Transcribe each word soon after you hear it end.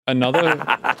Another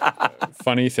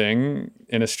funny thing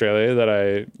in Australia that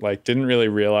I didn't really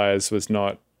realize was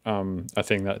not a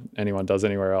thing that anyone does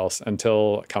anywhere else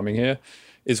until coming here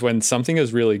is when something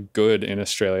is really good in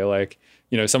Australia, like,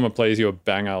 you know, someone plays you a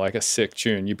banger, like a sick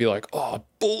tune, you'd be like, oh,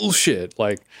 bullshit.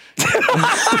 Like, I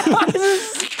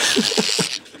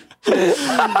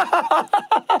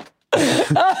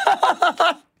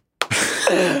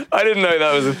didn't know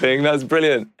that was a thing. That's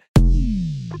brilliant.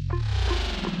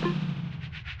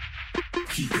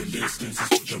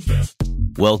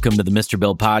 Welcome to the Mr.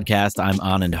 Bill Podcast. I'm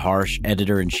Anand Harsh,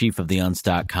 editor-in-chief of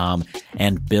TheUnst.com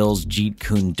and Bill's Jeet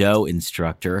Kune Do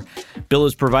instructor. Bill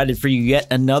has provided for you yet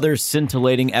another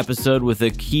scintillating episode with a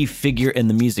key figure in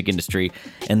the music industry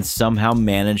and somehow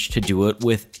managed to do it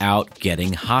without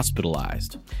getting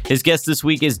hospitalized. His guest this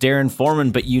week is Darren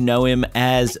Foreman, but you know him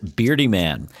as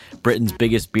Beardyman. Britain's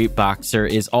biggest beatboxer,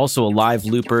 is also a live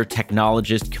looper,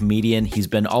 technologist, comedian. He's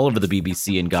been all over the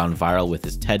BBC and gone viral with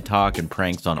his TED Talk and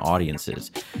pranks on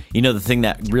audiences. You know, the thing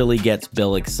that really gets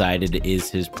Bill excited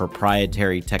is his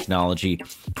proprietary technology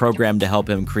programmed to help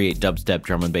him create dubstep,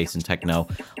 drum and bass, and techno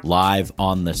live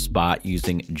on the spot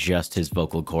using just his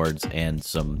vocal cords and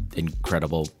some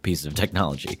incredible piece of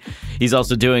technology. He's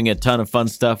also doing a ton of fun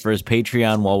stuff for his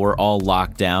Patreon while we're all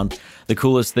locked down. The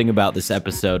coolest thing about this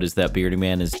episode is that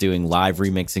Beardyman is doing live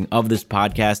remixing of this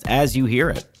podcast as you hear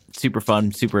it. Super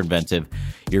fun, super inventive.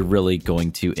 You're really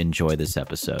going to enjoy this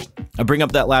episode. I bring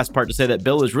up that last part to say that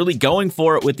Bill is really going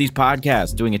for it with these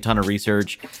podcasts, doing a ton of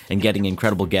research and getting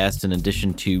incredible guests in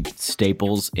addition to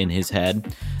staples in his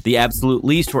head. The absolute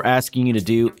least we're asking you to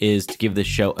do is to give this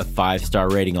show a 5-star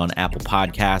rating on Apple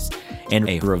Podcasts, and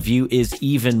a review is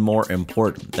even more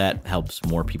important. That helps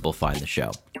more people find the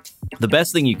show. The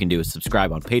best thing you can do is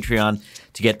subscribe on Patreon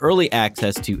to get early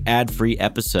access to ad-free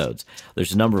episodes.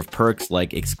 There's a number of perks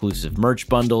like exclusive merch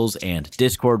bundles and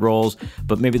Discord roles,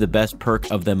 but maybe the best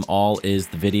perk of them all is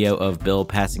the video of Bill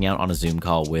passing out on a Zoom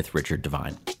call with Richard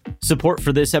Devine. Support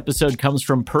for this episode comes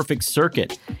from Perfect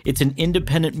Circuit. It's an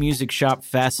independent music shop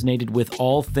fascinated with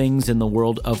all things in the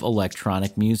world of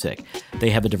electronic music.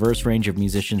 They have a diverse range of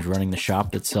musicians running the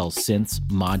shop that sells synths,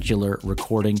 modular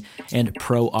recording, and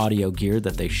pro audio gear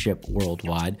that they ship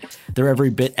worldwide. They're every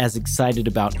bit as excited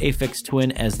about Aphex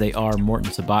Twin as they are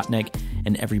Morton Subotnick,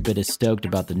 and every bit as stoked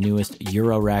about the newest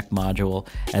Eurorack module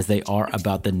as they are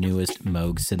about the newest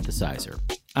Moog synthesizer.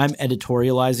 I'm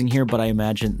editorializing here, but I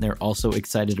imagine they're also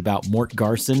excited about Mort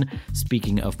Garson.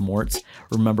 Speaking of Morts,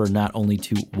 remember not only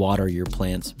to water your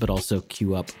plants, but also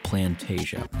queue up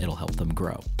Plantasia. It'll help them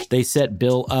grow. They set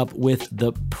Bill up with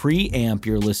the preamp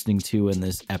you're listening to in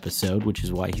this episode, which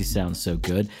is why he sounds so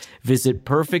good. Visit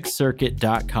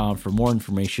perfectcircuit.com for more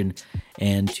information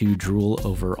and to drool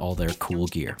over all their cool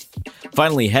gear.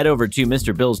 Finally, head over to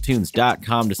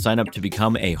MrBillsTunes.com to sign up to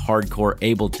become a hardcore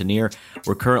Ableton-ear.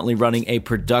 We're currently running a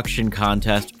production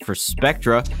contest for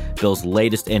Spectra, Bill's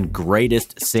latest and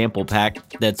greatest sample pack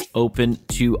that's open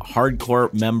to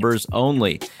hardcore members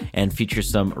only and features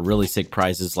some really sick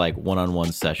prizes like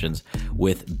one-on-one sessions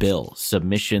with Bill.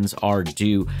 Submissions are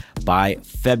due by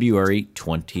February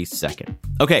 22nd.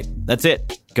 Okay, that's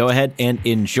it. Go ahead and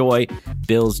enjoy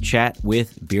Bill's chat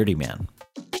with Beardyman.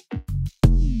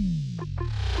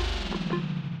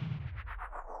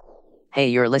 Hey,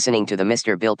 you're listening to the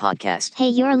Mr. Bill Podcast. Hey,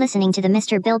 you're listening to the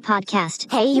Mr. Bill Podcast.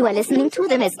 Hey, you are listening to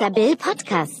the Mr. Bill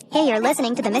Podcast. Hey, you're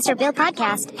listening to the Mr. Bill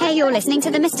Podcast. Hey, you're listening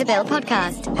to the Mr. Bill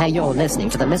Podcast. Hey, you're listening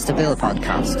to the Mr. Bill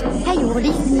Podcast. Hey, you're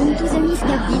listening to the Mr. Bill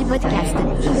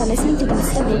Podcast. Hey, you're listening to the Mr. Bill Podcast. Hey, you're listening to the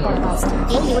Mr. Bill Podcast.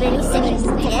 Hey,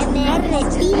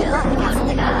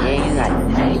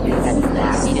 you're listening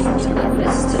to the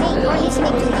Mr. Hey, you're listening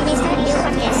to the Mr. Bill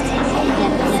Podcast.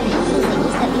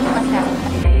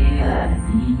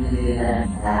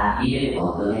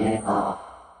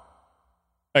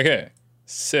 okay,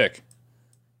 sick.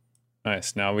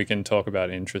 Nice. Now we can talk about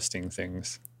interesting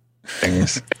things.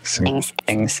 Things.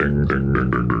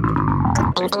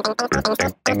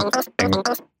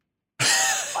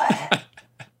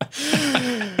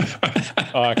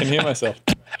 Oh, I can hear myself.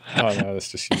 Oh no,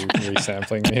 that's just you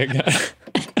resampling me again.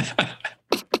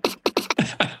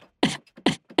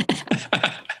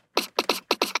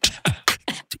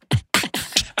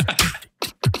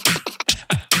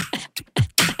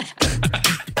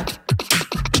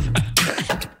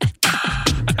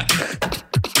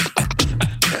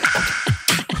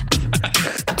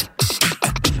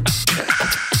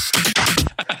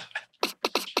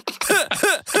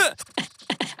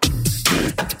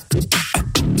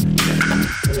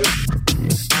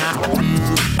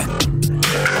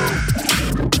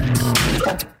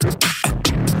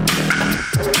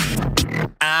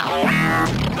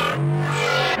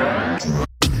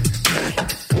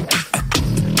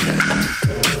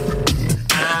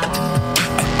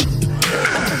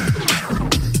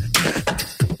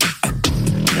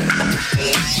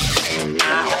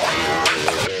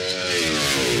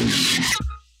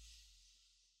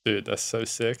 Dude, that's so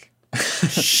sick.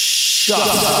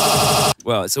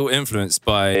 Well, it's all influenced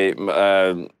by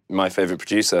My favorite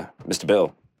producer, Mr.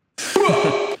 Bill.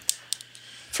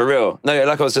 For real. No,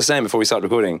 like I was just saying before we started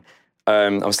recording,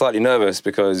 I'm slightly nervous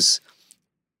because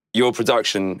your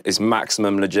production is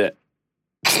maximum legit.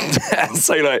 And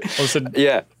so like,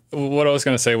 yeah. What I was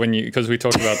going to say because we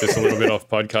talked about this a little bit off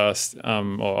podcast,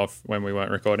 or off when we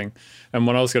weren't recording. And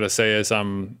what I was going to say is,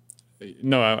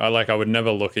 no, I would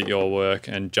never look at your work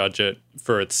and judge it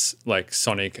for its like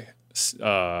sonic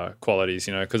qualities,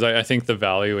 you know, because I think the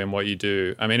value in what you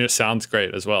do, I mean, it sounds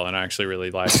great as well, and I actually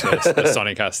really like the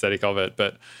sonic aesthetic of it,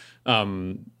 but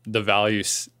the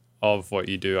values of what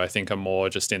you do, I think, are more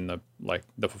just in the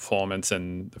performance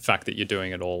and the fact that you're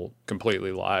doing it all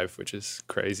completely live, which is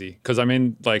crazy. Because I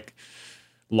mean, like,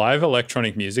 live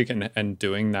electronic music and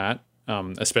doing that,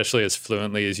 especially as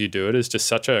fluently as you do it, is just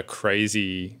such a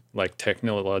crazy like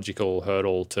technological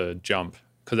hurdle to jump.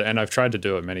 And I've tried to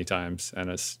do it many times,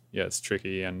 and it's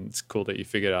tricky, and it's cool that you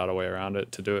figured out a way around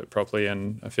it to do it properly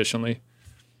and efficiently.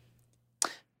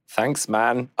 Thanks,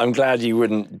 man. I'm glad you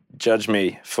wouldn't judge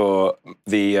me for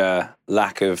the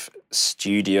lack of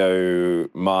studio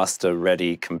master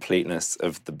ready completeness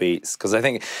of the beats, because I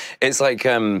think it's like,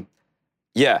 I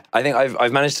think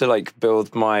I've managed to like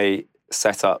build my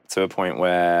setup to a point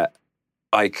where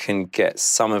I can get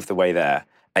some of the way there,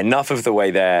 enough of the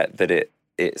way there that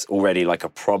it's already like a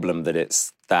problem that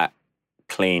it's that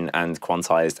clean and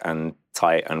quantized and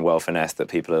tight and well finessed that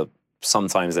people are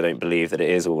sometimes they don't believe that it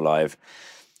is all live.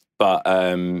 But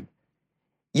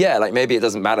like maybe it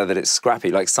doesn't matter that it's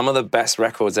scrappy. Like some of the best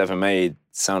records ever made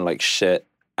sound like shit,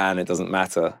 and it doesn't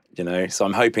matter, you know? So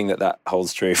I'm hoping that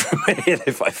holds true for me.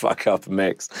 If I fuck up a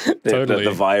mix, totally.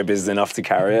 the vibe is enough to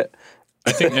carry it.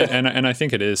 I think, and I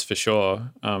think it is for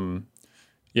sure.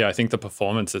 I think the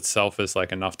performance itself is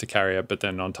like enough to carry it, but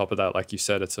then on top of that, like you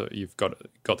said, you've got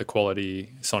the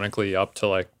quality sonically up to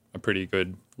like a pretty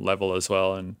good level as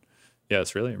well, and yeah,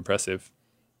 it's really impressive.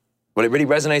 Well, it really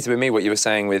resonated with me what you were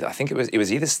saying with, I think it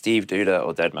was either Steve Duda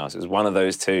or Deadmau5. It was one of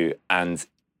those two, and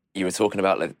you were talking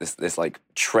about like this like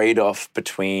trade-off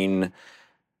between,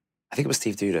 I think it was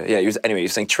Steve Duda. Yeah, he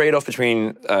was saying trade-off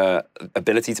between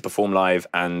ability to perform live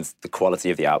and the quality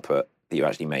of the output that you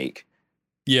actually make.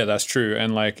 Yeah, that's true.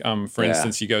 And like, for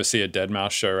instance, you go see a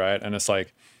Deadmau5 show, right? And it's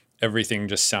like everything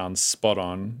just sounds spot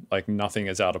on, like nothing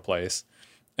is out of place.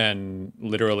 And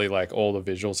literally like all the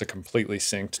visuals are completely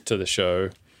synced to the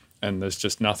show. And there's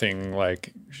just nothing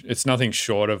like, it's nothing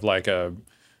short of like a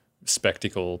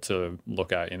spectacle to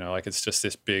look at, you know, like it's just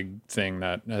this big thing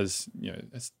that has, you know,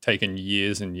 it's taken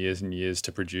years and years and years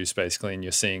to produce basically, and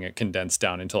you're seeing it condensed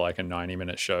down into like a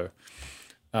 90-minute show.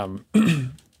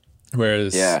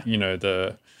 Whereas, you know,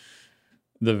 the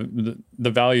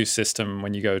value system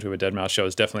when you go to a Deadmau5 show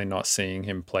is definitely not seeing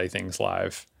him play things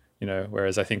live, you know,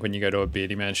 whereas I think when you go to a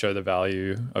Beardyman show, the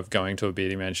value of going to a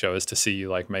Beardyman show is to see you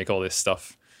like make all this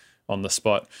stuff on the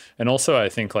spot. And also I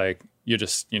think like you're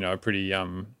just, you know, pretty I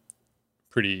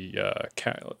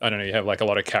don't know, you have like a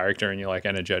lot of character and you're like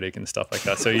energetic and stuff like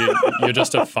that. So you're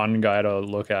just a fun guy to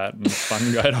look at and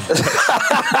fun guy to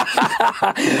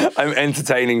watch. I'm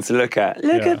entertaining to look at.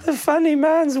 Look at the funny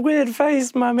man's weird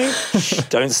face, mummy.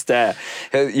 Don't stare.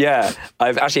 Yeah,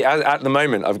 I've actually, at the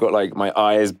moment, I've got like my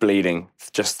eyes bleeding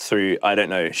just through, I don't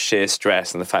know, sheer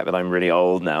stress and the fact that I'm really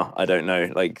old now. I don't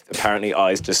know, like apparently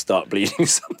eyes just start bleeding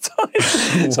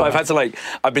sometimes. So I've had to like,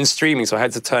 I've been streaming, so I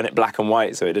had to turn it black and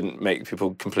white so it didn't make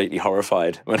people completely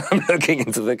horrified when I'm looking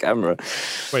into the camera.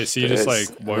 Wait, so you just like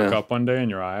woke up one day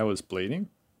and your eye was bleeding?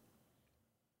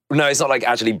 No, it's not like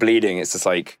actually bleeding. It's just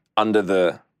like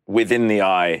within the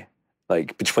eye,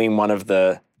 like between one of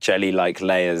the jelly-like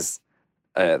layers,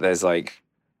 there's like,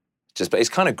 but it's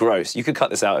kind of gross. You could cut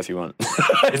this out if you want.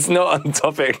 It's not on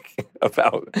topic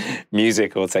about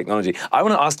music or technology. I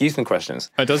want to ask you some questions.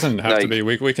 It doesn't have to be.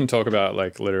 We can talk about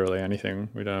like literally anything.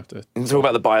 We don't have to. We can talk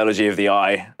about the biology of the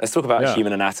eye. Let's talk about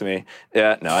human anatomy.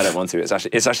 Yeah, no, I don't want to. It's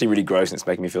actually really gross and it's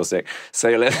making me feel sick. So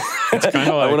it's kind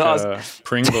of like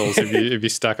Pringles. If you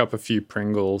stack up a few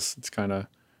Pringles, it's kind of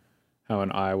how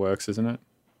an eye works, isn't it?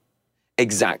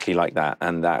 Exactly like that,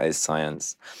 and that is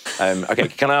science. Okay,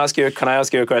 can I ask you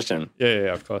a question?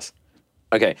 Yeah, of course.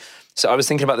 Okay, so I was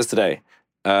thinking about this today.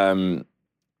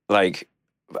 Like,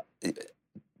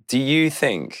 do you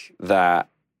think that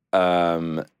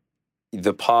the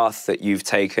path that you've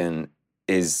taken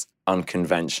is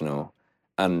unconventional?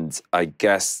 And I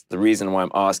guess the reason why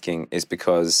I'm asking is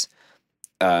because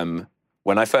when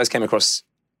I first came across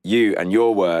you and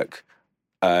your work,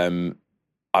 I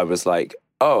was like,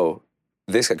 oh,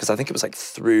 this guy, because I think it was like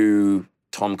through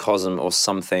Tom Cosm or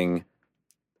something,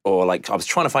 or like I was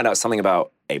trying to find out something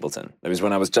about Ableton. It was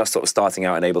when I was just sort of starting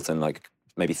out in Ableton, like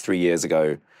maybe 3 years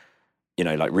ago, you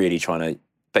know, like really trying to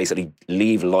basically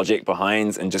leave Logic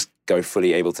behind and just go fully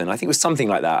Ableton. I think it was something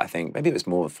like that. I think maybe it was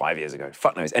more than 5 years ago.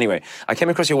 Fuck knows. Anyway, I came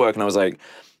across your work and I was like,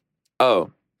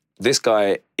 oh, this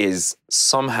guy is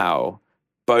somehow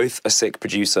both a sick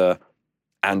producer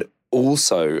and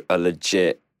also a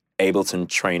legit Ableton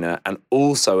trainer and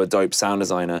also a dope sound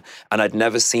designer. And I'd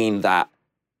never seen that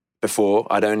before.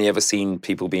 I'd only ever seen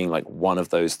people being like one of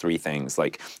those three things.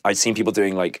 Like I'd seen people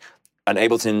doing like an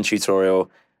Ableton tutorial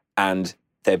and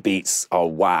their beats are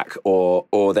whack, or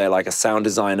they're like a sound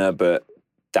designer, but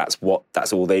that's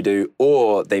all they do,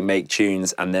 or they make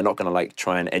tunes and they're not going to like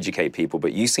try and educate people.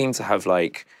 But you seem to have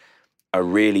like a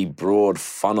really broad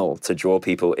funnel to draw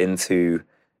people into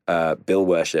Bill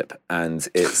worship, and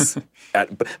it's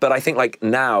but I think like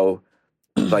now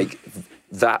like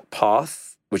that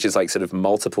path, which is like sort of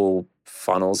multiple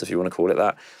funnels, if you want to call it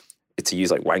that, to use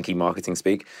like wanky marketing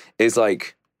speak, is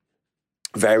like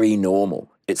very normal.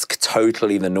 It's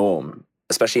totally the norm,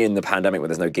 especially in the pandemic where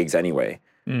there's no gigs anyway.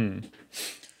 I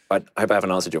hope I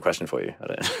haven't answered your question for you. I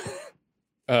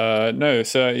don't No,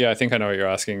 so yeah, I think I know what you're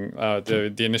asking.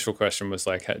 The initial question was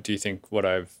like, do you think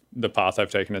the path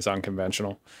I've taken is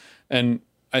unconventional? And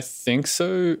I think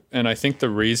so. And I think the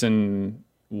reason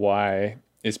why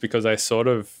is because I sort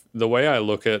of, the way I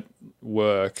look at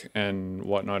work and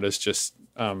whatnot is just,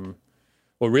 well,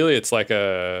 really it's like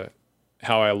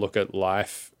how I look at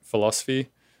life philosophy.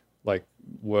 Like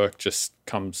work just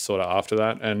comes sort of after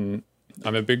that. And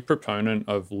I'm a big proponent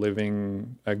of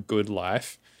living a good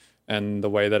life. And the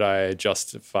way that I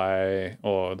justify,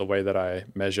 or the way that I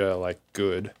measure like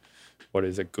good, what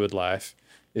is a good life,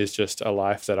 is just a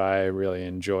life that I really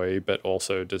enjoy, but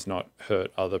also does not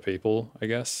hurt other people, I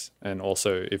guess. And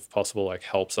also, if possible, like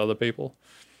helps other people.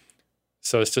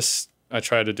 So it's just, I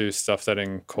try to do stuff that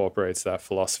incorporates that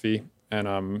philosophy.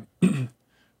 And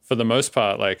for the most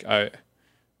part, like I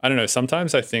don't know,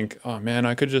 sometimes I think, oh man,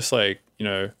 I could just like, you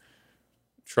know,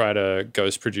 try to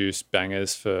ghost produce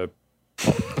bangers for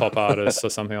pop artists or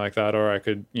something like that. Or I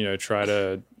could, you know, try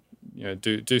to, you know,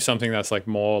 do something that's like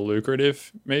more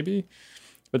lucrative maybe.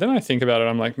 But then I think about it,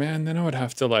 I'm like, man, then I would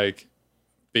have to like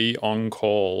be on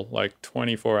call like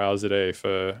 24 hours a day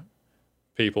for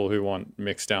people who want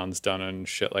mix downs done and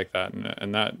shit like that.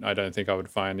 And that I don't think I would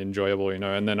find enjoyable, you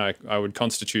know. And then I would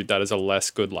constitute that as a less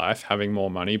good life, having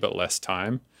more money but less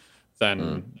time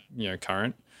than, you know,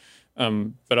 current.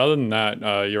 But other than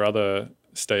that, your other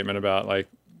statement about like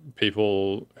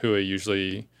people who are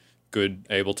usually good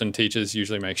Ableton teachers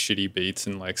usually make shitty beats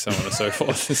and like so on and so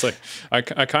forth. It's like, I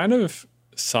kind of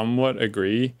somewhat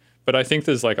agree, but I think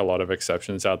there's like a lot of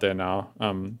exceptions out there now.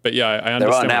 But yeah, I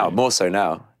understand. There are now, more so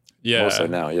now. Yeah. More so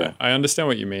now, yeah. I understand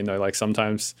what you mean though. Like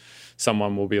sometimes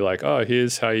someone will be like, oh,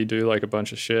 here's how you do like a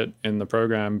bunch of shit in the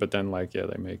program. But then like, yeah,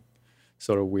 they make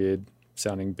sort of weird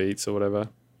sounding beats or whatever.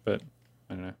 But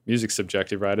I don't know. Music's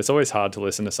subjective, right? It's always hard to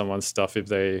listen to someone's stuff if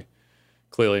they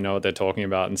clearly know what they're talking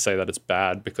about and say that it's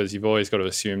bad, because you've always got to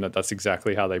assume that that's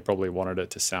exactly how they probably wanted it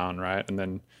to sound, right? And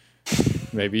then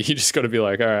maybe you just got to be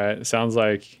like, all right, it sounds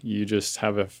like you just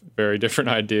have a very different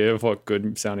idea of what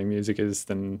good sounding music is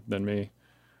than me.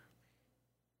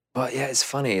 But yeah, it's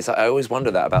funny. It's like, I always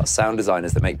wonder that about sound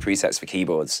designers that make presets for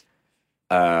keyboards.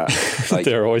 Like,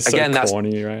 they're always so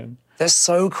corny, right? They're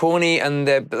so corny, and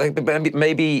they're like,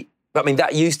 maybe. I mean,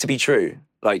 that used to be true.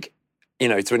 Like, you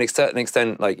know, to an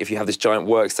extent, like if you have this giant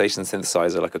workstation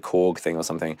synthesizer, like a Korg thing or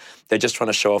something, they're just trying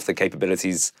to show off the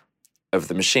capabilities of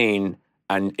the machine,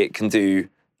 and it can do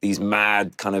these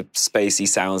mad kind of spacey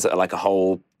sounds that are like a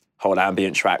whole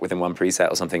ambient track within one preset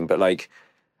or something. But like,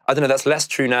 I don't know, that's less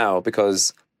true now,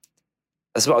 because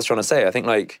that's what I was trying to say. I think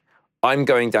like I'm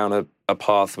going down a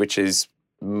path which is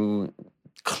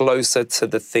closer to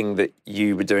the thing that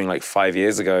you were doing like 5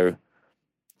 years ago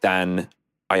than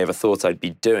I ever thought I'd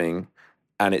be doing.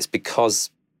 And it's because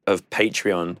of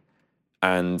Patreon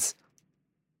and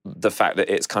the fact that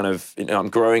it's kind of, you know, I'm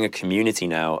growing a community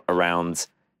now around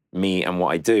me and what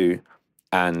I do.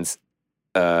 And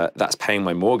that's paying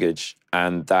my mortgage.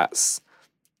 And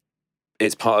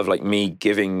it's part of like me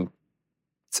giving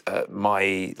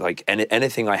my, like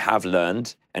anything I have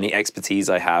learned, any expertise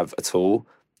I have at all,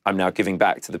 I'm now giving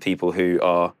back to the people who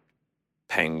are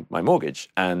paying my mortgage.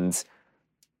 And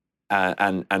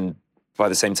by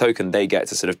the same token, they get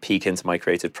to sort of peek into my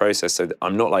creative process, so that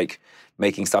I'm not like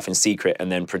making stuff in secret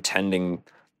and then pretending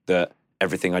that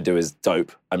everything I do is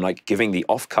dope. I'm like giving the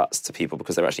offcuts to people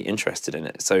because they're actually interested in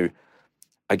it. So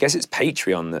I guess it's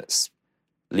Patreon that's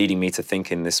leading me to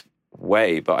think in this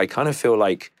way. But I kind of feel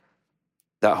like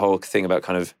that whole thing about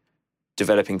kind of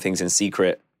developing things in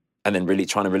secret and then really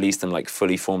trying to release them like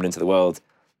fully formed into the world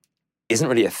isn't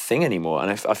really a thing anymore.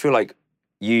 And I feel like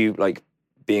you, like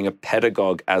being a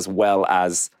pedagogue as well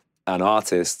as an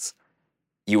artist,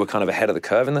 you were kind of ahead of the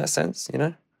curve in that sense, you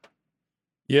know?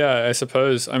 Yeah, I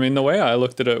suppose. I mean, the way I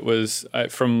looked at it was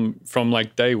from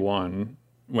like day one,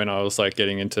 when I was like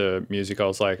getting into music, I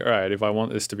was like, all right, if I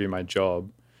want this to be my job,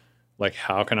 like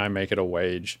how can I make it a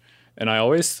wage? And I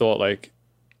always thought like,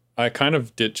 I kind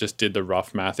of did the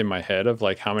rough math in my head of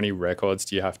like how many records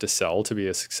do you have to sell to be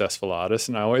a successful artist?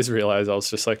 And I always realized I was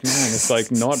just like, man, it's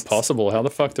like not possible. How the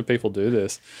fuck do people do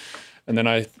this? And then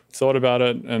I thought about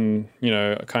it and, you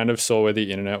know, I kind of saw where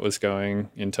the internet was going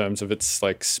in terms of its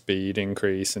like speed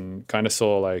increase, and kind of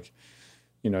saw like,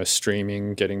 you know,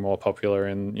 streaming getting more popular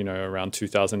in, you know, around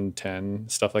 2010,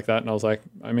 stuff like that. And I was like,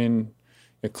 I mean,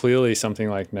 clearly something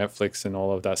like Netflix and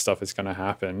all of that stuff is going to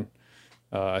happen.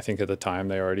 I think at the time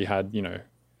they already had, you know,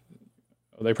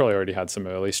 they probably already had some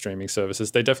early streaming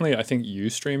services. They definitely, I think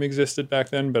Ustream existed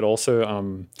back then, but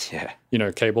also, you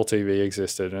know, cable TV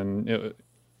existed. And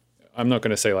I'm not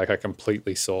going to say like I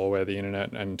completely saw where the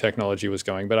internet and technology was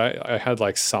going, but I had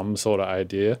like some sort of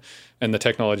idea, and the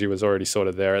technology was already sort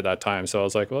of there at that time. So I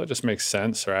was like, well, it just makes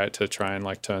sense, right, to try and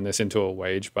like turn this into a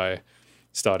wage by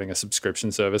starting a subscription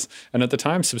service. And at the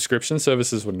time, subscription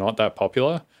services were not that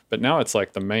popular, but now it's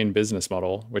like the main business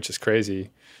model, which is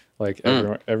crazy. Like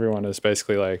everyone is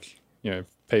basically like, you know,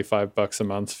 pay $5 a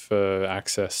month for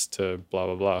access to blah,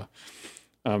 blah, blah.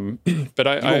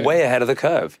 But you were way ahead of the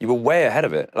curve. You were way ahead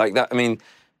of it. Like that. I mean,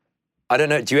 I don't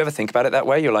know. Do you ever think about it that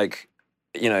way? You're like,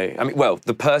 you know, I mean, well,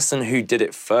 the person who did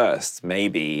it first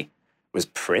maybe was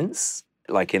Prince,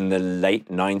 like in the late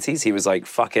 90s. He was like,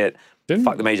 fuck it.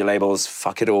 Fuck the major labels,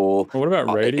 fuck it all. Well, what about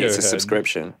Radiohead? It's a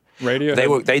subscription.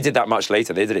 Radiohead. They did that much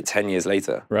later. They did it 10 years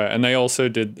later. Right, and they also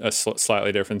did a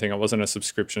slightly different thing. It wasn't a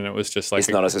subscription. It was just like... It's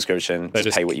not a subscription. They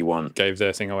just pay what you want. Gave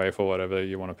their thing away for whatever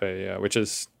you want to pay, yeah,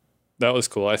 that was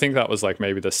cool. I think that was like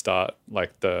maybe the start,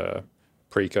 like the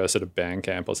precursor to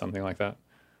Bandcamp or something like that.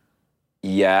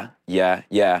 Yeah.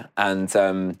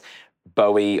 And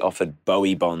Bowie offered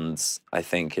Bowie bonds, I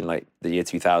think, in like the year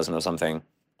 2000 or something,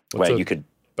 where you could...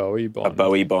 Bowie bond. A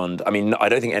Bowie bond. I mean, I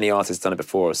don't think any artist's done it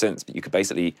before or since, but you could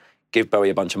basically give Bowie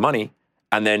a bunch of money,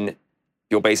 and then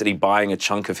you're basically buying a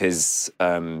chunk of his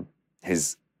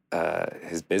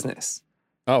business.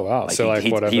 Oh wow! Like so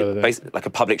whatever, basically like a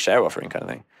public share offering kind of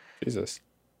thing. Jesus,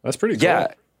 that's pretty cool. Yeah,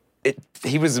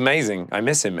 he was amazing. I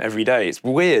miss him every day. It's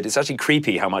weird. It's actually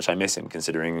creepy how much I miss him,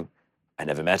 considering I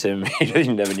never met him. He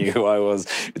never knew who I was.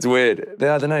 It's weird.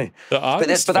 I don't know. The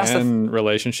artist-fan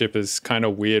relationship is kind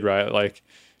of weird, right? Like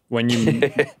when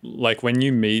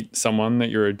you meet someone that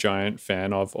you're a giant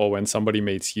fan of, or when somebody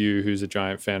meets you who's a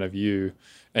giant fan of you,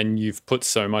 and you've put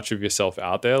so much of yourself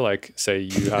out there, like say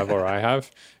you have or I have,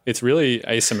 it's really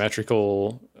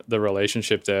asymmetrical, the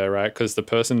relationship there, right? Because the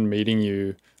person meeting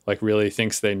you like really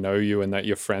thinks they know you and that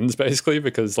you're friends, basically,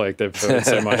 because like they've heard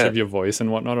so much of your voice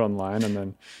and whatnot online, and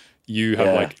then you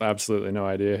have like absolutely no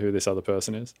idea who this other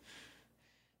person is.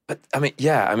 But I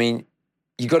mean,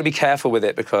 you got to be careful with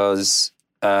it, because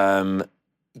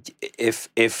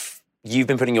if you've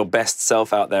been putting your best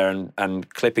self out there and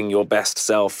clipping your best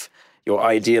self, your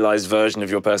idealized version of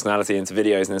your personality into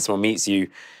videos, and then someone meets you,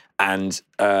 and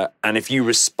if you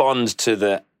respond to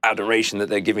the adoration that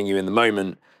they're giving you in the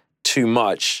moment too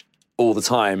much all the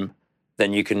time,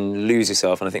 then you can lose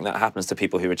yourself. And I think that happens to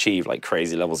people who achieve like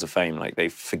crazy levels of fame. Like they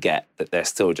forget that they're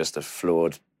still just a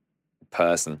flawed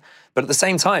person. But at the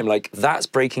same time, like that's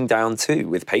breaking down too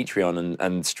with Patreon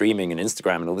and streaming and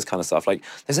Instagram and all this kind of stuff. Like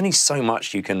there's only so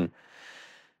much you can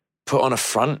put on a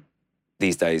front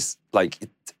these days. Like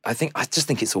I just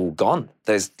think it's all gone.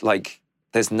 There's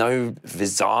no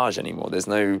visage anymore. There's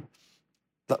no,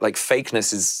 like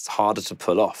fakeness is harder to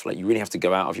pull off. Like you really have to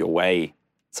go out of your way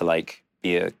to like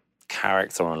be a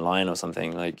character online or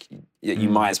something. Like you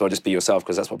might as well just be yourself,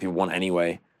 because that's what people want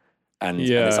anyway. And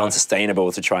it's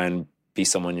unsustainable to try and be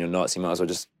someone you're not. So you might as well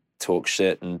just talk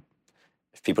shit, and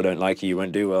if people don't like you, you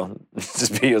won't do well.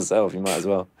 Just be yourself. You might as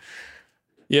well.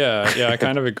 Yeah, I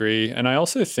kind of agree. And I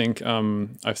also think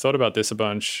I've thought about this a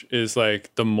bunch, is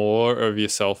like the more of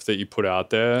yourself that you put out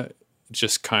there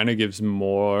just kind of gives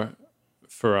more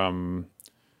for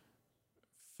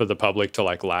the public to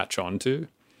like latch onto.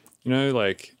 You know,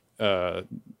 like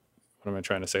what am I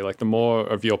trying to say? Like the more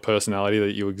of your personality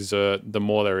that you exert, the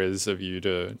more there is of you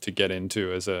to get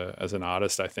into as an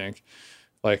artist, I think.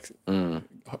 Like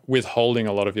withholding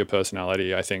a lot of your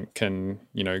personality, I think can,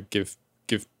 you know, give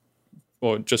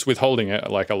or just withholding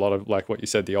it, like a lot of, like what you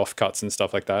said, the offcuts and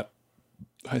stuff like that.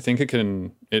 I think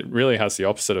it really has the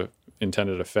opposite of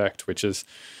intended effect, which is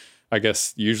I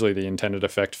guess usually the intended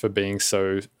effect for being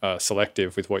so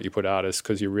selective with what you put out is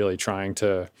because you're really trying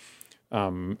to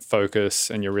focus,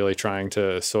 and you're really trying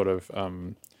to sort of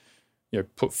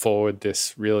put forward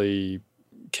this really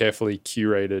carefully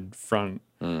curated front.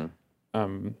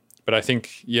 But I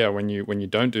think, when you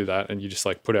don't do that and you just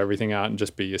like put everything out and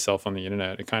just be yourself on the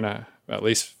internet, it kind of, at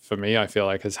least for me, I feel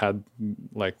like has had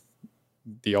like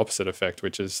the opposite effect,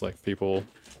 which is like people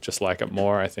just like it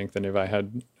more, I think, than if I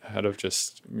had have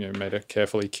just made a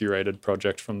carefully curated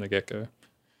project from the get-go.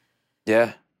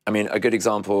 Yeah. I mean, a good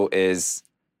example is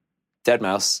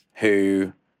Deadmau5,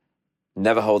 who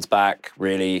never holds back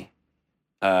really,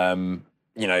 from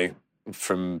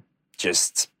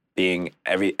just being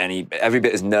every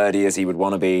bit as nerdy as he would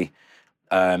want to be.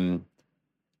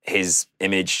 His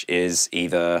image is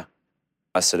either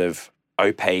a sort of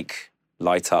opaque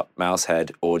light up mouse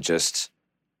head or just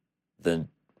the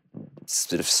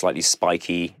sort of slightly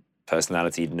spiky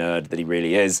personality nerd that he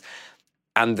really is.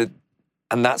 And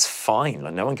that's fine.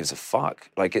 Like, no one gives a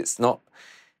fuck. Like, it's not,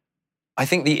 I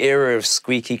think the era of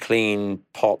squeaky clean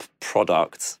pop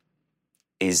product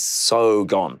is so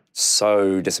gone,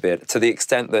 so disappeared, to the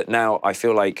extent that now I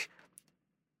feel like,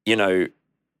 how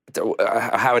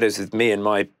it is with me and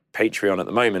my Patreon at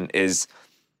the moment is,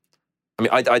 I mean,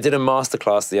 I did a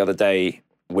masterclass the other day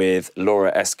with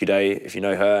Laura Escudet, if you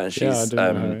know her, and she's I do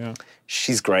know her, yeah.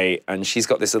 She's great, and she's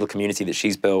got this little community that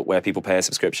she's built where people pay a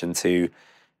subscription to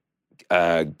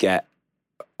get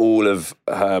all of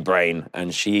her brain, and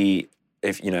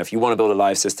if you want to build a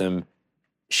live system,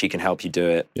 she can help you do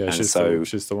it. Yeah, and she's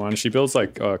the one. She builds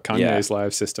like Kanye's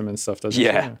live system and stuff, doesn't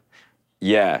she?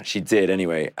 Yeah, she did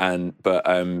anyway.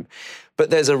 But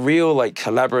there's a real like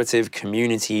collaborative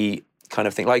community kind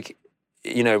of thing, like,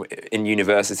 in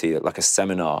university, like a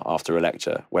seminar after a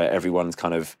lecture where everyone's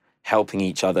kind of helping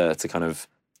each other to kind of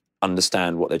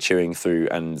understand what they're chewing through.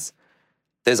 And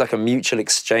there's like a mutual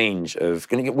exchange of,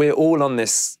 we're all on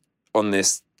this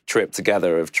trip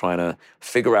together of trying to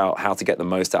figure out how to get the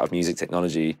most out of music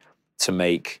technology to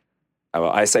make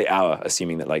I say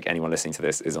assuming that like anyone listening to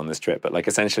this is on this trip, but like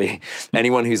essentially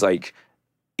anyone who's like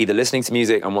either listening to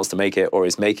music and wants to make it, or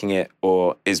is making it,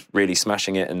 or is really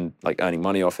smashing it and like earning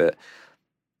money off it,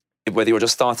 whether you're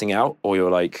just starting out or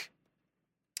you're like,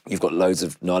 you've got loads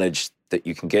of knowledge that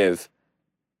you can give,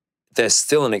 there's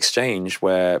still an exchange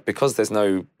where, because there's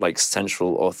no like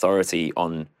central authority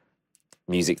on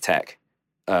music tech,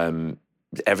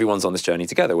 everyone's on this journey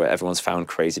together where everyone's found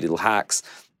crazy little hacks.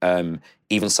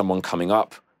 Even someone coming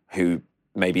up who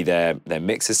maybe their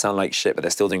mixes sound like shit, but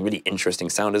they're still doing really interesting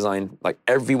sound design. Like,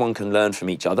 everyone can learn from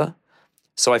each other.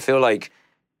 So I feel like,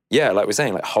 like we're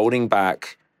saying, like holding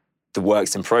back the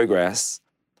works in progress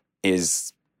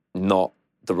is not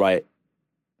the right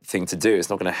thing to do. It's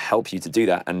not going to help you to do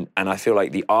that. And I feel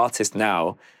like the artist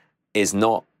now is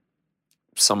not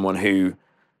someone who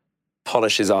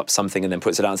polishes up something and then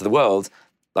puts it out into the world.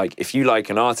 Like, if you like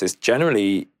an artist,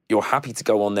 generally you're happy to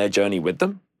go on their journey with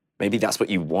them. Maybe that's what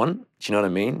you want. Do you know what I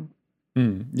mean?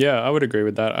 Yeah, I would agree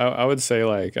with that. I would say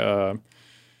like,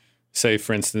 say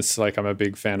for instance, like I'm a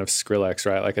big fan of Skrillex,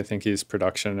 right? Like I think his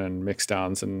production and mix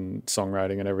downs and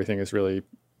songwriting and everything is really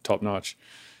top notch.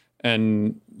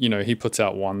 And, he puts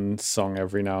out one song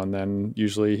every now and then.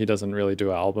 Usually he doesn't really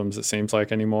do albums, it seems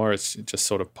like, anymore. It's just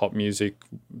sort of pop music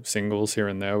singles here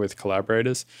and there with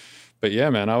collaborators. But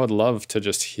yeah, man, I would love to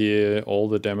just hear all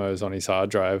the demos on his hard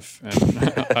drive,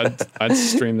 and I'd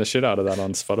stream the shit out of that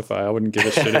on Spotify. I wouldn't give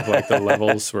a shit if like the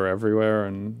levels were everywhere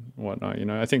and whatnot.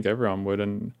 I think everyone would.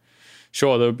 And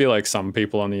sure, there would be like some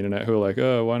people on the internet who are like,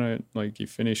 oh, why don't like you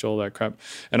finish all that crap?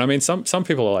 And I mean, some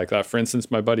people are like that. For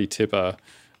instance, my buddy Tipper,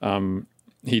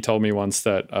 he told me once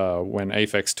that when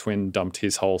Aphex Twin dumped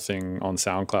his whole thing on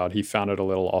SoundCloud, he found it a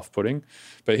little off-putting.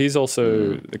 But he's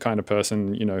also the kind of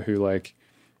person, who like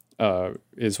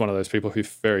is one of those people who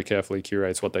very carefully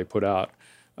curates what they put out.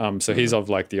 So he's of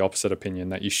like the opposite opinion,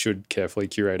 that you should carefully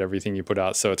curate everything you put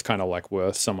out. So it's kind of like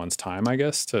worth someone's time, I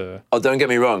guess, to... Oh, don't get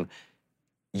me wrong.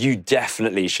 You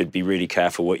definitely should be really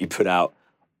careful what you put out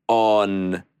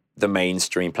on the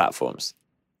mainstream platforms.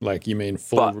 Like, you mean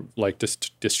full, like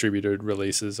distributed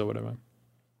releases or whatever?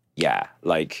 Yeah.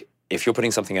 Like if you're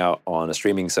putting something out on a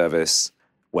streaming service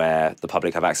where the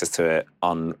public have access to it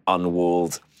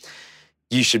unwalled,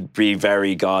 you should be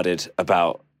very guarded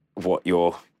about what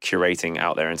you're curating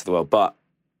out there into the world. But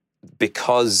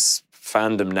because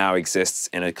fandom now exists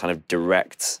in a kind of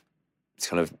direct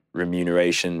kind of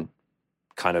remuneration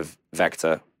kind of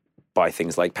vector by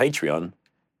things like Patreon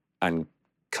and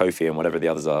Ko-fi and whatever the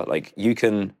others are, like you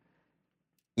can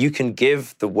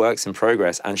give the works in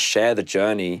progress and share the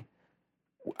journey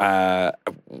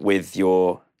with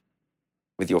your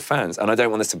with your fans. And I don't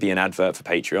want this to be an advert for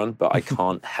Patreon, but I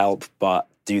can't help but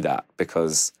do that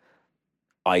because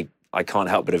I can't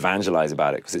help but evangelize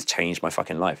about it because it's changed my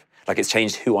fucking life. Like it's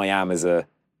changed who I am as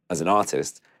an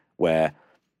artist, where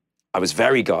I was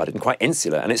very guarded and quite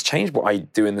insular, and it's changed what I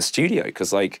do in the studio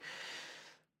because like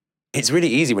it's really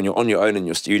easy when you're on your own in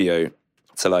your studio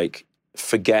to like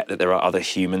forget that there are other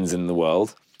humans in the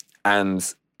world. And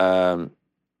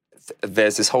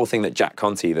there's this whole thing that Jack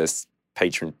Conte, this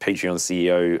Patreon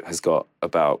CEO, has got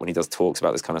about when he does talks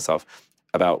about this kind of stuff,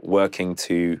 about working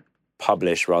to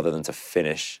publish rather than to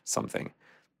finish something.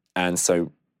 And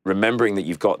so remembering that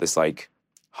you've got this like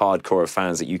hardcore of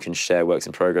fans that you can share works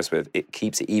in progress with, it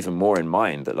keeps it even more in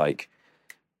mind that like,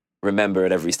 remember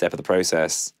at every step of the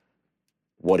process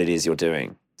what it is you're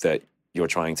doing, that you're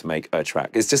trying to make a track.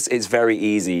 It's very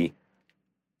easy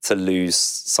to lose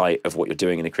sight of what you're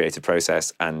doing in a creative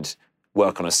process and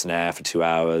work on a snare for 2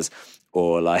 hours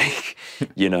or like,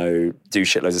 you know, do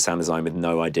shitloads of sound design with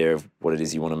no idea of what it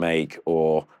is you want to make,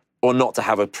 or not to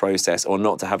have a process, or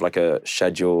not to have like a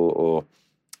schedule, or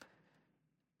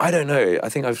I don't know. I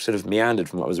think I've sort of meandered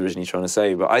from what I was originally trying to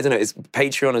say, but I don't know.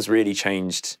 Patreon has really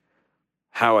changed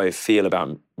how I feel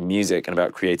about music and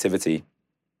about creativity.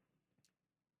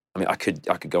 I mean, I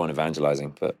could go on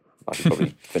evangelizing, but I should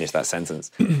probably finish that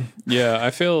sentence. Yeah, I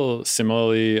feel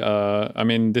similarly. I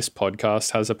mean, this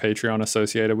podcast has a Patreon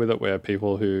associated with it where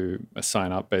people who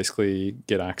sign up basically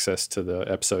get access to the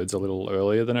episodes a little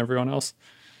earlier than everyone else.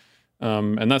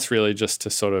 And that's really just to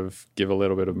sort of give a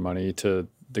little bit of money to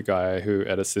the guy who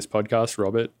edits this podcast,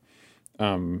 Robert,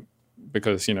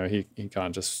 because, you know, he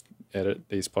can't just edit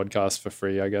these podcasts for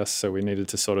free, I guess. So we needed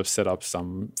to sort of set up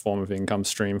some form of income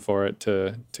stream for it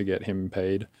to get him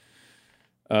paid.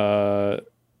 So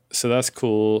that's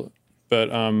cool. But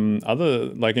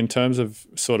like in terms of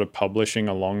sort of publishing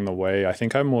along the way, I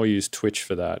think I more use Twitch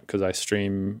for that because I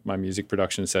stream my music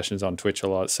production sessions on Twitch a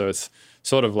lot. So it's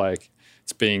sort of like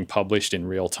it's being published in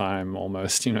real time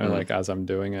almost, you know, like as I'm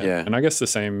doing it. Yeah. And I guess the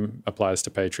same applies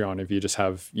to Patreon if you just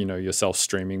have, you know, yourself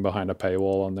streaming behind a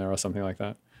paywall on there or something like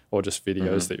that, or just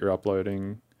videos that you're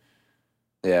uploading.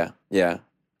 Yeah, yeah.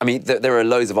 I mean, there are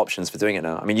loads of options for doing it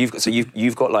now. I mean,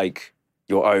 you've got like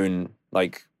your own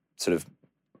like sort of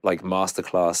like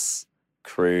masterclass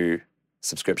crew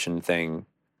subscription thing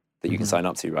that you can sign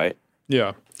up to, right?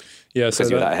 Yeah, yeah. Because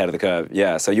you're that ahead of the curve.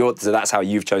 Yeah, so that's how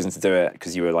you've chosen to do it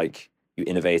because you were like you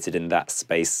innovated in that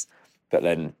space. But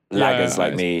then laggers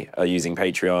like me are using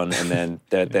Patreon, and then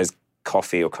there's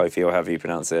Coffee or Kofi or however you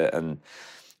pronounce it,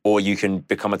 or you can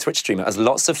become a Twitch streamer, as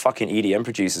lots of fucking EDM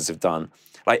producers have done.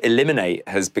 Like Eliminate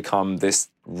has become this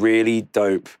really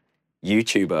dope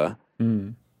YouTuber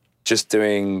just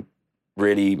doing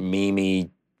really memey,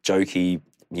 jokey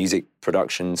music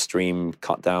production, stream,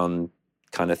 cut down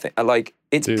kind of thing. Like,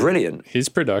 it's brilliant. His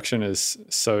production is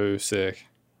so sick.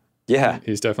 Yeah.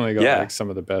 He's definitely got like some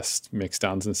of the best mix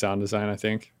downs and sound design, I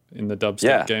think, in the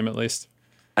dubstep game at least.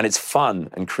 And it's fun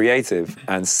and creative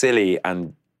and silly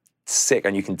and sick,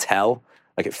 and you can tell,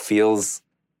 like, it feels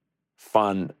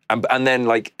fun. And then,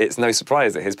 like, it's no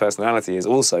surprise that his personality is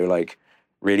also, like,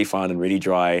 really fun and really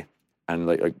dry and,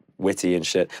 like witty and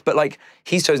shit. But, like,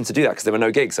 he's chosen to do that because there were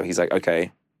no gigs. So he's like,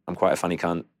 okay, I'm quite a funny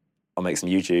cunt. I'll make some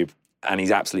YouTube. And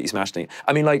he's absolutely smashing it.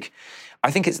 I mean, like,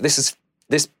 I think this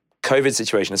COVID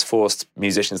situation has forced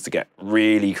musicians to get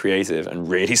really creative and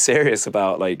really serious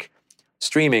about, like,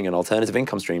 streaming and alternative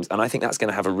income streams. And I think that's going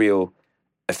to have a real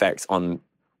effect on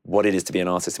what it is to be an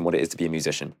artist and what it is to be a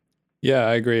musician. Yeah,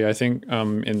 I agree. I think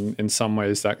in some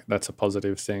ways that's a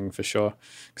positive thing for sure.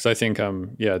 Because I think,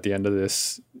 at the end of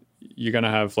this, you're going to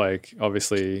have, like,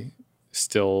 obviously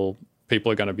still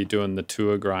people are going to be doing the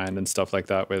tour grind and stuff like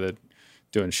that where they're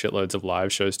doing shitloads of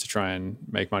live shows to try and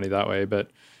make money that way.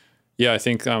 But yeah, I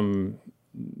think,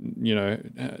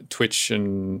 Twitch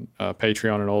and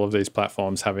Patreon and all of these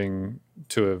platforms having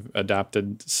to have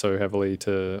adapted so heavily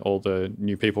to all the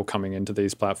new people coming into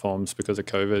these platforms because of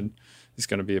COVID is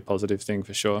going to be a positive thing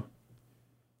for sure.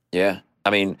 Yeah.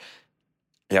 I mean,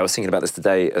 I was thinking about this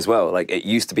today as well. Like, it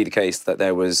used to be the case that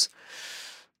there was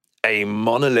a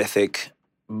monolithic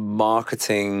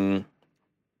marketing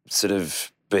sort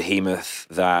of behemoth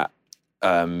that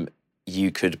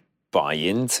you could buy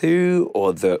into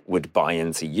or that would buy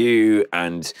into you.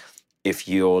 And if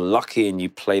you're lucky and you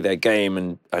play their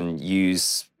game and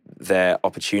use their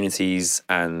opportunities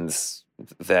and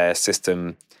their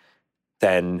system,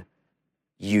 then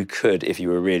you could, if you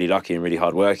were really lucky and really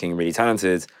hardworking and really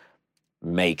talented,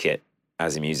 make it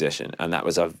as a musician. And that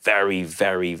was a very,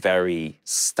 very, very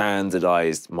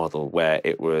standardized model where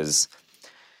it was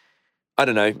I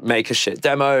don't know, make a shit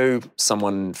demo.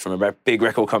 Someone from a big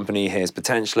record company hears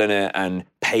potential in it and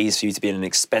pays for you to be in an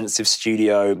expensive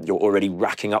studio. You're already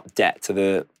racking up debt to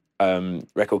the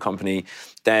record company.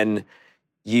 Then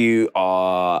you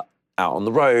are out on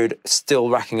the road, still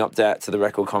racking up debt to the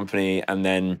record company, and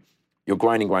then you're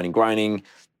grinding.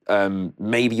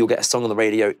 Maybe you'll get a song on the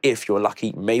radio if you're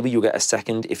lucky. Maybe you'll get a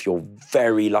second if you're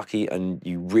very lucky and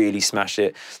you really smash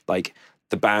it. Like,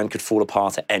 the band could fall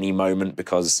apart at any moment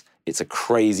because it's a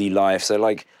crazy life. So,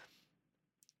 like,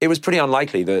 it was pretty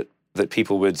unlikely that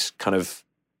people would kind of,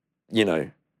 you know,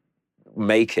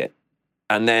 make it.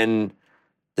 And then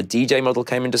the DJ model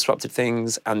came and disrupted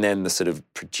things, and then the sort of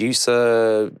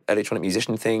producer, electronic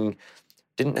musician thing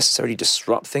didn't necessarily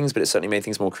disrupt things, but it certainly made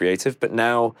things more creative. But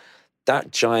now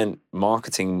that giant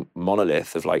marketing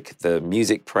monolith of like the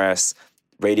music press,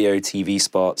 radio, TV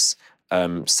spots,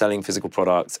 selling physical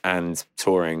products and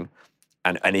touring,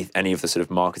 and any of the sort of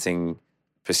marketing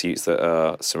pursuits that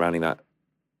are surrounding that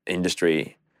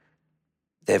industry,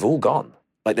 they've all gone.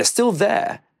 Like, they're still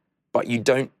there, but you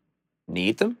don't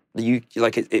need them.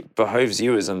 It behoves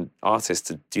you as an artist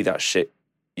to do that shit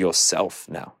yourself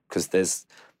now, because there's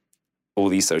all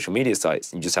these social media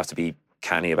sites. You just have to be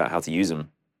canny about how to use them.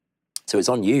 So it's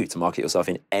on you to market yourself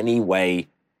in any way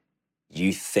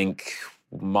you think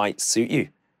might suit you.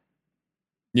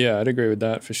 Yeah, I'd agree with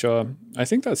that for sure. I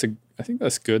think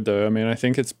that's good though. I mean, I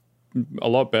think it's a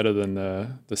lot better than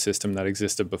the system that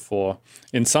existed before.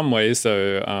 In some ways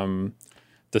though,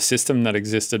 the system that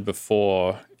existed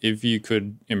before, if you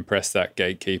could impress that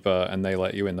gatekeeper and they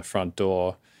let you in the front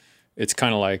door, it's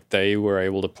kind of like they were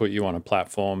able to put you on a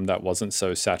platform that wasn't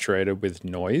so saturated with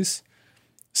noise.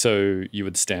 So you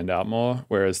would stand out more.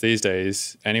 Whereas these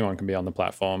days, anyone can be on the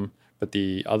platform. But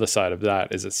the other side of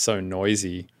that is it's so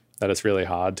noisy that it's really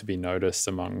hard to be noticed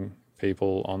among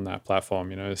people on that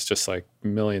platform. You know, it's just like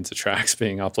millions of tracks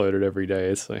being uploaded every day.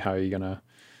 It's like, how are you going to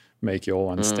make your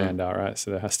one stand out, right?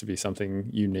 So there has to be something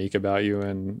unique about you,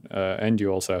 and you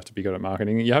also have to be good at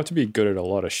marketing. You have to be good at a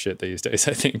lot of shit these days,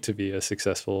 I think, to be a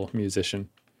successful musician.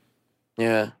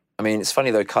 Yeah. I mean, it's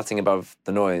funny though, cutting above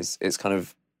the noise, it's kind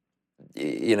of,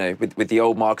 you know, with the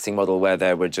old marketing model where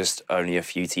there were just only a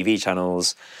few TV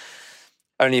channels,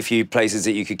 only a few places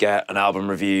that you could get an album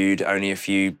reviewed, only a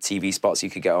few TV spots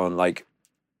you could get on. Like,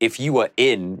 if you were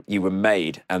in, you were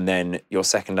made, and then your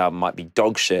second album might be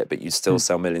dog shit, but you'd still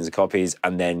sell millions of copies,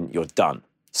 and then you're done.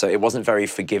 So it wasn't very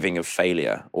forgiving of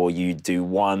failure, or you do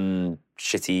one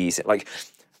shitty, like,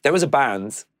 there was a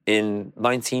band in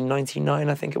 1999,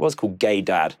 I think it was, called Gay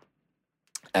Dad.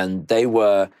 And they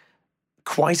were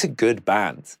quite a good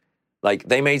band. Like,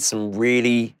 they made some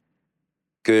really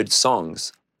good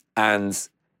songs, and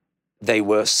they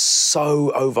were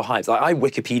so overhyped. Like, I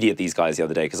Wikipedia'd these guys the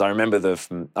other day because I remember them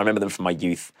from my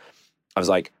youth. I was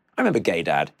like, I remember Gay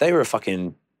Dad. They were a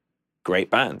fucking great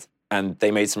band, and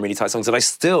they made some really tight songs that they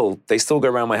still go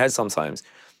around my head sometimes.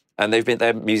 And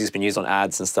their music's been used on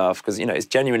ads and stuff because, you know, it's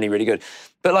genuinely really good.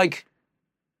 But like,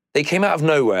 they came out of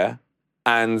nowhere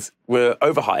and were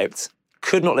overhyped,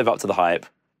 could not live up to the hype.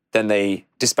 Then they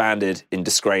disbanded in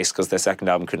disgrace because their second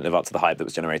album couldn't live up to the hype that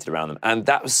was generated around them. And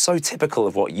that was so typical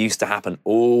of what used to happen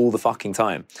all the fucking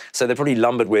time. So they're probably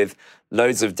lumbered with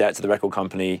loads of debt to the record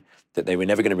company that they were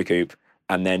never going to recoup,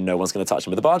 and then no one's going to touch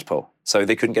them with a barge pole. So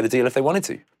they couldn't get a deal if they wanted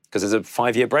to because there's a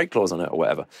 5-year break clause on it or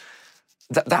whatever.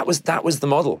 That was the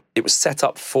model. It was set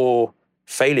up for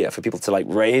failure, for people to like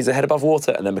raise their head above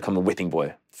water and then become a whipping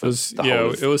boy. It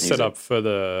was set up for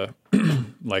the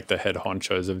like the head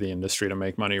honchos of the industry to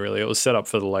make money, really. It was set up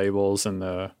for the labels and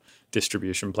the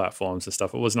distribution platforms and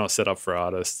stuff. It was not set up for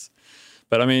artists.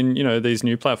 But I mean, you know, these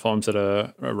new platforms that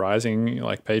are rising,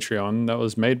 like Patreon, that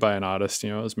was made by an artist. You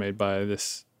know, it was made by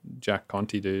this Jack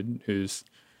Conti dude who's,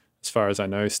 as far as I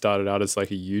know, started out as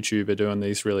like a YouTuber doing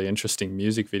these really interesting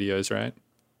music videos, right?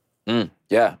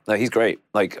 Yeah, no, he's great.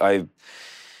 Like, I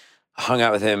hung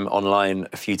out with him online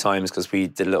a few times because we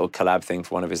did a little collab thing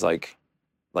for one of his like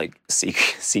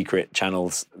secret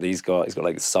channels that he's got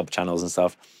like sub channels and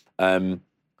stuff.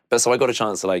 But so I got a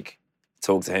chance to like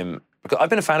talk to him because I've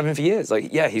been a fan of him for years.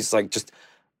 Like, yeah, he's like just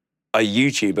a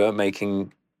YouTuber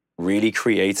making really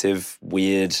creative,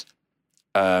 weird,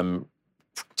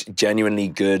 genuinely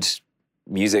good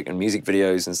music and music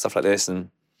videos and stuff like this. And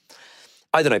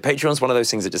I don't know, Patreon's one of those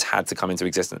things that just had to come into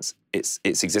existence. Its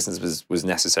existence was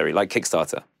necessary, like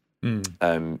Kickstarter.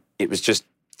 It was just,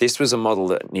 this was a model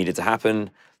that needed to happen.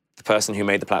 The person who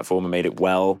made the platform and made it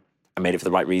well and made it for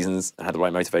the right reasons and had the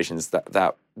right motivations,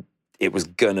 that it was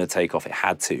gonna take off. It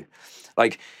had to.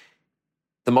 Like,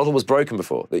 the model was broken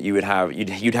before, that you'd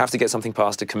have to get something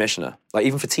past a commissioner. Like,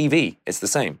 even for TV, it's the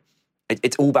same.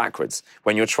 It's all backwards.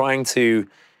 When you're trying to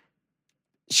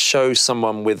show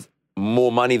someone with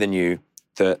more money than you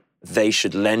that they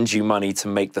should lend you money to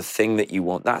make the thing that you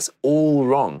want, that's all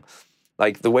wrong.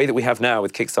 Like the way that we have now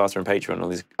with Kickstarter and Patreon and all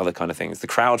these other kind of things, the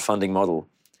crowdfunding model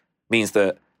means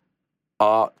that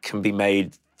art can be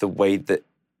made the way that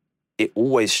it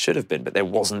always should have been, but there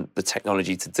wasn't the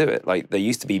technology to do it. Like there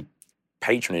used to be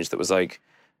patronage that was like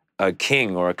a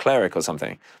king or a cleric or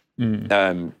something,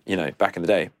 back in the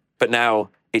day. But now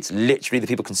it's literally the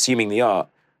people consuming the art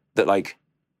that like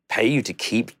pay you to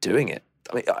keep doing it.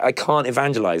 I mean, I can't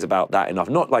evangelize about that enough.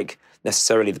 Not like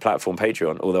necessarily the platform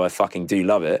Patreon, although I fucking do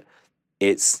love it.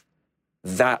 It's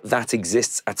that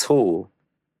exists at all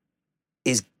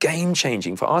is game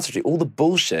changing for artistry. All the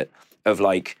bullshit of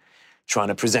like trying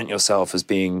to present yourself as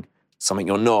being something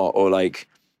you're not, or like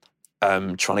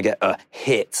trying to get a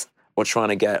hit, or trying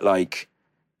to get like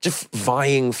just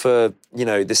vying for,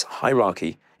 this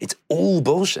hierarchy. It's all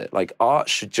bullshit. Like art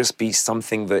should just be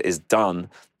something that is done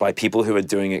by people who are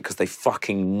doing it because they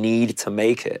fucking need to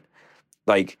make it.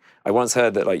 Like I once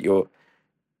heard that like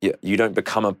you don't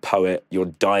become a poet, you're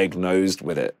diagnosed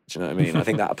with it. Do you know what I mean? I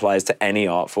think that applies to any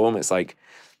art form. It's like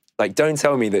don't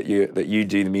tell me that you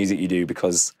do the music you do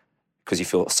because you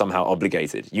feel somehow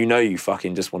obligated. You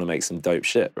fucking just want to make some dope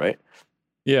shit, right?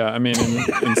 Yeah, I mean,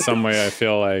 in some way, I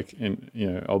feel like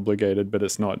obligated, but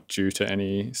it's not due to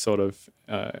any sort of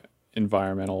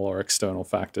environmental or external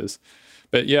factors.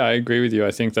 But yeah, I agree with you.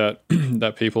 I think that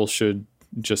that people should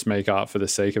just make art for the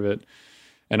sake of it,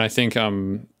 and I think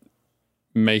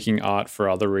making art for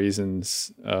other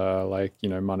reasons, like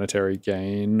monetary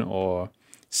gain or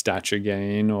stature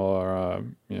gain, or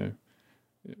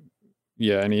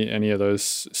any of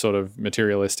those sort of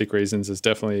materialistic reasons is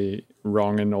definitely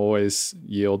wrong and always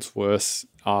yields worse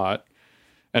art.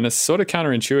 And it's sort of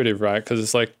counterintuitive, right? Because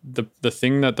it's like the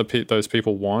thing that those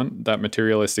people want, that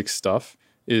materialistic stuff,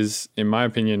 is, in my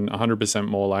opinion, 100%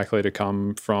 more likely to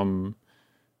come from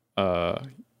art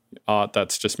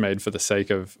that's just made for the sake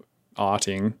of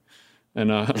arting. And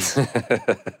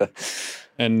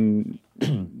and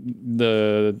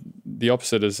the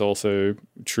opposite is also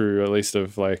true, at least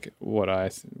of like what I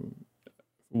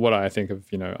think of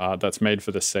art that's made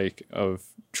for the sake of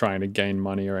trying to gain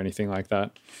money or anything like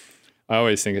that. I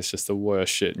always think it's just the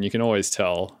worst shit, and you can always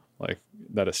tell like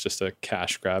that it's just a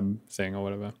cash grab thing or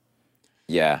whatever.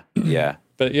 Yeah.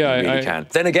 But yeah, you really can.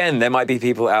 Then again, there might be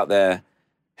people out there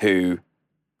who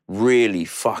really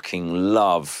fucking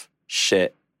love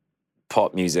shit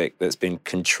pop music that's been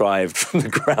contrived from the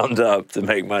ground up to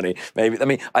make money.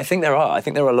 I think there are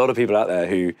a lot of people out there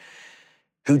who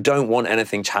don't want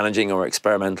anything challenging or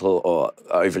experimental or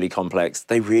overly complex.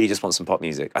 They really just want some pop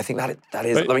music. I think that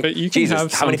is. But you can Jesus,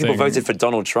 have how many people something- voted for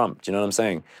Donald Trump? Do you know what I'm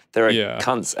saying? There are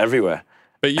cunts everywhere.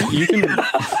 But you can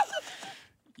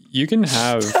you can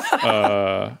have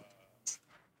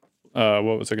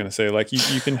what was I going to say? Like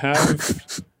you can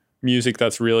have music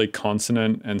that's really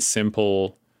consonant and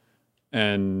simple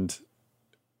and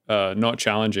not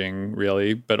challenging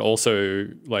really, but also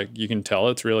like you can tell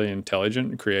it's really intelligent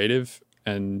and creative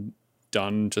and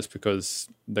done just because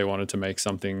they wanted to make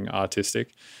something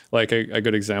artistic. Like a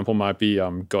good example might be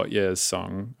Gotye's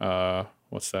song.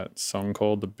 What's that song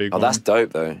called? The Big One? That's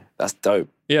dope though. That's dope.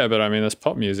 Yeah, but I mean, that's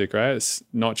pop music, right? It's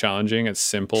not challenging. It's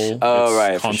simple. Oh, it's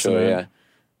right, consonant. for sure, yeah.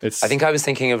 I think I was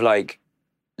thinking of like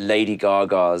Lady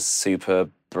Gaga's super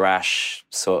brash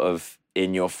sort of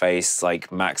in your face,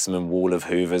 like maximum wall of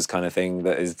Hoovers kind of thing.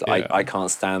 That is, yeah. I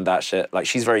can't stand that shit. Like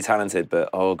she's very talented, but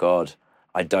oh God,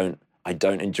 I don't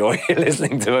enjoy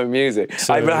listening to her music.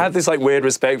 So, I have this like weird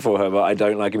respect for her, but I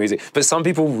don't like her music. But some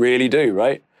people really do,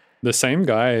 right? The same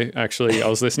guy, actually, I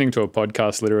was listening to a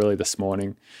podcast literally this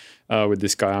morning with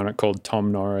this guy on it called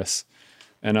Tom Norris.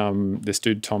 And this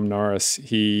dude, Tom Norris,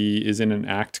 he is in an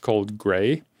act called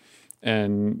Grey.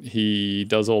 And he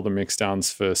does all the mix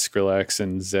downs for Skrillex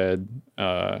and Zed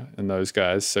and those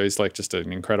guys. So he's like just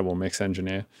an incredible mix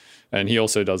engineer. And he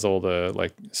also does all the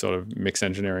like sort of mix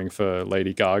engineering for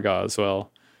Lady Gaga as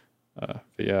well. But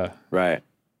yeah. Right.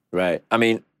 I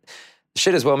mean,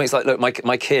 shit as well makes like, look,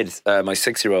 my kid, my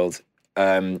 6-year-old,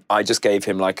 I just gave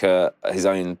him like his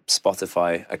own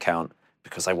Spotify account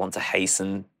because I want to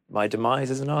hasten my demise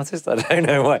as an artist. I don't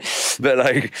know why, but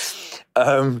like,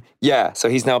 yeah. So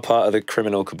he's now part of the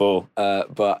criminal cabal. Yeah,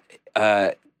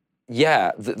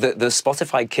 the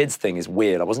Spotify Kids thing is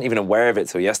weird. I wasn't even aware of it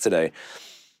till yesterday.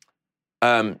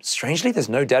 Strangely, there's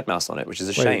no Deadmau5 on it, which is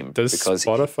a shame because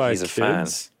Spotify he's a Kids? fan.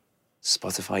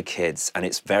 Spotify Kids, and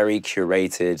it's very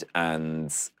curated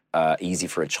and easy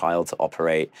for a child to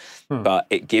operate, but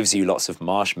it gives you lots of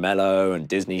marshmallow and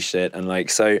Disney shit. And like,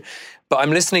 so, but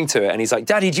I'm listening to it and he's like,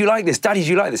 Daddy, do you like this? Daddy, do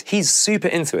you like this? He's super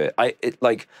into it.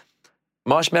 Like,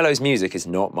 Marshmallow's music is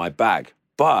not my bag,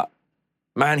 but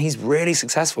man, he's really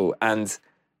successful. And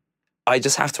I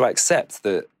just have to accept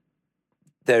that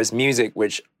there's music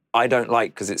which I don't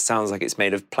like because it sounds like it's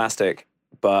made of plastic,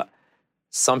 but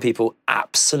some people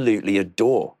absolutely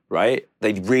adore, right?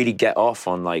 They really get off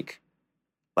on like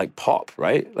pop,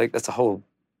 right? Like that's a whole,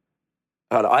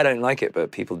 I don't like it,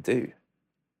 but people do.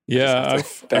 Yeah,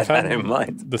 I've had that in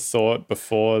mind. the thought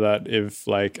before that if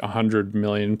like 100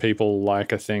 million people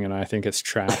like a thing and I think it's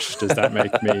trash, does that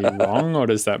make me wrong, or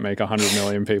does that make 100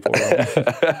 million people wrong?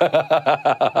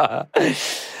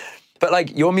 But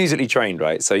like, you're musically trained,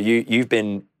 right? So you've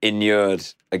been inured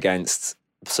against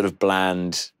sort of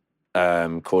bland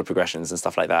chord progressions and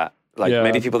stuff like that. Like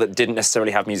maybe people that didn't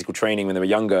necessarily have musical training when they were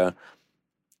younger,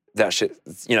 that shit,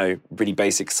 you know, really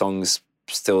basic songs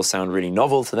still sound really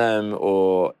novel to them,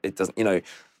 or it doesn't, you know,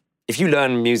 if you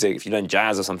learn music, if you learn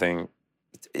jazz or something,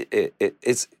 it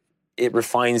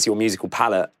refines your musical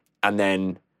palette. And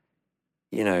then,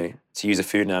 you know, to use a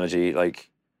food analogy, like,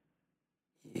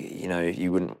 you know,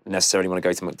 you wouldn't necessarily want to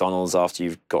go to McDonald's after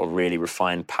you've got a really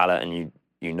refined palate and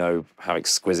you know how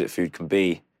exquisite food can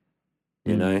be.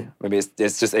 You know, maybe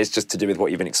it's just to do with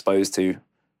what you've been exposed to.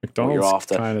 McDonald's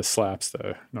kind of slaps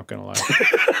though, not gonna lie.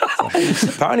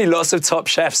 Apparently lots of top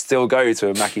chefs still go to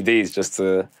a Mackie D's just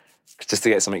to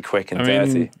get something quick and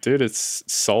dirty. Mean, dude, it's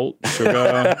salt,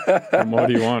 sugar, what more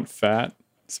do you want? Fat.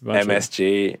 It's a bunch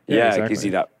MSG. Of, exactly. It gives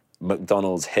you that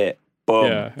McDonald's hit. Boom.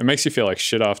 Yeah, it makes you feel like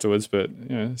shit afterwards, but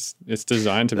you know, it's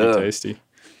designed to be tasty.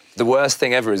 The worst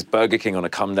thing ever is Burger King on a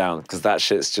come down, because that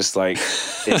shit's just like,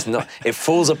 it's not, it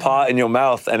falls apart in your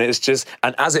mouth, and it's just,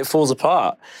 and as it falls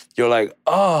apart, you're like,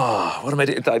 oh, what am I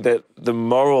doing? Like the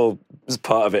moral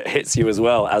part of it hits you as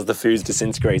well as the food's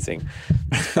disintegrating.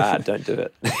 It's bad, don't do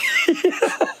it.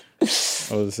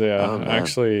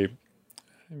 Actually, I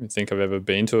don't even think I've ever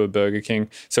been to a Burger King.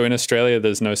 So in Australia,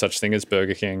 there's no such thing as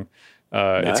Burger King.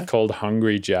 It's called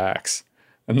Hungry Jack's.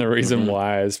 And the reason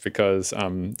why is because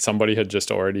somebody had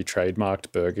just already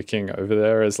trademarked Burger King over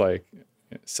there as like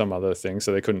some other thing.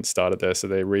 So they couldn't start it there. So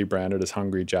they rebranded as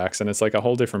Hungry Jack's. And it's like a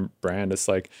whole different brand. It's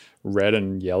like red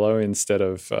and yellow instead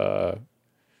of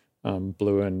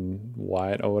blue and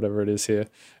white or whatever it is here.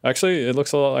 Actually, it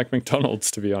looks a lot like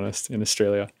McDonald's, to be honest, in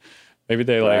Australia. Maybe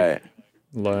they like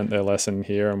learned their lesson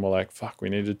here and were like, fuck, we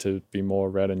needed to be more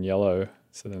red and yellow.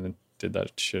 So then they did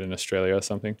that shit in Australia or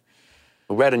something.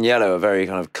 Red and yellow are very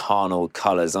kind of carnal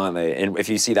colours, aren't they? And if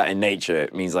you see that in nature,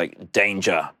 it means like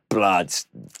danger, blood,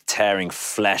 tearing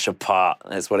flesh apart.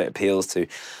 That's what it appeals to.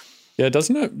 Yeah,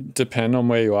 doesn't it depend on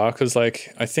where you are? Because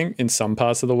like, I think in some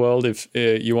parts of the world, if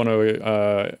you want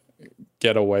to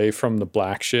get away from the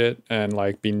black shit and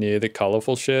like be near the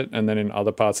colourful shit, and then in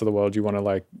other parts of the world, you want to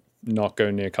like not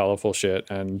go near colourful shit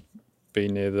and be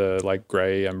near the like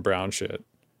grey and brown shit.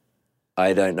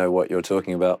 I don't know what you're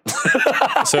talking about.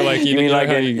 So like you mean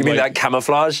like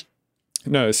camouflage?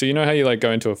 No, so you know how you like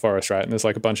go into a forest, right? And there's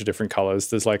like a bunch of different colors.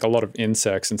 There's like a lot of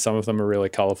insects, and some of them are really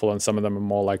colorful, and some of them are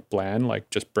more like bland, like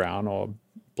just brown or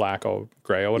black or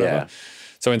gray or whatever. Yeah.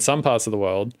 So in some parts of the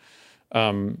world,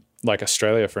 like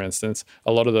Australia, for instance,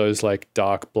 a lot of those like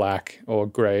dark black or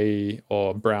gray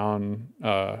or brown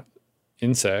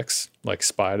insects, like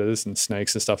spiders and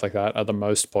snakes and stuff like that, are the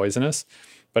most poisonous.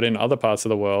 But in other parts of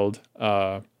the world,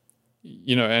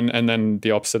 you know, and then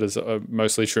the opposite is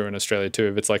mostly true in Australia too.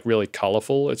 If it's like really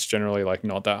colorful, it's generally like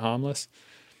not that harmless.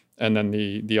 And then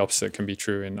the opposite can be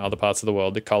true in other parts of the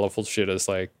world. The colorful shit is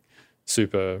like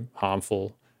super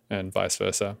harmful, and vice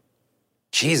versa.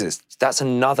 Jesus, that's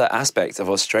another aspect of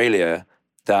Australia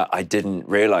that I didn't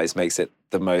realize makes it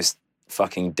the most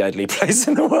fucking deadly place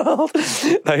in the world.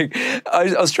 Like,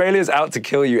 Australia's out to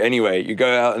kill you anyway. You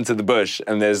go out into the bush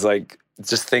and there's like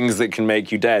just things that can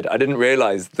make you dead. I didn't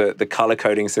realize that the color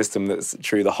coding system that's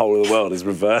true the whole of the world is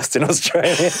reversed in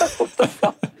Australia. What the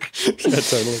fuck? Yeah,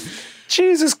 totally.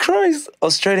 Jesus Christ.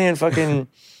 Australian fucking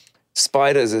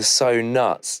spiders are so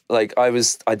nuts. Like I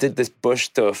did this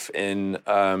bush doof in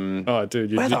oh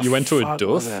dude, you went to a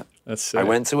doof? That's sick. I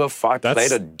went to played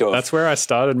a doof. That's where I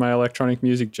started my electronic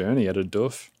music journey, at a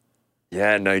doof.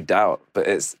 Yeah, no doubt. But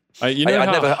it's you know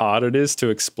how hard it is to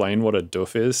explain what a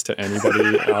doof is to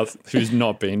anybody else who's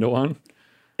not been to one?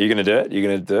 Are you going to do it? You're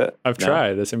going to do it? I've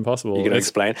tried. It's impossible. You're going to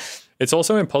explain? It's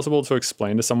also impossible to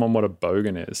explain to someone what a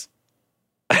bogan is.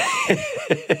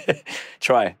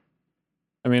 Try.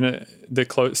 I mean,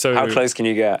 how close can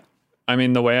you get? I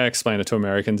mean, the way I explain it to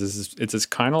Americans is it's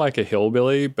kind of like a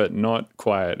hillbilly, but not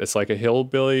quite. It's like a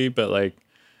hillbilly, but like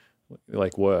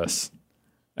like worse.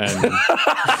 And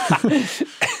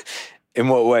In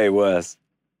what way worse?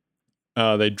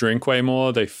 they drink way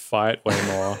more, they fight way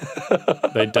more.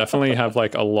 They definitely have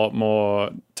like a lot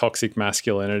more toxic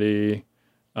masculinity.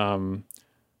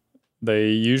 They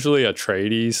usually are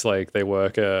tradies, like they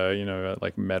work at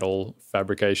like metal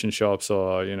fabrication shops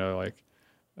or like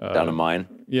Down a mine.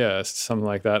 yeah, something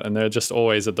like that. And they're just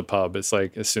always at the pub. It's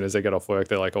like as soon as they get off work,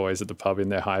 they're like always at the pub in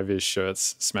their high-vis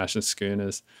shirts, smashing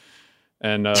schooners.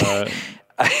 And I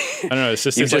don't know. It's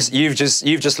just you've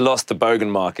just lost the bogan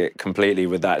market completely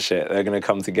with that shit. They're gonna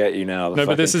come to get you now. No,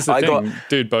 but this is the thing,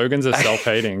 dude. Bogans are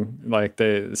self-hating. Like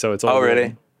so it's all. Oh, really?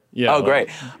 Good. Yeah. Oh, great.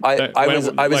 I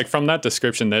was like from that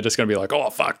description, they're just gonna be like, "Oh,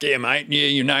 fuck yeah, mate! Yeah,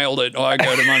 you nailed it. I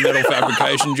go to my metal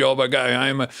fabrication job. I go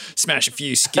home, I smash a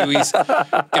few skewies,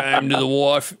 go home to the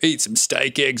wife, eat some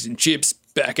steak, eggs, and chips.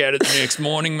 Back at it the next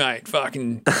morning, mate.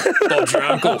 Fucking Bob's your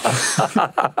uncle."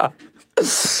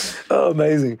 Oh,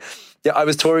 amazing. Yeah, I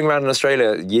was touring around in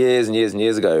Australia years and years and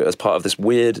years ago as part of this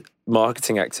weird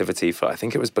marketing activity for, I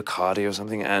think it was Bacardi or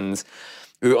something. And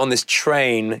we were on this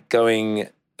train going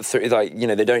through, like,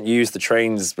 they don't use the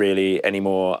trains really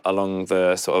anymore along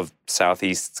the sort of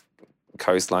southeast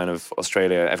coastline of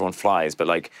Australia. Everyone flies, but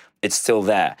like it's still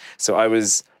there. So I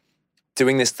was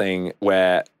doing this thing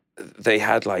where they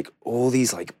had like all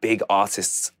these like big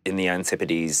artists in the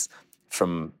Antipodes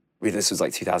from, this was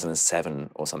like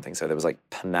 2007 or something. So there was like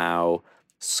Panau,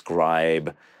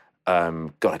 Scribe,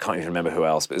 God, I can't even remember who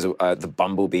else, but it was the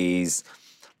Bumblebees.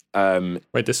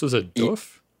 Wait, this was a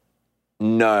doof?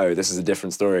 No, this is a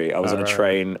different story. I was on a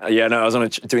train. Yeah, no, I was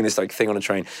doing this like thing on a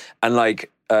train. And like,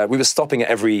 we were stopping at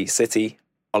every city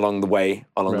along the way,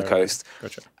 along the coast.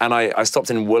 Gotcha. And I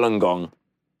stopped in Wollongong.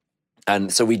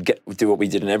 And so we'd do what we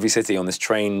did in every city on this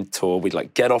train tour. We'd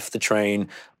like get off the train,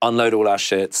 unload all our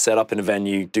shit, set up in a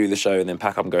venue, do the show, and then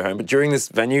pack up and go home. But during this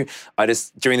during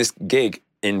this gig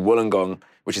in Wollongong,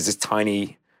 which is this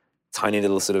tiny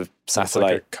little sort of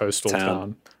satellite like a coastal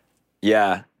town.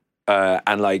 Yeah.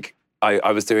 And like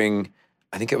I was doing,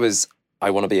 I think it was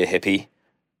I Want to Be a Hippie.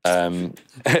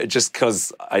 Just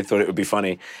because I thought it would be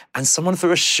funny. And someone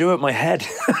threw a shoe at my head.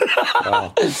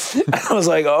 Wow. And I was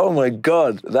like, oh my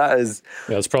God, that is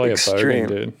it's probably extreme. a bogan,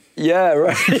 dude. Yeah,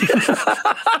 right.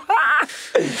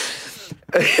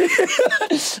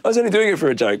 I was only doing it for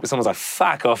a joke, but someone's like,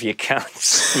 fuck off, you can't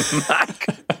smack.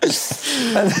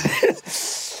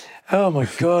 Oh my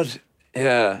God.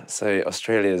 Yeah, so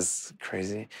Australia's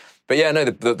crazy. But yeah, no,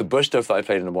 the bush stuff that I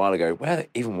played in a while ago, where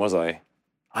even was I?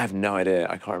 I have no idea.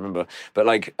 I can't remember. But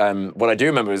like, what I do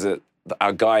remember is that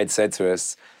our guide said to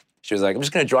us, she was like, I'm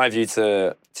just going to drive you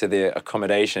to the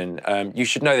accommodation. You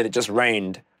should know that it just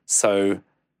rained, so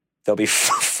there'll be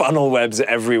funnel webs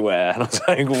everywhere. And I was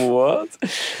like, what?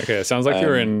 Okay, it sounds like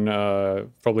you're in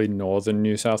probably northern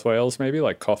New South Wales, maybe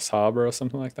like Coffs Harbour or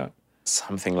something like that.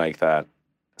 Something like that.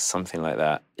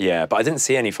 Yeah, but I didn't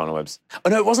see any funnel webs.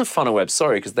 Oh, no, it wasn't funnel webs,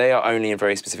 sorry, because they are only in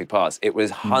very specific parts. It was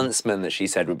huntsmen that she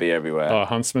said would be everywhere. Oh,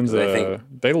 huntsmen's,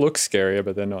 they look scarier,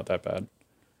 but they're not that bad.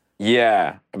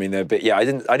 Yeah, I mean, they're a bit, yeah, I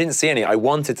didn't see any. I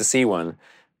wanted to see one,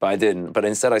 but I didn't. But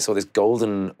instead I saw this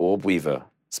golden orb weaver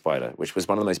spider, which was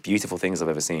one of the most beautiful things I've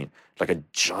ever seen. Like a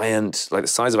giant, like the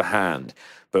size of a hand,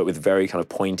 but with very kind of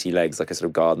pointy legs, like a sort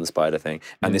of garden spider thing.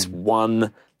 And this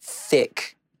one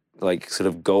thick, like sort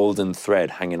of golden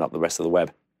thread hanging up the rest of the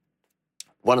web.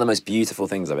 One of the most beautiful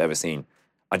things I've ever seen.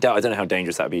 I don't know how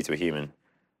dangerous that would be to a human.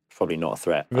 Probably not a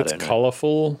threat. If it's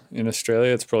colourful in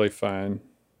Australia, it's probably fine.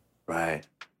 Right.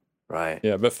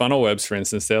 Yeah, but funnel webs, for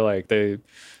instance, they're like they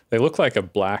look like a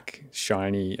black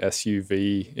shiny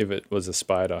SUV if it was a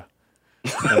spider.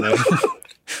 And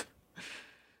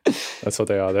that's what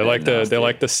they are. They're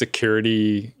like the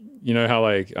security. You know how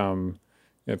like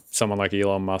someone like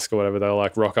Elon Musk or whatever, they'll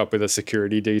like rock up with a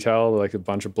security detail, like a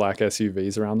bunch of black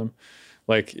SUVs around them.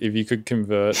 Like if you could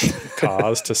convert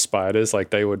cars to spiders, like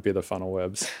they would be the funnel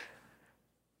webs.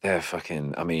 They're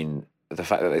fucking, I mean, the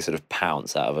fact that they sort of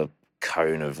pounce out of a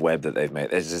cone of web that they've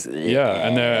made, they're just... Yeah,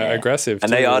 and they're aggressive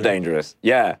and too. they are dangerous.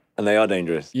 Yeah, and they are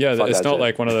dangerous. Yeah, Fuck it's not shit.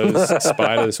 like one of those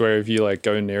spiders where if you like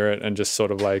go near it and just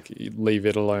sort of like leave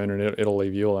it alone and it'll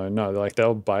leave you alone. No, like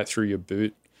they'll bite through your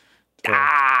boot.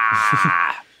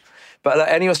 But like,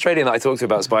 any Australian that I talk to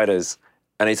about spiders,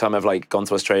 anytime I've like gone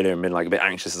to Australia and been like a bit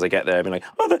anxious as I get there, I've been like,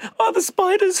 are the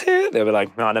spiders here? They'll be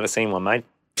like, no, I've never seen one, mate.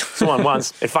 Saw one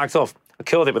once. It fucked off. I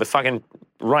killed it with a fucking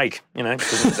rake,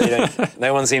 because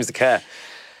no one seems to care.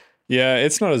 Yeah,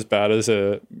 it's not as bad as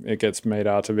it gets made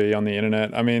out to be on the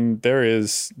internet. I mean, there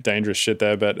is dangerous shit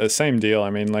there, but the same deal. I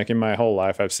mean, like in my whole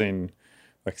life, I've seen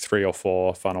like 3 or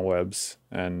 4 funnel webs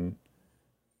and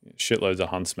shitloads of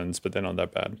huntsmans, but they're not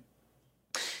that bad.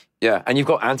 Yeah, and you've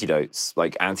got antidotes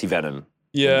like anti-venom in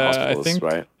Yeah, I hospitals, think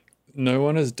right? no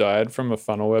one has died from a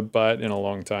funnel web bite in a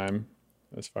long time,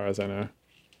 as far as I know.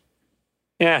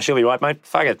 Yeah, she'll be right, mate.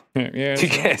 Faggot. Yeah, Who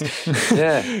cares?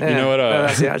 Yeah, You know what? No,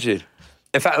 that's the attitude.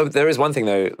 In fact, there is one thing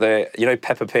though.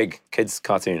 Peppa Pig kids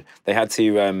cartoon. They had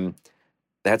to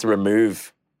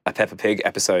remove a Peppa Pig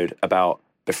episode about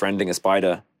befriending a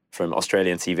spider from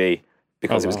Australian TV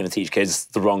because it was going to teach kids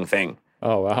the wrong thing.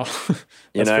 Oh wow, You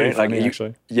that's know, pretty like funny,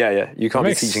 actually. Yeah. You can't be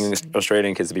makes- teaching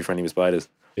Australian kids to be friendly with spiders.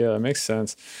 Yeah, that makes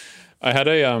sense. I had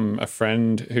a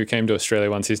friend who came to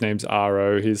Australia once. His name's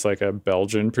Ro. He's like a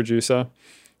Belgian producer,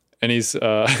 and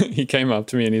he came up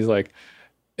to me and he's like,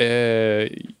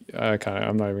 I'm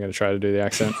not even going to try to do the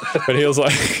accent, but he was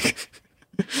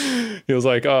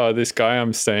like, oh, this guy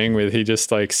I'm staying with, he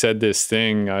just like said this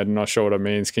thing. I'm not sure what it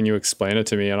means. Can you explain it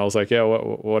to me? And I was like, yeah,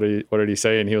 what did he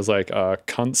say? And he was like,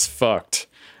 cunt's fucked.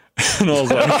 And I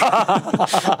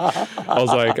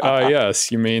was like, oh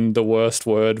yes, you mean the worst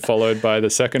word followed by the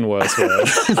second worst word.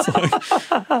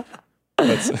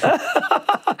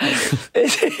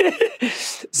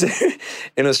 So,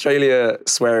 in Australia,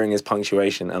 swearing is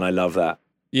punctuation, and I love that.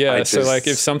 Yeah, so like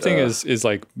if something is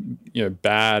like,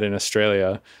 bad in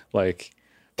Australia, like,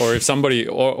 or if somebody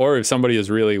is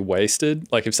really wasted,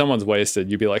 like if someone's wasted,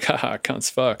 you'd be like, haha, cunt's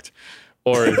fucked.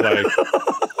 Or if like,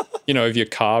 if your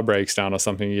car breaks down or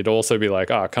something, you'd also be like,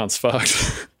 cunt's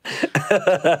fucked.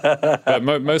 But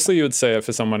mostly you would say it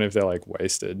for someone if they're like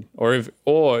wasted, or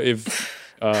if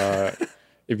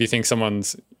you think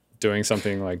someone's doing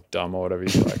something like dumb or whatever,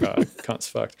 you're like, cunt's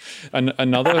fucked. And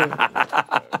another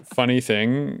funny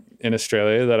thing in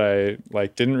Australia that I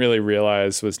like didn't really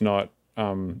realize was not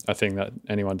a thing that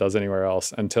anyone does anywhere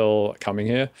else until coming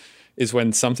here is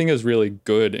when something is really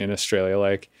good in Australia,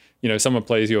 like, someone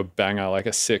plays you a banger, like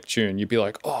a sick tune, you'd be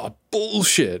like, oh,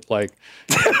 bullshit. Like,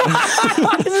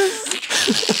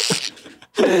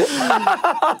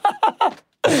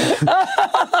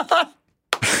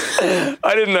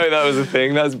 I didn't know that was a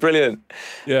thing. That's brilliant.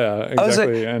 yeah,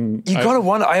 exactly.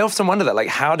 I often wonder that, like,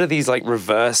 how do these like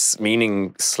reverse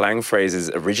meaning slang phrases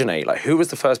originate? Like, who was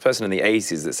the first person in the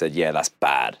 80s that said, yeah, that's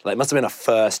bad? Like, it must have been a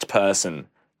first person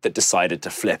that decided to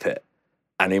flip it.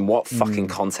 And in what fucking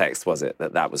context was it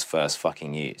that was first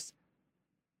fucking used?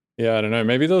 Yeah, I don't know.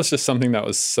 Maybe there was just something that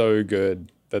was so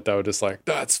good that they were just like,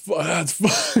 that's fine.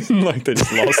 Like they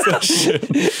just lost that shit.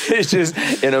 It's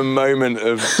just in a moment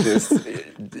of just,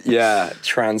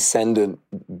 transcendent,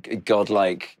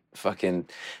 godlike fucking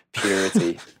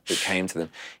purity that came to them.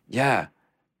 Yeah,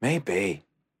 maybe.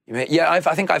 I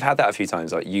think I've had that a few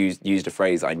times. Like used a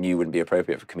phrase I knew wouldn't be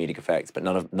appropriate for comedic effect, but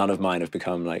none of mine have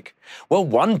become like, well,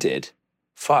 one did.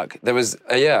 Fuck. There was,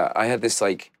 I had this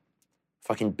like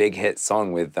fucking big hit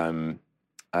song with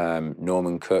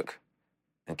Norman Cook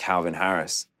and Calvin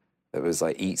Harris that was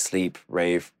like eat, sleep,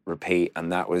 rave, repeat.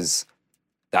 And that was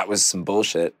some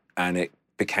bullshit. And it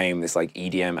became this like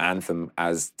EDM anthem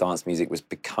as dance music was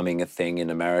becoming a thing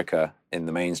in America in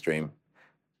the mainstream.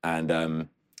 And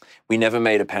we never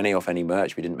made a penny off any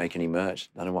merch. We didn't make any merch.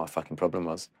 I don't know what our fucking problem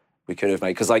was. We could have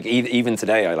made, because like even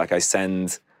today,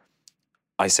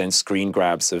 I send screen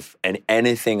grabs of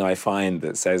anything I find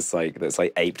that says like, that's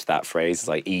like aped that phrase. It's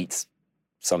like eat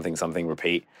something, something,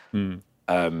 repeat.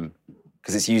 Because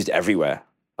it's used everywhere.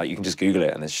 Like you can just Google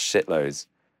it and there's shitloads.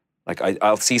 Like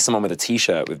I'll see someone with a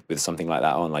t-shirt with something like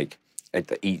that on, like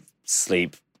eat,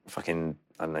 sleep, fucking,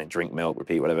 I don't know, drink milk,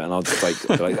 repeat, whatever. And I'll just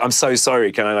like, I'm so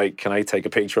sorry. Can I take a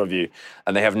picture of you?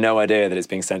 And they have no idea that it's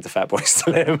being sent to Fatboy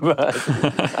Slim.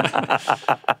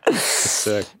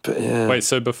 Sick. But, yeah. Wait,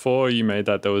 so before you made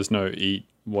that, there was no eat,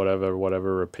 whatever,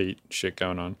 repeat shit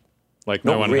going on? Like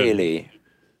no Not one really.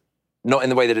 Not in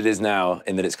the way that it is now,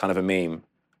 in that it's kind of a meme.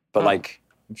 But like,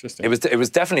 interesting. It was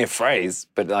definitely a phrase,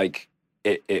 but like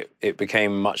it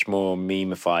became much more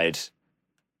memeified,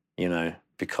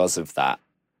 because of that.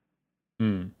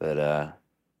 But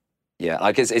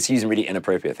like it's using really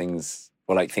inappropriate things,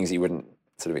 or like things that you wouldn't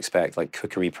sort of expect, like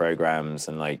cookery programs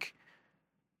and like,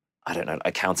 I don't know,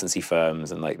 accountancy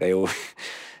firms, and like they all.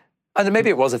 I don't know, maybe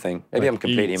it was a thing. Maybe like I'm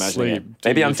completely imagining sleep, it.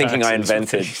 Maybe I'm thinking I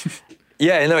invented.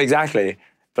 Yeah, no, exactly.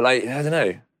 But like, I don't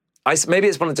know. Maybe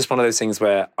it's just one of those things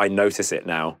where I notice it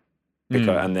now,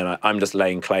 and then I'm just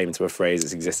laying claim to a phrase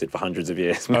that's existed for hundreds of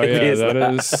years. Maybe is.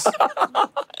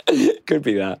 Could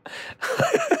be that.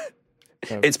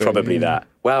 It's probably that.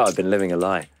 Wow, I've been living a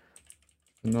lie.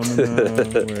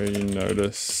 Phenomena where you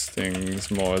notice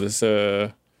things more. There's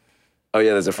a. Oh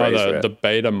yeah, there's a phrase for it. The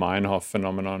Beta-Meinhof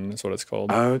phenomenon is what it's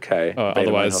called. Oh, okay.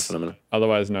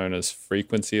 Otherwise known as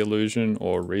frequency illusion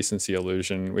or recency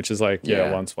illusion, which is like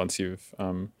once you've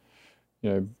you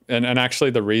know, and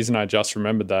actually the reason I just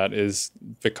remembered that is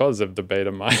because of the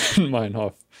beta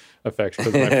Meinhof effect,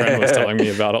 because my friend was telling me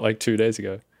about it like 2 days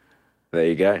ago. There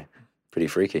you go. Pretty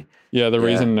freaky. Yeah, the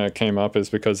reason it came up is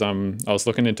because I was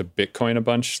looking into Bitcoin a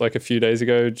bunch like a few days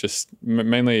ago. Just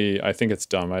mainly, I think it's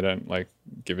dumb. I don't like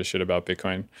give a shit about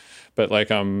Bitcoin, but like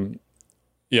I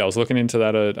was looking into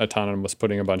that a ton and was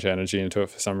putting a bunch of energy into it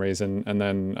for some reason. And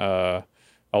then I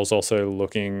was also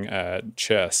looking at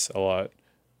chess a lot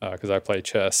because I play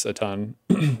chess a ton.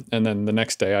 And then the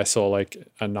next day I saw like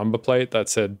a number plate that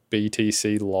said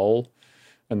BTC LOL.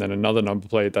 And then another number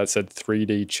plate that said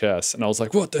 3D chess. And I was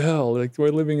like, what the hell? Like,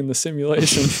 we're living in the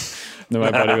simulation. And then my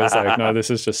buddy was like, no, this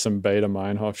is just some beta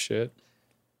Meinhof shit.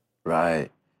 Right.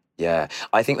 Yeah.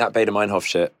 I think that beta Meinhof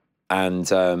shit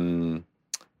and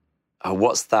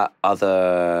what's that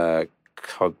other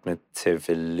cognitive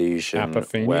illusion?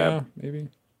 Apophenia, maybe?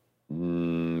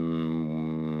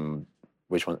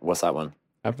 Which one? What's that one?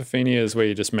 Apophenia is where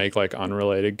you just make like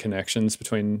unrelated connections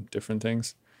between different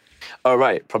things. Oh,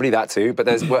 right. Probably that too. But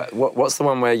there's what's the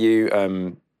one where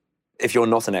you, if you're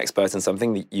not an expert in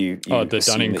something, the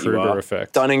Dunning-Kruger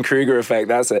effect. Dunning-Kruger effect.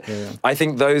 That's it. Yeah. I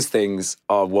think those things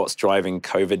are what's driving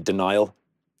COVID denial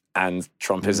and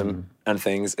Trumpism and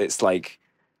things. It's like,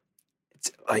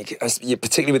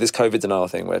 particularly with this COVID denial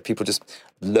thing where people just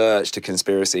lurch to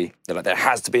conspiracy. They're like, there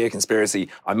has to be a conspiracy.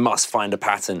 I must find a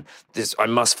pattern. I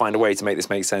must find a way to make this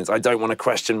make sense. I don't want to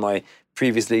question my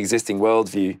previously existing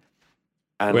worldview.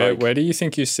 And where do you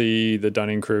think you see the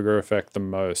Dunning-Kruger effect the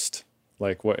most?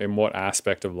 Like, in what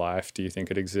aspect of life do you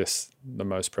think it exists the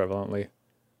most prevalently?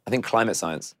 I think climate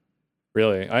science.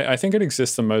 Really? I think it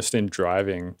exists the most in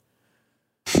driving.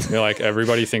 You know, like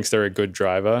everybody thinks they're a good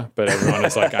driver, but everyone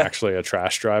is like actually a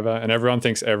trash driver, and everyone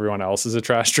thinks everyone else is a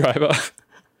trash driver.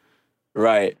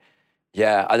 Right.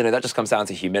 Yeah. I don't know. That just comes down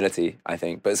to humility, I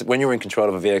think. But when you're in control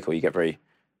of a vehicle, you get very,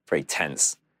 very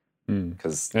tense. And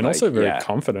also very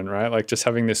confident, right? Like just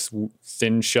having this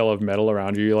thin shell of metal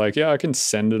around you, you're like, yeah, I can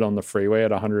send it on the freeway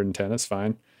at 110. It's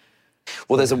fine.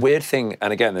 Well, there's a weird thing,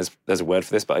 and again, there's a word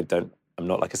for this, but I'm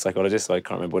not like a psychologist, so I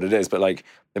can't remember what it is, but like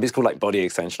maybe it's called like body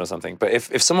extension or something. But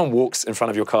if someone walks in front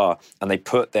of your car and they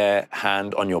put their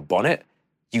hand on your bonnet,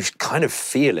 you kind of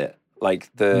feel it. Like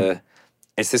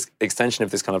it's this extension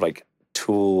of this kind of like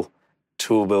tool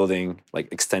building,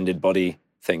 like extended body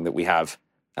thing that we have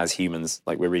as humans.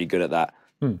 Like we're really good at that,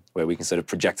 where we can sort of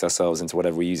project ourselves into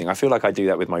whatever we're using. I feel like I do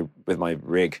that with my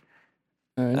rig.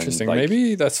 Interesting.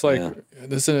 Maybe that's like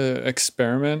there's an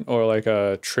experiment or like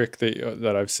a trick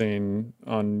that I've seen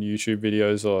on YouTube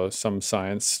videos or some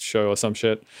science show or some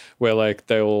shit where like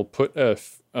they will put a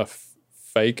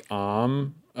fake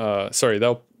arm.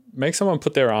 They'll make someone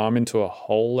put their arm into a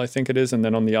hole, I think it is, and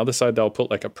then on the other side they'll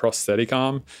put like a prosthetic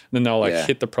arm. And then they'll like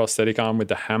hit the prosthetic arm with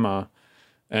the hammer,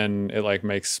 and it like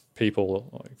makes people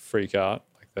like freak out.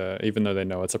 Like even though they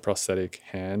know it's a prosthetic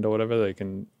hand or whatever, they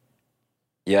can.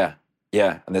 Yeah.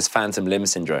 Yeah, and there's phantom limb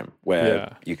syndrome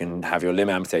where you can have your limb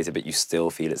amputated, but you still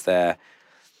feel it's there.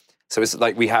 So it's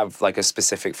like we have like a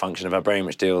specific function of our brain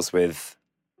which deals with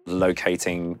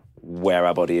locating where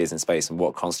our body is in space and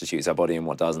what constitutes our body and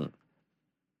what doesn't.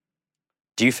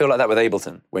 Do you feel like that with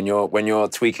Ableton? When you're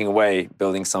tweaking away,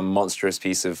 building some monstrous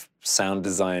piece of sound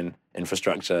design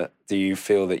infrastructure, do you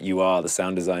feel that you are the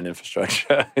sound design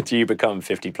infrastructure? Do you become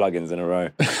 50 plugins in a row?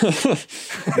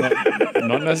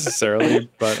 Not necessarily,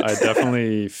 but I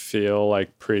definitely feel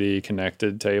like pretty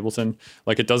connected to Ableton.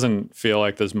 Like it doesn't feel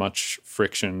like there's much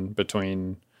friction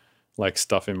between like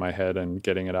stuff in my head and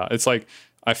getting it out. It's like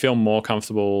I feel more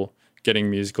comfortable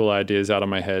getting musical ideas out of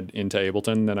my head into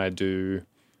Ableton than I do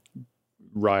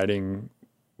writing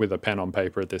with a pen on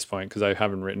paper at this point, because I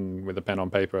haven't written with a pen on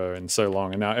paper in so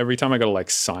long. And now every time I got to like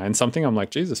sign something, I'm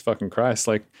like, Jesus fucking Christ,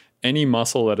 like any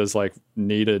muscle that is like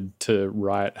needed to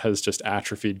write has just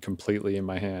atrophied completely in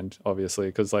my hand, obviously,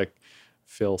 because like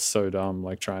feel so dumb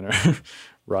like trying to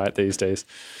write these days.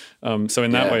 So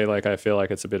in that way, like I feel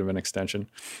like it's a bit of an extension.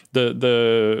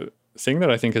 The thing that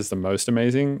I think is the most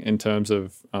amazing in terms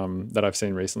of that I've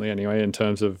seen recently anyway, in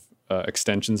terms of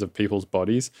extensions of people's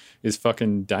bodies, is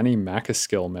fucking Danny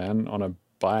Macaskill, man, on a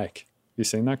bike. You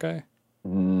seen that guy?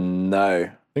 No.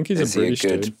 I think he's a British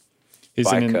dude. He's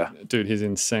biker? Dude, he's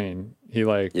insane. He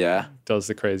like does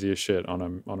the craziest shit on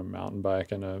a mountain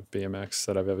bike and a BMX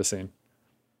that I've ever seen.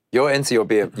 You're into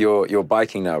your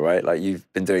biking now, right? Like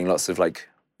you've been doing lots of like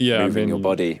moving your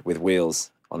body with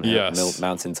wheels on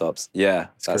mountaintops. Yeah,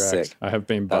 that's sick. I have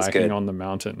been biking on the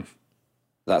mountain.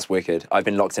 That's wicked. I've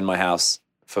been locked in my house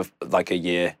for like a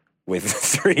year with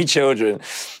 3 children,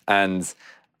 and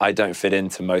I don't fit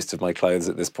into most of my clothes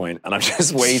at this point, and I'm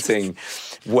just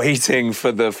waiting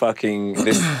for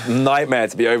this nightmare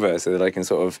to be over so that I can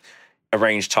sort of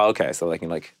arrange childcare so that I can,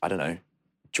 like, I don't know,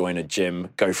 join a gym,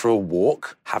 go for a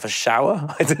walk, have a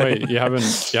shower. I don't Wait, know. you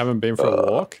haven't been for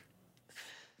a walk?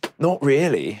 Not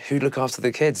really. Who'd look after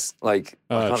the kids? Like,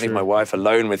 I can't leave True. my wife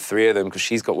alone with 3 of them because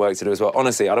she's got work to do as well.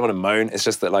 Honestly, I don't want to moan. It's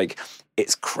just that, like,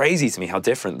 it's crazy to me how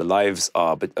different the lives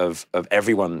are of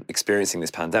everyone experiencing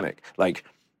this pandemic. Like,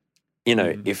 you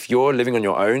know, if you're living on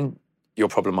your own, your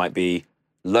problem might be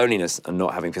loneliness and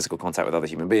not having physical contact with other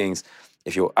human beings.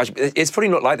 If you're actually, it's probably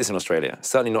not like this in Australia.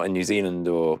 Certainly not in New Zealand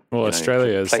or. Well, you know,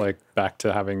 Australia is like back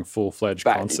to having full-fledged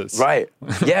concerts. Right.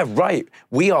 Yeah, right.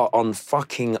 We are on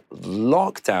fucking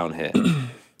lockdown here.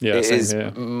 Yeah, It same is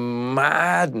here.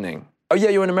 maddening. Oh yeah,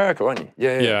 you're in America, aren't you?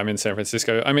 Yeah, I'm in San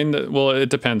Francisco. I mean, well, it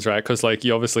depends, right? Because like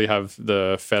you obviously have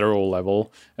the federal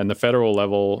level, and the federal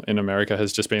level in America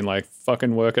has just been like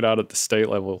fucking work it out at the state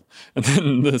level, and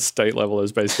then the state level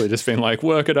has basically just been like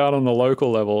work it out on the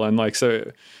local level, and like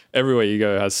so everywhere you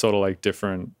go has sort of like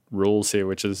different rules here,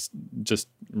 which is just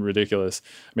ridiculous.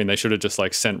 I mean, they should have just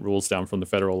like sent rules down from the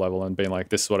federal level and been like,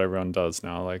 this is what everyone does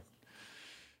now, like.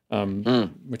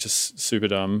 Which is super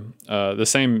dumb. The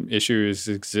same issues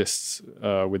exists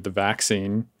with the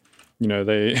vaccine. You know,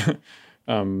 they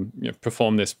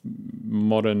perform this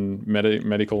modern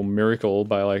medical miracle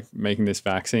by like making this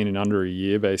vaccine in under a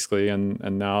year, basically, and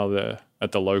now they're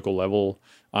at the local level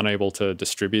unable to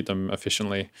distribute them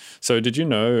efficiently. So did you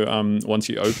know once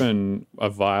you open a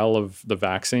vial of the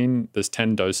vaccine, there's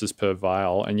 10 doses per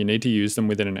vial, and you need to use them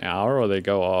within an hour or they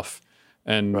go off.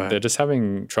 And they're just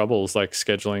having troubles like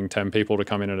scheduling 10 people to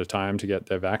come in at a time to get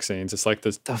their vaccines. It's like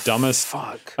the dumbest.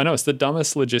 Fuck. I know, it's the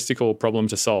dumbest logistical problem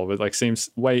to solve. It like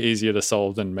seems way easier to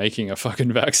solve than making a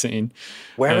fucking vaccine.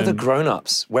 Where are the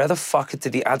grown-ups? Where the fuck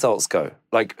did the adults go?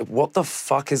 Like, what the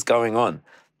fuck is going on?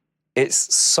 It's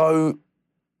so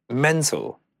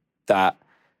mental that,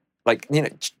 like, you know,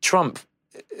 Trump.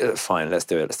 Fine, let's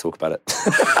do it. Let's talk about it.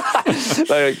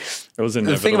 Like, It was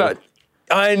inevitable. the thing about.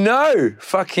 I know,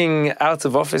 fucking out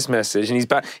of office message, and he's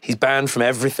banned from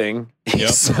everything. Yep.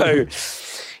 So,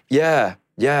 yeah.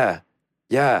 I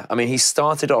mean, he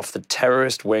started off the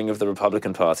terrorist wing of the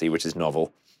Republican Party, which is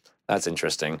novel. That's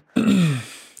interesting.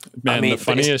 Man, I mean, the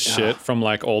funniest shit from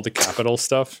like all the Capitol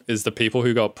stuff is the people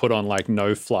who got put on like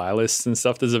no-fly lists and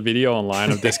stuff. There's a video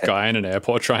online of this guy in an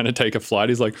airport trying to take a flight.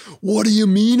 He's like, "What do you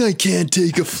mean I can't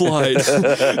take a flight?" And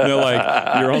they're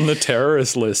like, "You're on the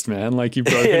terrorist list, man. Like you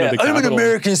broke into the Capitol." I'm an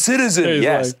American citizen. Yeah,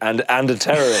 yes, like, and a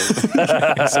terrorist.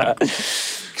 exactly.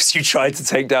 Because you tried to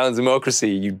take down democracy,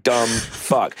 you dumb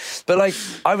fuck. But like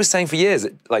I was saying for years,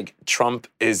 like Trump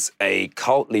is a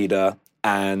cult leader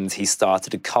and he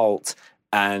started a cult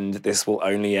and this will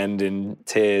only end in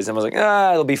tears. And I was like,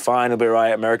 it'll be fine, it'll be all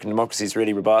right. American democracy is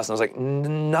really robust. And I was like,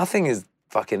 nothing is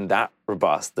fucking that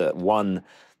robust that one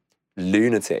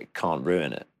lunatic can't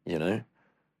ruin it, you know?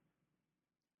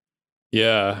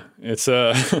 Yeah, it's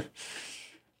I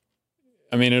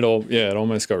mean, it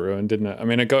almost got ruined, didn't it? I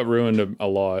mean, it got ruined a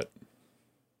lot.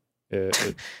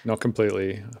 It not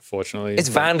completely, fortunately. It's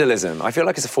vandalism. I feel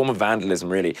like it's a form of vandalism,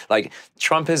 really. Like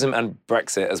Trumpism and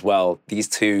Brexit as well, these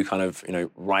two kind of, you know,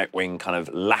 right-wing kind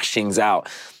of lashings out.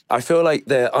 I feel like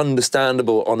they're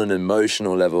understandable on an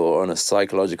emotional level or on a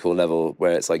psychological level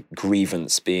where it's like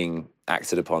grievance being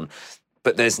acted upon.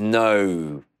 But there's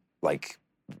no, like,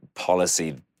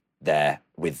 policy there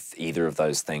with either of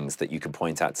those things that you can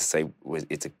point at to say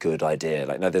it's a good idea.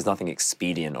 Like, no, there's nothing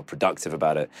expedient or productive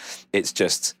about it. It's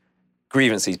just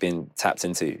grievances being tapped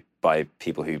into by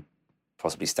people who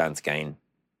possibly stand to gain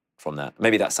from that.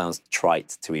 Maybe that sounds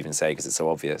trite to even say because it's so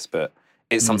obvious, but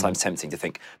it's sometimes tempting to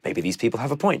think maybe these people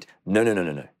have a point. No.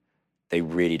 They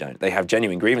really don't. They have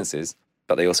genuine grievances,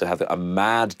 but they also have a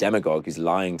mad demagogue who's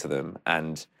lying to them.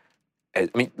 And I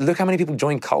mean, look how many people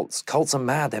join cults. Cults are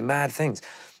mad. They're mad things.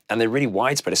 And they're really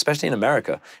widespread, especially in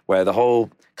America, where the whole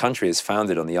country is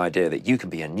founded on the idea that you can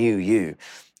be a new you.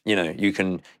 You know, you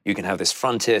can have this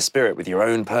frontier spirit with your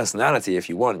own personality if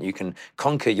you want. You can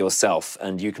conquer yourself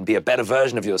and you can be a better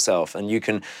version of yourself and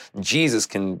Jesus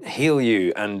can heal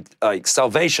you and like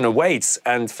salvation awaits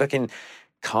and fucking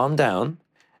calm down,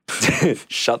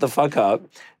 shut the fuck up,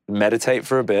 meditate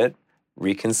for a bit,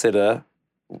 reconsider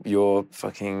your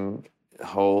fucking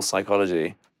whole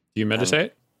psychology. Do you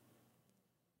meditate?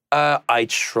 I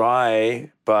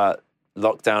try, but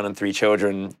lockdown and 3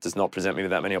 children does not present me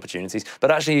with that many opportunities.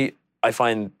 But actually, I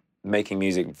find making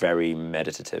music very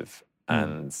meditative.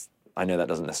 And I know that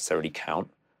doesn't necessarily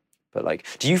count. But like,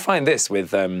 do you find this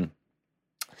with, do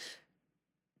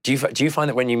you find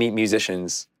that when you meet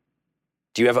musicians,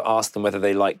 do you ever ask them whether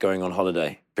they like going on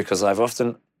holiday? Because I've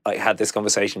often like had this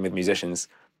conversation with musicians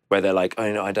where they're like,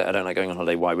 oh no, I don't like going on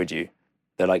holiday. Why would you?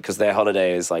 They're like, because their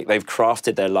holiday is like, they've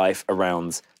crafted their life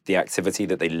around the activity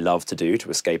that they love to do, to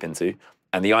escape into.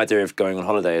 And the idea of going on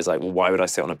holiday is like, well, why would I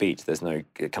sit on a beach? Can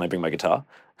I bring my guitar?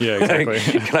 Yeah, exactly.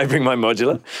 Can I bring my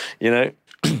modular? You know?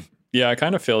 Yeah, I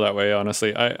kind of feel that way,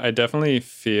 honestly. I definitely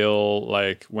feel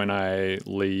like when I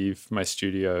leave my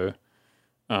studio,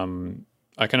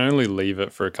 I can only leave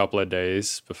it for a couple of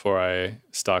days before I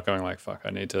start going like, fuck,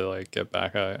 I need to like get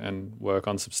back and work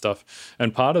on some stuff.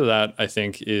 And part of that, I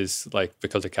think, is like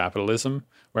because of capitalism,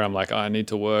 where I'm like, oh, I need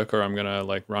to work or I'm going to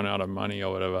like run out of money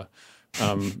or whatever.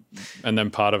 And then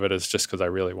part of it is just because I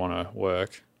really want to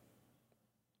work.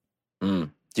 Do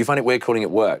you find it weird calling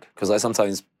it work? Because I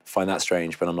sometimes find that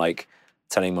strange when I'm like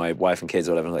telling my wife and kids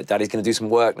or whatever, I'm like, Daddy's going to do some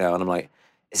work now. And I'm like,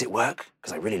 is it work?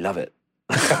 Because I really love it.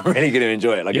 I'm really going to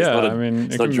enjoy it. Like, yeah,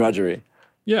 it's not drudgery.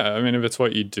 Yeah, I mean, if it's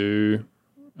what you do,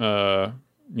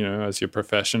 as your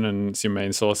profession and it's your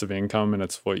main source of income and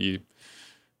it's what you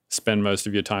spend most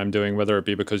of your time doing, whether it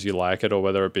be because you like it or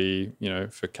whether it be,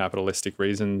 for capitalistic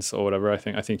reasons or whatever, I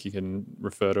think you can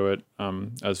refer to it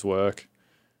as work.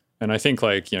 And I think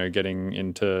like, getting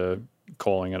into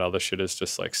calling it other shit is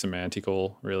just like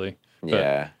semantical, really.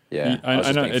 But yeah.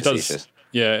 I know it does.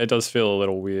 Yeah, it does feel a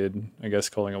little weird, I guess,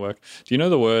 calling it work. Do you know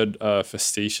the word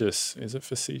facetious? Is it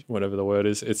facetious? Whatever the word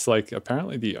is. It's like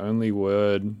apparently the only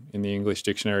word in the English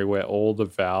dictionary where all the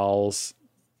vowels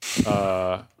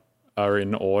are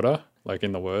in order, like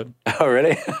in the word. Oh,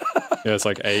 really? Yeah, it's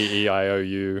like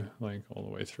A-E-I-O-U, like all the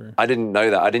way through. I didn't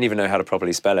know that. I didn't even know how to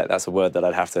properly spell it. That's a word that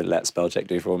I'd have to let spell check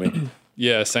do for me.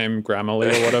 Yeah, same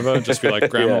Grammarly or whatever. Just be like,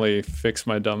 Grammarly, fix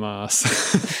my dumb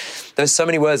ass. There's so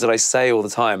many words that I say all the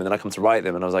time and then I come to write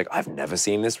them and I was like, I've never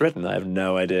seen this written. I have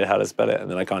no idea how to spell it. And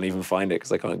then I can't even find it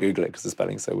because I can't Google it because the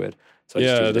spelling's so weird. So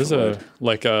there's the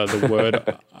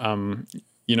word,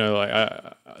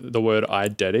 the word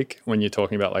eidetic, when you're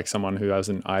talking about like someone who has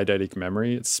an eidetic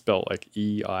memory, it's spelled like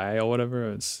E-I or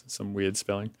whatever. It's some weird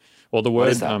spelling. Well, the word... What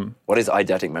is that? What is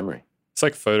eidetic memory? It's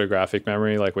like photographic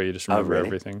memory, like where you just remember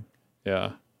everything.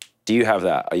 Yeah. Do you have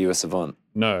that? Are you a savant?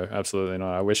 No, absolutely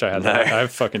not. I wish I had that. I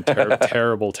have fucking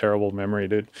terrible memory,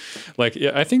 dude. Like,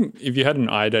 yeah, I think if you had an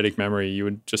eidetic memory, you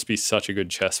would just be such a good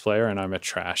chess player, and I'm a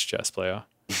trash chess player.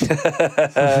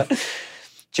 Do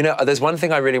you know, there's one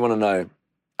thing I really want to know,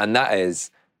 and that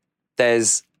is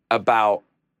there's about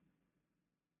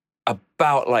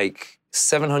like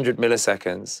 700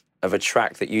 milliseconds of a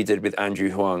track that you did with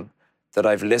Andrew Huang that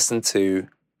I've listened to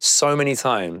so many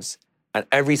times, and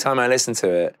every time I listen to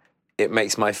it, it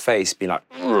makes my face be like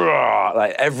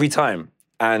every time.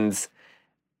 And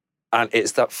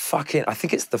it's that fucking, I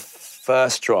think it's the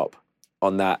first drop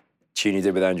on that tune you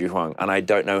did with Andrew Huang. And I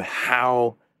don't know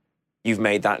how you've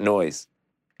made that noise.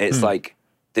 It's like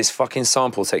this fucking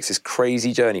sample takes this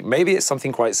crazy journey. Maybe it's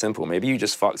something quite simple. Maybe you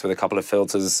just fucked with a couple of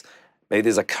filters. Maybe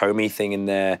there's a Comey thing in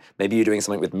there. Maybe you're doing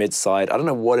something with mid-side. I don't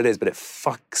know what it is, but it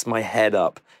fucks my head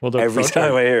up every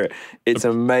time I hear it. It's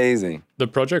amazing. The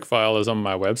project file is on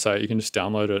my website. You can just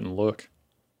download it and look.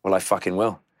 Well, I fucking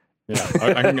will. Yeah,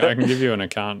 I can give you an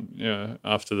account. Yeah,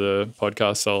 after the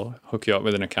podcast, I'll hook you up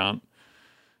with an account.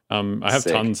 I have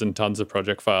tons and tons of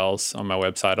project files on my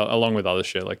website, along with other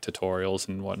shit like tutorials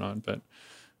and whatnot. But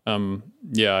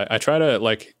I try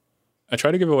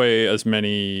to give away as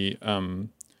many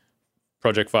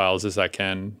project files as I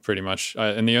can, pretty much.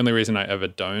 And the only reason I ever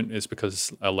don't is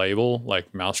because a label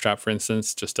like Mousetrap, for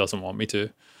instance, just doesn't want me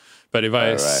to. But if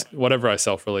whatever I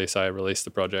self-release, I release the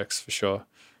projects for sure.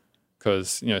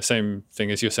 Because, same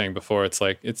thing as you're saying before, it's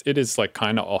like, it is like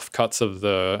kind of offcuts of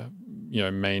the,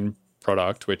 main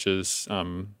product, which is,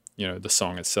 the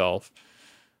song itself.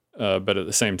 But at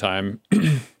the same time,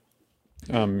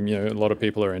 a lot of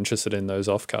people are interested in those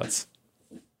offcuts.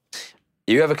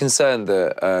 You have a concern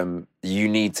that you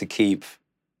need to keep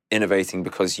innovating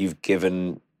because you've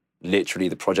given literally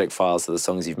the project files of the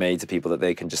songs you've made to people that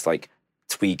they can just like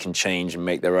tweak and change and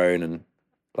make their own and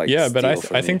like but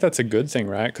I think that's a good thing,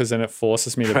 right? Because then it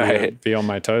forces me to be on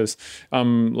my toes.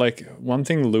 Like one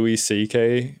thing Louis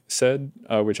C.K. said,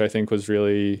 which I think was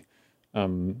really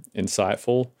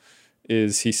insightful,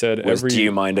 is he said do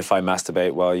you mind if I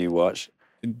masturbate while you watch?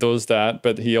 Does that,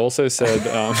 but he also said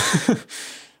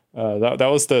that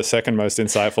was the second most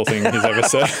insightful thing he's ever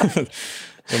said.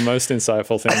 The most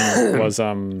insightful thing was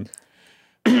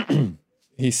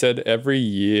he said every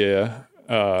year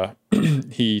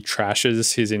he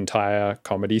trashes his entire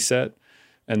comedy set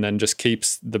and then just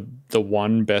keeps the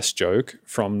one best joke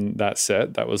from that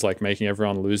set that was like making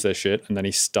everyone lose their shit, and then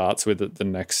he starts with it the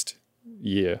next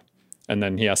year. and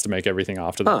then he has to make everything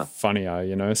after that funnier,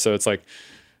 you know? So it's like,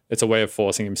 it's a way of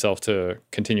forcing himself to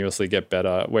continuously get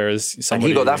better. Whereas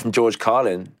somebody... And he got that from George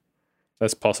Carlin.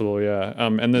 That's possible, yeah.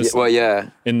 And there's...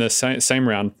 In the same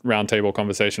round table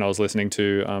conversation I was listening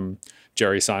to,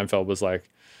 Jerry Seinfeld was like,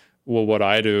 well, what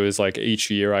I do is like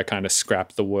each year I kind of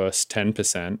scrap the worst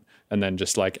 10% and then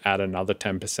just like add another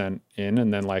 10% in.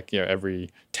 And then like, you know,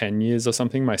 every 10 years or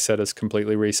something, my set is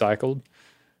completely recycled.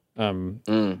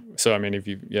 So, I mean, if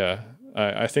you,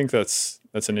 I think that's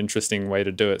an interesting way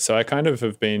to do it. So I kind of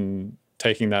have been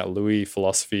taking that Louis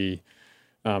philosophy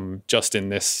just in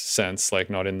this sense, like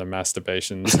not in the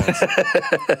masturbation sense.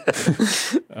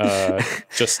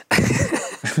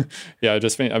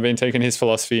 I've been taking his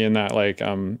philosophy in that, like,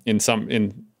 in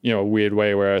you know, a weird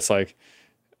way where it's like,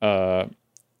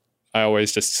 I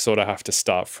always just sort of have to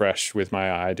start fresh with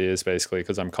my ideas, basically,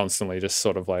 because I'm constantly just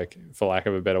sort of like, for lack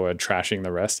of a better word, trashing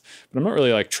the rest. But I'm not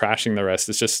really like trashing the rest.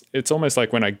 It's almost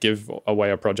like when I give away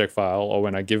a project file or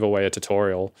when I give away a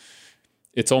tutorial,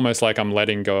 it's almost like I'm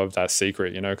letting go of that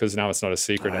secret, you know, because now it's not a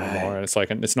secret anymore. And it's like,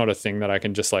 it's not a thing that I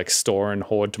can just like store and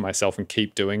hoard to myself and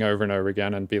keep doing over and over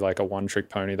again and be like a one-trick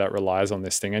pony that relies on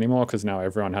this thing anymore, because now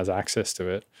everyone has access to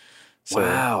it. So,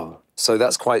 wow. So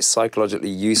that's quite psychologically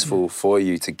useful for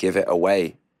you to give it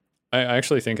away. I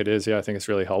actually think it is. Yeah, I think it's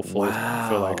really helpful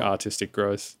for like artistic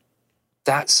growth.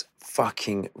 That's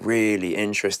fucking really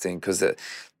interesting, because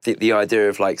the idea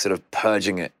of like sort of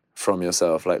purging it from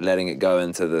yourself, like letting it go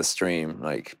into the stream,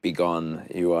 like be gone,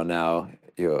 you are now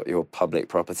your public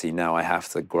property. Now I have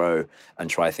to grow and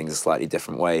try things a slightly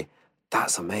different way.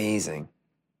 That's amazing.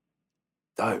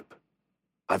 Dope.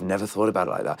 I've never thought about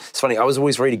it like that. It's funny, I was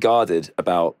always really guarded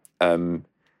about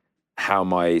how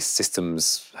my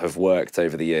systems have worked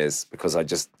over the years, because I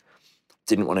just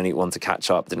didn't want anyone to catch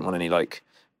up, didn't want any like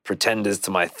pretenders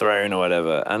to my throne or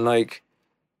whatever. And like,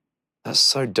 that's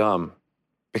so dumb,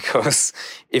 because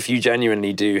if you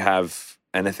genuinely do have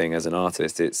anything as an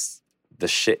artist, it's the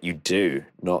shit you do,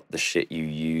 not the shit you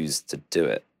use to do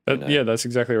it. Yeah, that's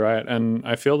exactly right. And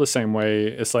I feel the same way.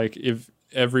 It's like if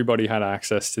everybody had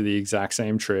access to the exact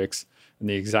same tricks and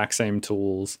the exact same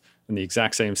tools and the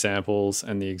exact same samples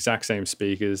and the exact same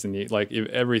speakers, and if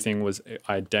everything was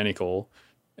identical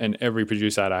and every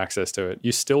producer had access to it,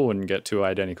 you still wouldn't get two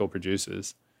identical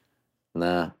producers.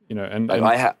 Nah. You know, and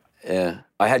I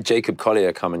had Jacob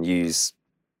Collier come and use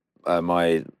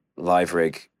my live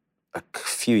rig a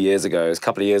couple of years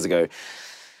ago,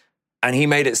 and he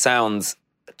made it sound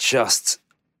just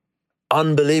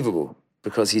unbelievable,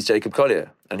 because he's Jacob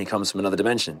Collier and he comes from another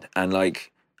dimension. And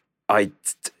like,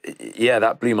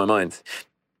 that blew my mind.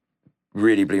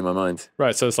 Really blew my mind.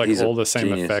 Right, so it's like He's all the same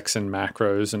genius. effects and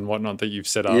macros and whatnot that you've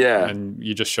set up, and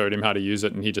you just showed him how to use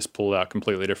it, and he just pulled out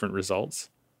completely different results.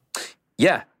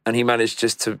 Yeah, and he managed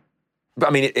just to, I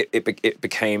mean, it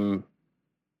became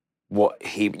what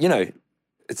he, you know,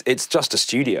 it's just a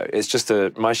studio. It's just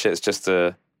my shit's just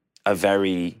a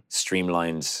very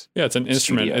streamlined. Yeah, it's an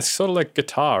instrument. studio. It's sort of like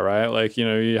guitar, right? Like, you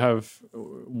know, you have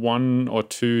one or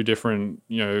two different,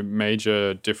 you know,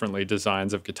 major differently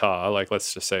designs of guitar, like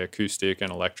let's just say acoustic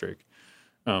and electric.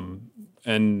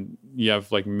 And you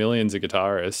have like millions of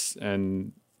guitarists,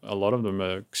 and a lot of them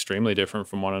are extremely different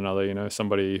from one another. You know,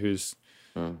 somebody who's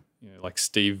you know, like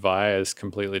Steve Vai is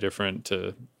completely different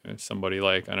to somebody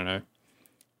like, I don't know,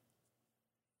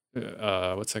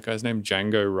 what's that guy's name?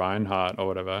 Django Reinhardt or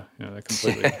whatever. You know, they're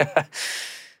completely.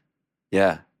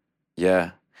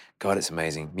 Yeah. God, it's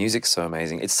amazing. Music's so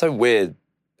amazing. It's so weird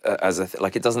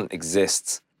like it doesn't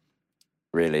exist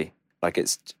really. Like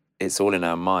it's all in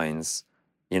our minds,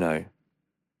 you know.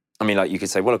 I mean, like you could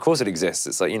say, well, of course it exists.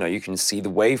 It's like, you know, you can see the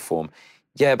waveform.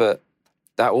 Yeah, but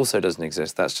that also doesn't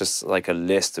exist. That's just like a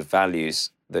list of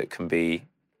values that can be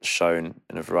shown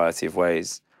in a variety of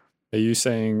ways. Are you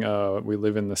saying we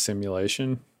live in the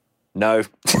simulation? No,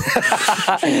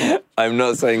 I'm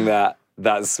not saying that.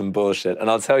 That's some bullshit. And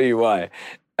I'll tell you why.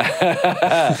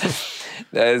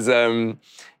 There's,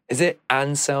 is it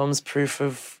Anselm's proof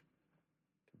of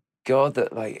God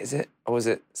that like, is it, or was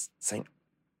it St.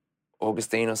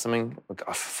 Augustine or something?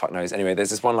 Oh, fuck knows. Anyway,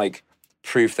 there's this one like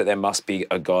proof that there must be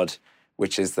a God,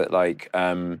 which is that like,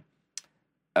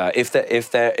 if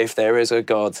there is a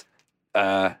God,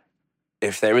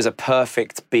 if there is a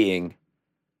perfect being,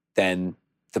 then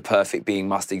the perfect being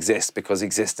must exist, because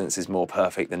existence is more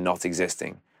perfect than not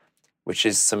existing, which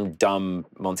is some dumb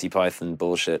Monty Python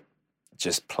bullshit,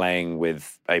 just playing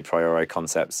with a priori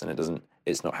concepts, and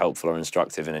it's not helpful or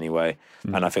instructive in any way.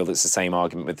 And I feel that's the same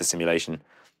argument with the simulation.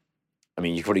 I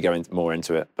mean, you could probably go more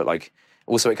into it, but like,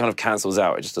 also it kind of cancels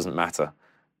out. It just doesn't matter.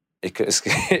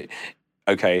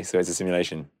 okay, so it's a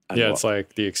simulation. And yeah, what? it's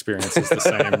like the experience is the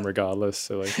same regardless.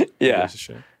 So like, who Yeah. gives a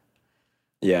shit?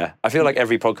 Yeah, I feel like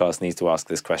every podcast needs to ask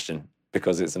this question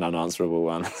because it's an unanswerable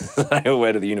one.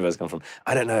 Where did the universe come from?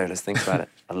 I don't know. Let's think about it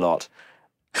a lot.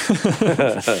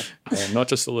 Not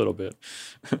just a little bit.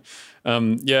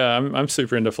 Yeah, I'm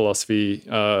super into philosophy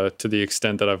to the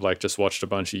extent that I've like just watched a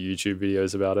bunch of YouTube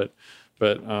videos about it.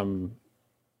 But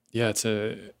yeah,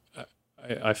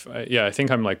 I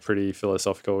think I'm like pretty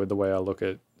philosophical with the way I look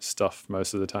at stuff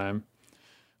most of the time.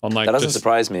 On like That doesn't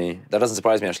surprise me. That doesn't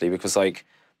surprise me actually, because like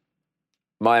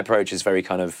my approach is very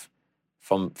kind of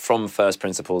from first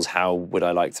principles. How would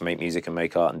I like to make music and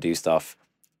make art and do stuff?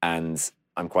 And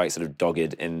I'm quite sort of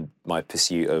dogged in my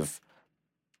pursuit of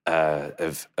my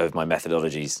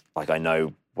methodologies. Like I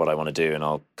know what I want to do, and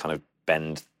I'll kind of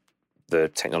bend the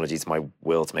technology to my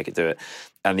will to make it do it.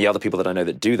 And the other people that I know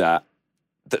that do that,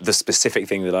 the specific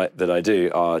thing that I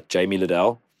do are Jamie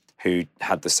Liddell, who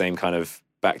had the same kind of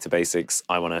back to basics.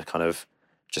 I want to kind of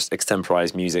just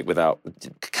extemporize music without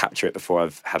capture it before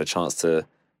I've had a chance to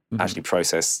actually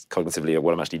process cognitively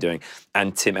what I'm actually doing.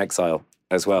 And Tim Exile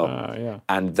as well. Yeah.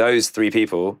 And those three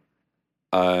people,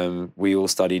 we all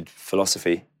studied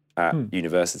philosophy at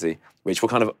university, which will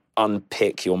kind of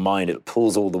unpick your mind. It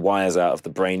pulls all the wires out of the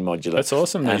brain modulator. That's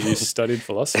awesome that you studied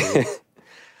philosophy.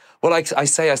 Well, I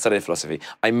say I studied philosophy.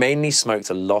 I mainly smoked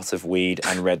a lot of weed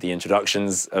and read the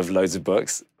introductions of loads of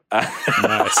books.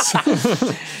 Nice.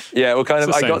 Yeah, well, kind of.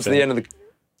 It's the I got same to the end of the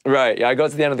right. Yeah, I got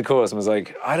to the end of the course and was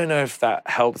like, I don't know if that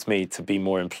helped me to be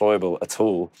more employable at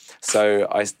all. So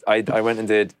I went and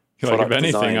did. Like, if product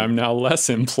anything, design. I'm now less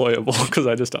employable because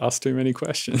I just asked too many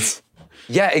questions.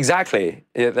 Yeah, exactly.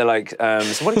 Yeah, they're like,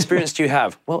 so what experience do you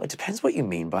have? Well, it depends what you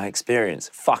mean by experience.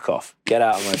 Fuck off. Get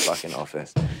out of my fucking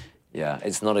office. Yeah,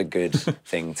 it's not a good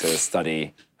thing to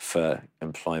study for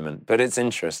employment, but it's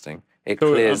interesting. It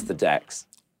clears the decks.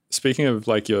 Speaking of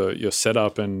like your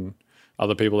setup and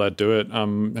other people that do it,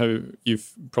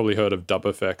 you've probably heard of Dub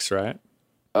Effects, right?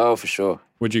 Oh, for sure.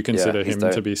 Would you consider him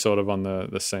dope. to be sort of on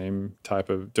the same type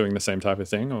of doing the same type of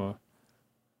thing, or?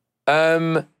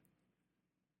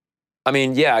 I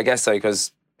mean, yeah, I guess so,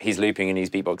 because he's looping and he's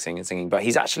beatboxing and singing, but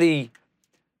he's actually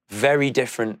very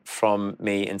different from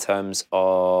me in terms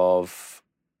of,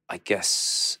 I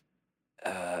guess,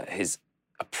 his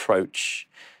approach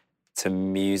to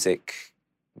music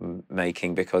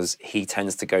making, because he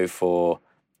tends to go for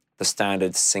the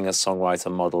standard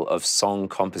singer-songwriter model of song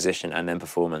composition and then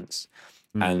performance.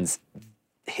 And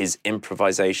his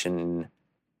improvisation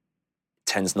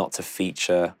tends not to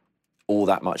feature all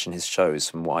that much in his shows,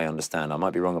 from what I understand. I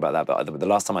might be wrong about that, but the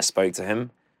last time I spoke to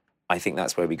him, I think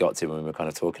that's where we got to when we were kind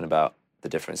of talking about the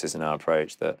differences in our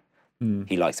approach, that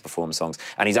he likes to perform songs.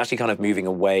 And he's actually kind of moving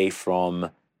away from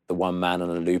the one man on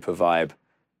a looper vibe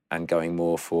and going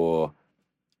more for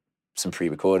some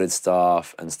pre-recorded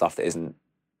stuff and stuff that isn't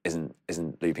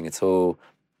looping at all,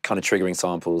 kind of triggering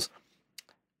samples.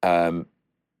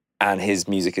 And his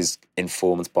music is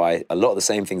informed by a lot of the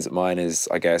same things that mine is,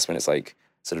 I guess, when it's like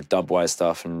sort of dubwise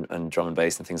stuff and drum and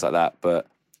bass and things like that. But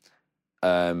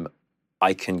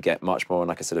I can get much more on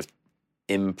like a sort of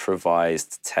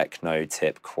improvised techno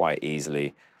tip quite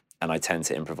easily. And I tend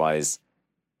to improvise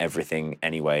everything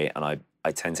anyway. And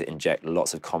I tend to inject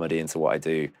lots of comedy into what I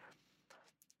do.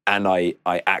 And I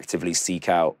actively seek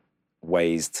out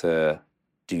ways to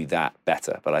do that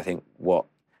better. But I think what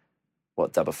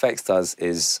Dub Effects does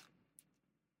is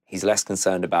he's less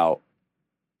concerned about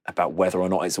whether or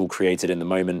not it's all created in the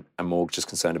moment and more just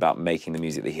concerned about making the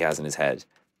music that he has in his head.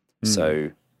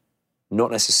 So not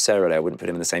necessarily, I wouldn't put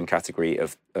him in the same category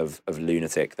of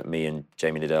lunatic that me and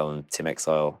Jamie Liddell and Tim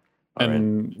Exile are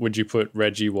in. Would you put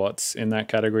Reggie Watts in that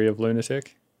category of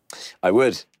lunatic? I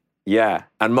would, yeah.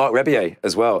 And Mark Rebier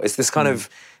as well. It's this kind of,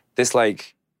 this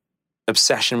like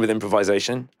obsession with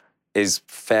improvisation is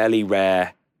fairly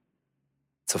rare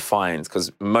to find,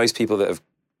 because most people that have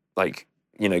like,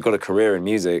 you know, got a career in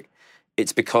music,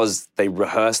 it's because they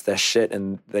rehearse their shit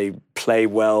and they play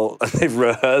well and they've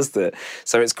rehearsed it.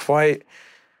 So it's quite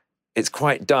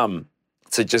dumb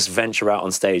to just venture out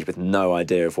on stage with no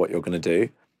idea of what you're going to do.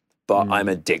 But I'm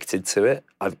addicted to it.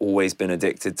 I've always been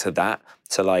addicted to that,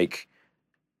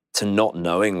 to not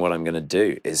knowing what I'm going to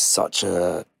do is such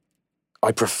a,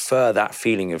 I prefer that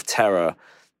feeling of terror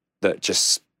that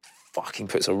just fucking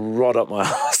puts a rod up my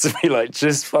ass to be like,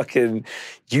 just fucking,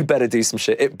 you better do some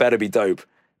shit. It better be dope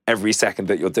every second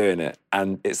that you're doing it.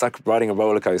 And it's like riding a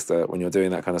roller coaster when you're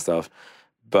doing that kind of stuff.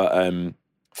 But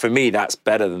for me, that's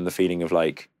better than the feeling of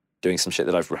like doing some shit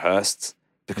that I've rehearsed,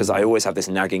 because I always have this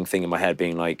nagging thing in my head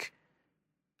being like,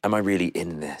 am I really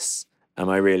in this? Am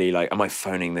I really like, am I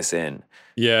phoning this in?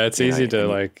 Yeah, it's You easy know, to and-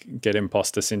 like get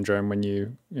imposter syndrome when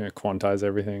you quantize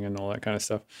everything and all that kind of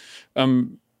stuff.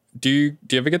 Do you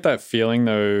ever get that feeling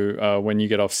though when you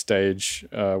get off stage?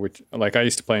 Which like I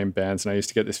used to play in bands and I used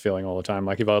to get this feeling all the time.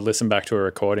 Like if I would listen back to a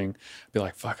recording, I'd be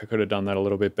like, "Fuck, I could have done that a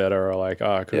little bit better," or like,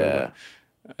 "Oh, I could have."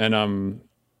 Yeah. And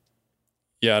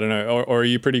yeah, I don't know. Or are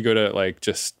you pretty good at like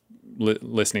just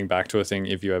listening back to a thing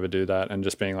if you ever do that and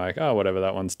just being like, "Oh, whatever,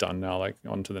 that one's done now. Like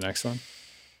on to the next one."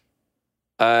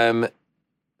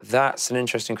 That's an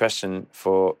interesting question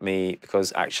for me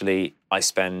because actually I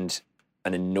spend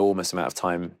an enormous amount of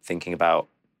time thinking about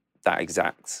that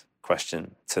exact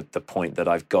question to the point that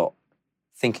I've got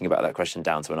thinking about that question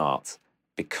down to an art,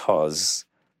 because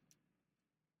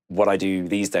what I do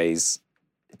these days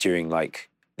during like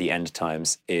the end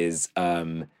times is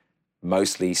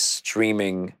mostly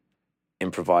streaming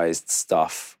improvised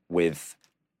stuff with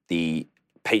the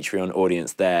Patreon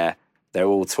audience there. They're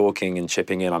all talking and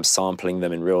chipping in. I'm sampling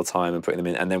them in real time and putting them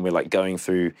in. And then we're like going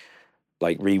through,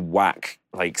 like re-whack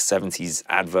like 70s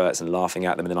adverts and laughing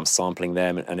at them. And then I'm sampling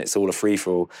them and it's all a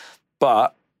free-for-all.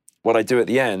 But what I do at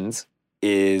the end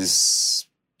is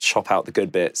chop out the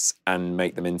good bits and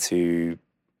make them into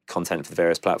content for the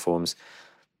various platforms.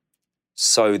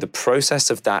 So the process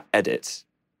of that edit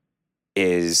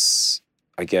is,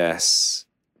 I guess,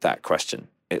 that question.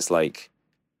 It's like,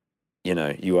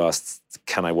 you asked,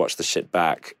 can I watch the shit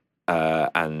back?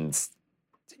 And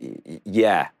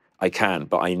yeah, I can,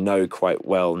 but I know quite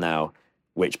well now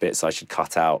which bits I should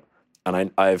cut out.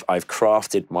 And I've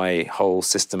crafted my whole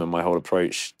system and my whole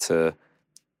approach to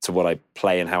what I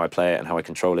play and how I play it and how I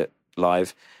control it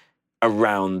live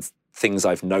around things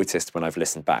I've noticed when I've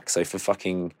listened back. So for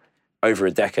fucking over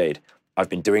a decade, I've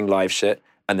been doing live shit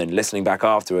and then listening back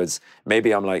afterwards.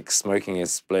 Maybe I'm like smoking a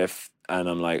spliff and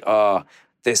I'm like,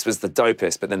 this was the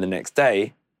dopest. But then the next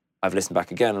day, I've listened back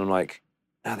again and I'm like,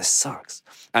 no, this sucks.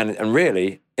 And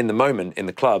really, in the moment, in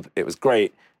the club, it was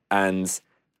great. And,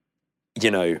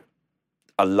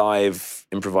 a live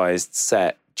improvised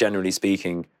set, generally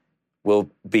speaking, will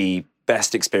be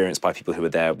best experienced by people who are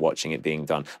there watching it being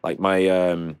done. Like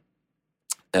my,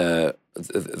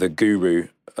 the guru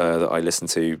that I listen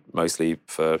to mostly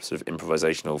for sort of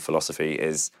improvisational philosophy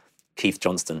is Keith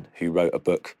Johnston, who wrote a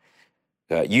book.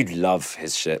 You'd love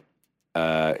his shit.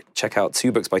 Check out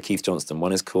 2 books by Keith Johnston.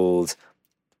 One is called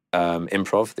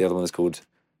Improv. The other one is called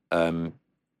Improv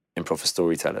for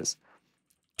Storytellers.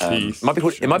 It might be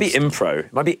Impro.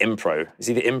 It might be Impro. It's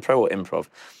either Impro or Improv.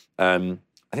 I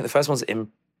think the first one's Impro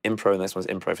and the next one's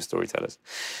Impro for Storytellers.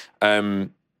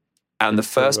 And the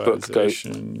first book goes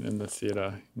in the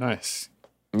theater. Nice.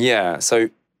 Yeah. So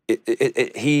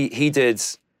he did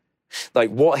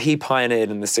like what he pioneered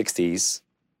in the 60s.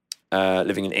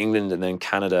 Living in England and then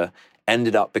Canada,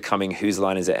 ended up becoming Whose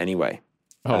Line Is It Anyway?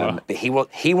 Wow. But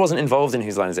he wasn't involved in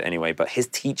Whose Line Is It Anyway, but his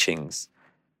teachings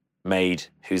made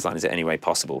Whose Line Is It Anyway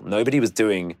possible. Nobody was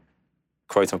doing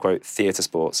quote-unquote theatre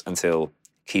sports until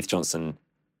Keith Johnston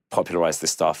popularized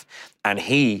this stuff. And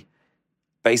he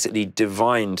basically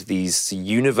divined these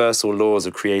universal laws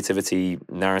of creativity,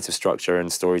 narrative structure,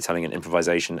 and storytelling and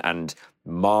improvisation and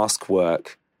mask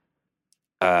work,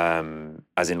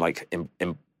 as in like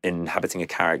inhabiting a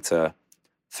character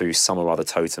through some or other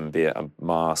totem, be it a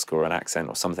mask or an accent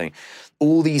or something.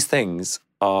 All these things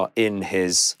are in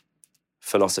his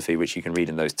philosophy, which you can read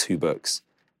in those 2 books.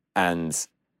 And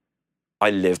I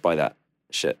live by that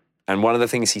shit. And one of the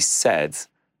things he said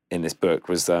in this book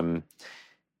was,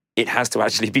 it has to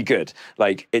actually be good.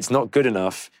 Like, it's not good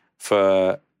enough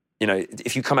for,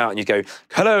 if you come out and you go,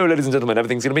 hello, ladies and gentlemen,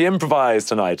 everything's going to be improvised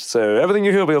tonight. So everything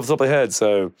you hear will be off the top of your head.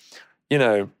 So,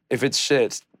 if it's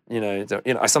shit,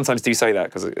 I sometimes do say that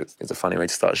because it's a funny way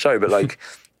to start a show, but like,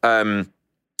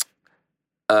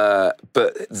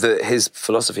 his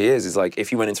philosophy is like,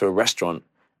 if you went into a restaurant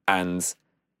and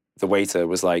the waiter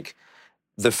was like,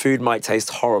 the food might taste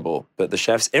horrible, but the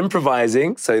chef's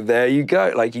improvising, so there you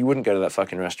go. Like, you wouldn't go to that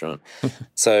fucking restaurant.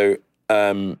 So,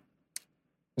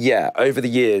 yeah, over the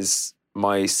years,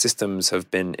 my systems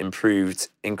have been improved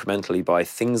incrementally by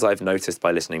things I've noticed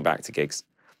by listening back to gigs,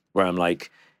 where I'm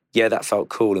like, yeah, that felt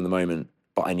cool in the moment,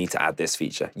 but I need to add this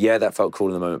feature. Yeah, that felt cool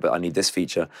in the moment, but I need this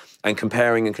feature. And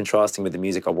comparing and contrasting with the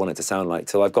music I want it to sound like,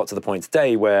 till I've got to the point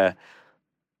today where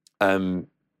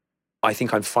I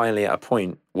think I'm finally at a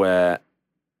point where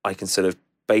I can sort of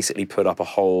basically put up a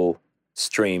whole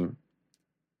stream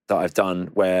that I've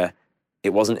done where it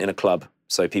wasn't in a club,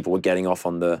 so people were getting off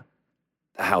on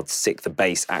how sick the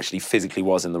bass actually physically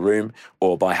was in the room,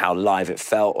 or by how live it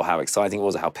felt, or how exciting it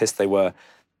was, or how pissed they were.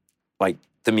 Like,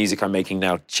 the music I'm making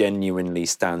now genuinely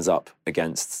stands up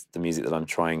against the music that I'm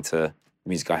trying to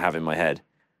music I have in my head.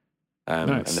 Nice.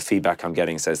 And the feedback I'm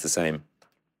getting says the same.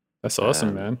 That's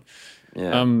awesome, man.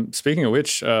 Yeah. Speaking of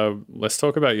which, let's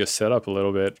talk about your setup a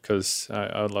little bit, because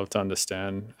I would love to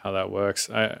understand how that works.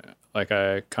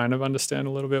 I kind of understand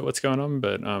a little bit what's going on,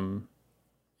 but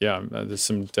there's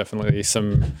definitely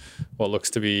some what looks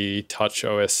to be touch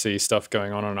OSC stuff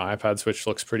going on iPads, which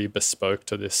looks pretty bespoke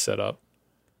to this setup.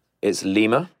 It's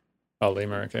Lima. Oh,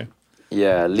 Lima, okay.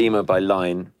 Yeah, Lima by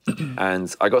Line.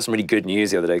 And I got some really good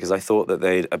news the other day, because I thought that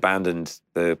they'd abandoned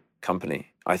the company.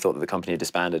 I thought that the company had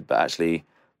disbanded, but actually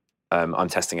I'm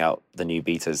testing out the new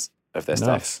betas of their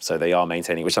stuff. So they are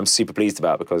maintaining, which I'm super pleased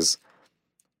about, because,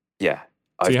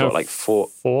 I've got like four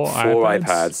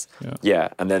iPads. Yeah,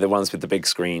 and they're the ones with the big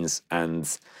screens.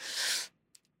 And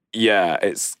yeah,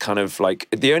 it's kind of like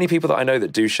the only people that I know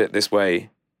that do shit this way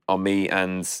are me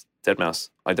and Deadmau5.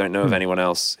 I don't know of anyone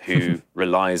else who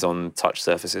relies on touch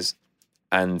surfaces.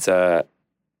 And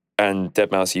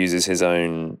Deadmau5 uses his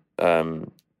own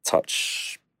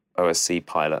touch OSC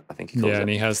pilot, I think he calls it. Yeah, and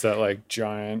he has that like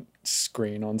giant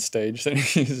screen on stage that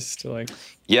he uses to like...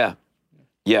 Yeah.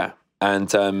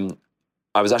 And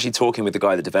I was actually talking with the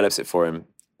guy that develops it for him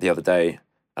the other day,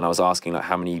 and I was asking, like,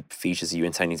 how many features are you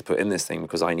intending to put in this thing?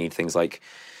 Because I need things like,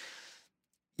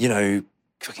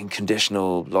 fucking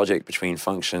conditional logic between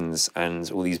functions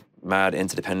and all these mad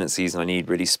interdependencies, and I need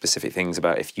really specific things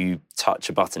about if you touch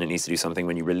a button, it needs to do something.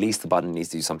 When you release the button, it needs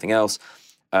to do something else.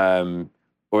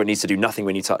 Or it needs to do nothing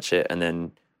when you touch it, and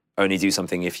then only do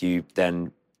something if you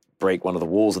then break one of the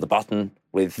walls of the button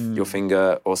with your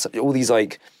finger, or all these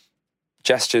like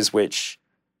gestures which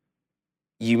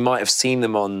you might have seen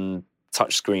them on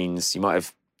touch screens. You might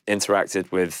have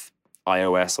interacted with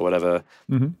iOS or whatever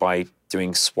by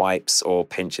doing swipes or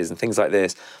pinches and things like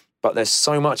this. But there's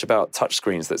so much about touch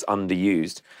screens that's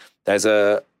underused.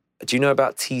 Do you know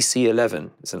about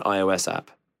TC11? It's an iOS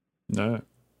app. No.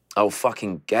 Oh,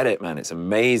 fucking get it, man. It's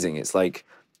amazing. It's like,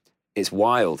 it's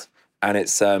wild. And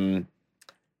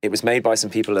it was made by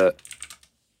some people at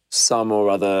some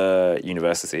or other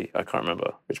university. I can't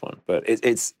remember which one, but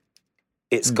it's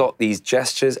got these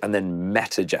gestures and then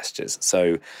meta gestures.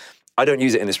 So I don't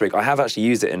use it in this rig. I have actually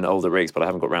used it in older rigs, but I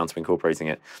haven't got around to incorporating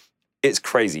it. It's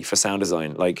crazy for sound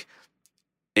design. Like,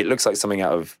 it looks like something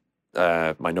out of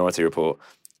Minority Report.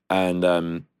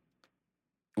 And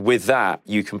with that,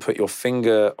 you can put your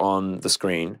finger on the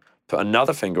screen, put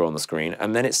another finger on the screen,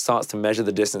 and then it starts to measure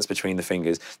the distance between the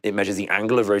fingers. It measures the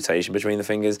angle of rotation between the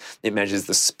fingers. It measures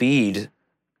the speed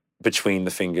between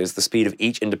the fingers, the speed of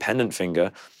each independent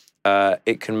finger.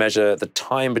 It can measure the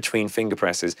time between finger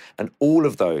presses, and all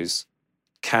of those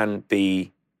can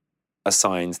be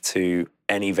assigned to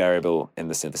any variable in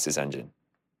the synthesis engine.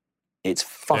 It's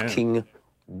fucking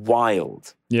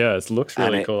wild. Yeah, it looks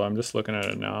really cool. I'm just looking at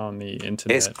it now on the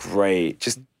internet. It's great.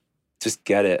 Just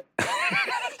get it.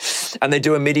 And they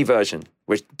do a MIDI version,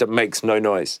 which makes no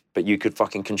noise, but you could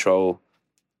fucking control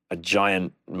a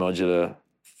giant modular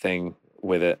thing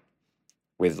with it.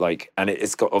 And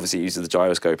it's got, obviously it uses the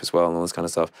gyroscope as well and all this kind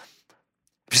of stuff.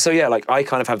 So yeah, like I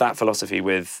kind of have that philosophy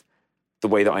with the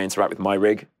way that I interact with my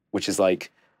rig, which is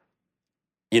like,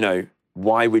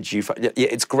 why would you,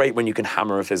 it's great when you can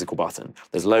hammer a physical button.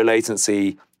 There's low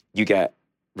latency, you get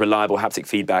reliable haptic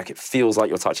feedback, it feels like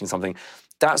you're touching something.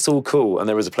 That's all cool, and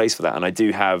there is a place for that. And I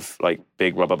do have like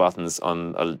big rubber buttons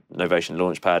on a Novation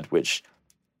Launchpad, which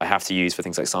I have to use for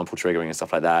things like sample triggering and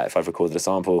stuff like that. If I've recorded a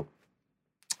sample,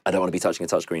 I don't want to be touching a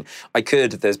touchscreen. I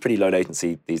could, there's pretty low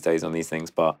latency these days on these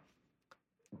things, but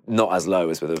not as low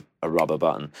as with a rubber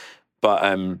button. But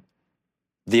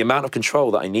the amount of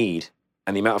control that I need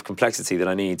and the amount of complexity that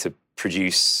I need to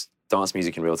produce dance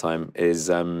music in real time is,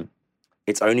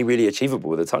 it's only really achievable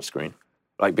with a touchscreen.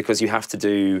 Like, because you have to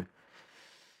do,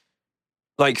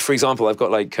 like, for example, I've got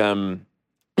like, for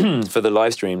the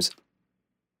live streams,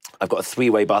 I've got a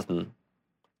 3-way button,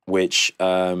 which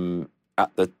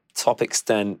at the top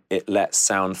extent, it lets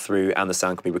sound through and the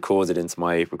sound can be recorded into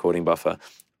my recording buffer.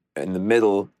 In the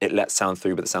middle, it lets sound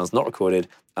through, but the sound's not recorded.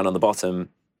 And on the bottom,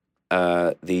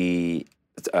 the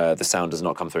sound does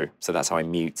not come through. So that's how I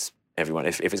mute everyone.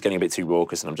 If it's getting a bit too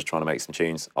raucous and I'm just trying to make some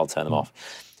tunes, I'll turn them off.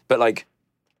 But like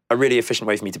a really efficient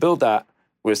way for me to build that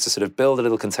was to sort of build a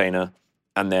little container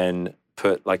and then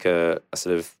put like a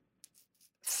sort of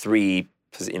 3,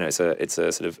 it's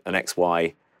a sort of an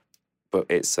XY, but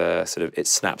it's it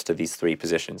snaps to these 3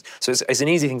 positions. So it's an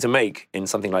easy thing to make in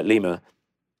something like Lima,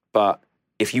 but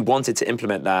if you wanted to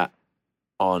implement that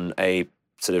on a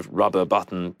sort of rubber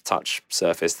button touch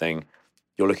surface thing,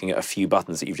 you're looking at a few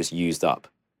buttons that you've just used up.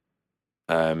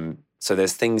 So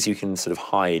there's things you can sort of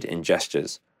hide in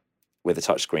gestures. with a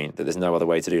touchscreen that there's no other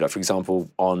way to do. Like, for example,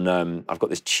 on I've got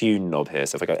this tune knob here.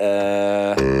 So if I go,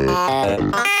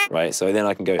 right, so then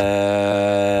I can go,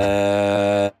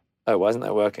 oh, why isn't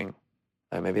that working?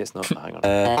 Oh, maybe it's not. Hang on.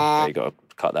 Oh, you got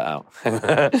to cut that out.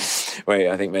 Wait,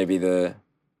 I think maybe did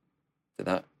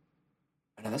that?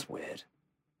 Oh, no, that's weird.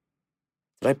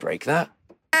 Did I break that?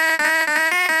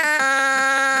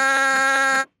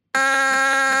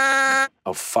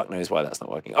 Oh, fuck knows why that's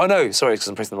not working. Oh, no, sorry, it's because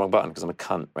I'm pressing the wrong button because I'm a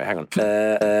cunt. Right, hang on.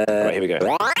 Right, here we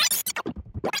go.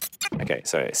 Okay,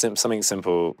 so something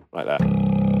simple like that.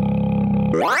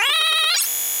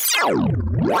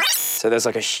 So there's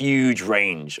like a huge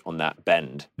range on that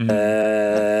bend.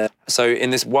 So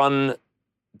in this one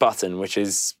button, which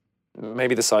is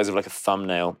maybe the size of like a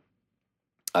thumbnail,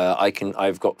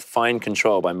 I've got fine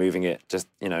control by moving it just,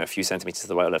 a few centimeters to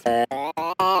the right or left.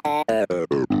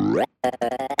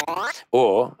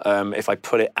 Or if I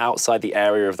put it outside the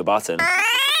area of the button,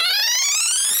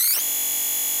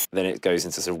 then it goes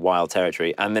into sort of wild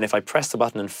territory. And then if I press the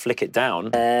button and flick it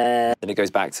down, then it goes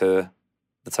back to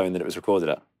the tone that it was recorded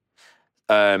at.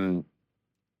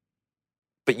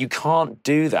 But you can't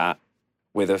do that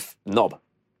with a knob.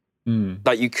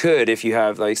 Like you could if you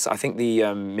have, like, I think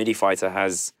the MIDI Fighter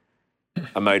has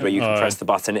a mode where you can press the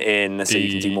button in so you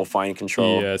can do more fine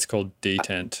control. Yeah, it's called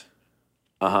detent.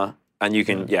 And you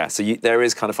can, so there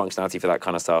is kind of functionality for that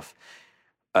kind of stuff.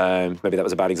 Maybe that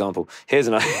was a bad example. Here's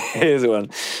one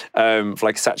for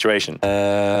like saturation. Okay,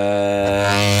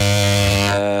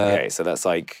 so that's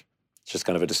like just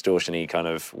kind of a distortion-y kind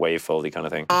of wavefoldy kind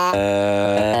of thing.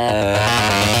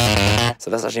 So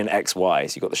that's actually an XY.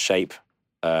 So you've got the shape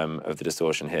of the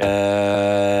distortion here.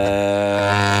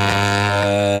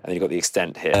 And then you've got the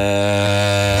extent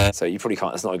here. So you probably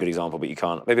can't, that's not a good example, but you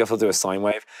can't. Maybe I'll do a sine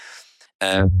wave.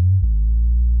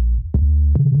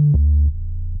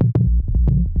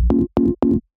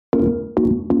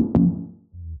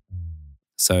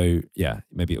 So yeah,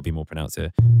 maybe it'll be more pronounced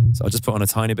here. So I'll just put on a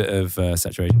tiny bit of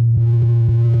saturation.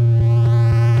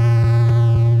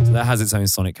 So that has its own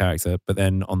sonic character, but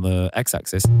then on the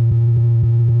x-axis,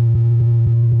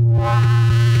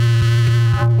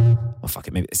 oh fuck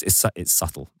it, maybe it's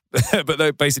subtle.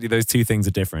 But basically those two things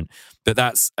are different. But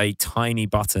that's a tiny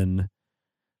button.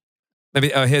 Maybe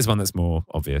here's one that's more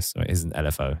obvious. Right, here's an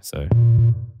LFO. So.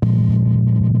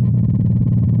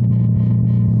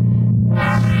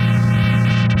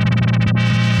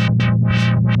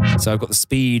 So I've got the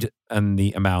speed and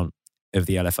the amount of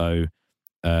the LFO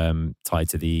tied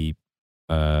to the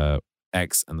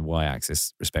X and the Y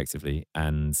axis respectively.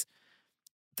 And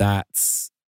that's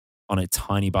on a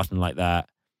tiny button like that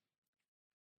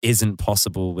isn't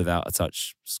possible without a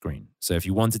touch screen. So if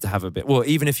you wanted to have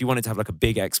even if you wanted to have like a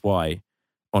big XY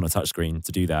on a touch screen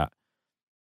to do that,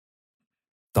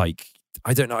 like,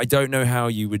 I don't know how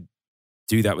you would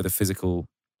do that with a physical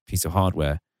piece of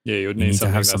hardware. Yeah, you would need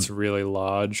something that's really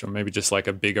large, or maybe just like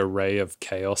a big array of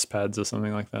chaos pads or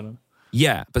something like that.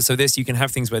 Yeah, but so you can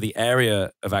have things where the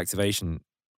area of activation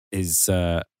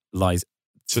lies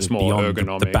just more beyond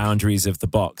ergonomic. the boundaries of the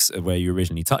box of where you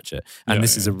originally touch it. And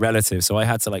this is a relative, so I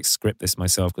had to like script this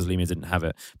myself because Lemia didn't have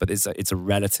it. But it's a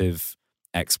relative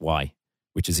XY,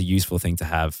 which is a useful thing to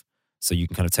have. So you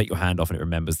can kind of take your hand off and it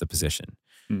remembers the position.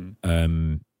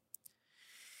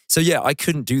 So yeah, I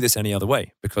couldn't do this any other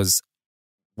way, because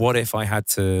what if I had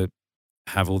to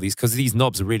have all these, because these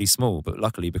knobs are really small, but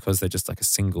luckily because they're just like a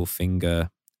single finger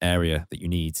area that you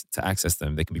need to access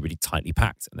them, they can be really tightly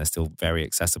packed and they're still very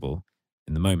accessible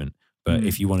in the moment. But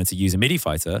if you wanted to use a MIDI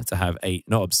fighter to have 8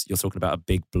 knobs, you're talking about a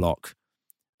big block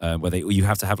where you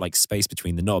have to have like space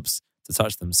between the knobs to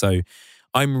touch them. So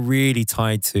I'm really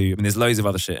tied to, I mean, there's loads of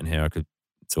other shit in here I could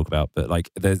talk about, but like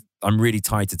I'm really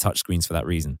tied to touchscreens for that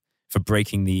reason, for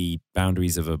breaking the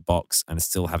boundaries of a box and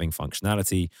still having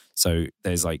functionality. So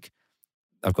there's like,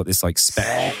 I've got this like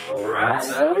spec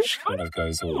which kind of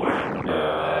goes all,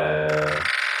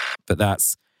 but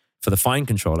that's, for the fine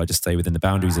control, I just stay within the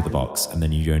boundaries of the box, and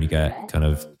then you only get kind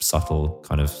of subtle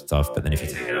kind of stuff. But then if you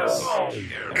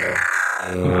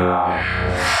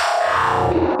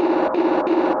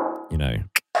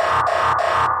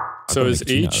So is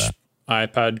each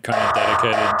iPad kind of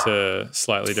dedicated to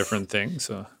slightly different things?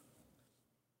 Or?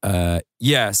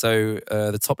 Yeah, so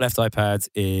the top left iPad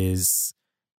is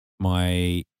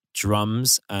my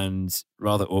drums, and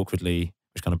rather awkwardly,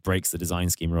 which kind of breaks the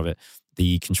design schema of it,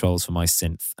 the controls for my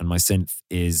synth. And my synth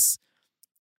is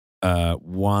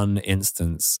one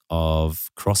instance of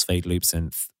crossfade loop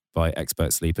synth by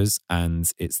Expert Sleepers,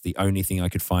 and it's the only thing I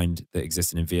could find that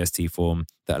existed in VST form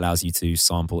that allows you to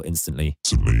sample instantly.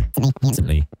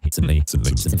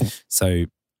 So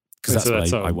because So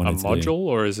that's that's what I wanted to module, do.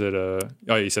 or is it a?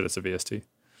 Oh, you said it's a VST.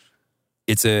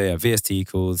 It's a VST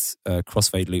called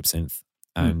Crossfade Loop Synth,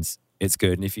 and it's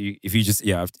good. And if you just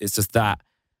it's just that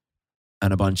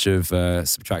and a bunch of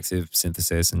subtractive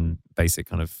synthesis and basic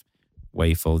kind of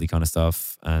wavefoldy kind of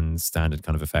stuff and standard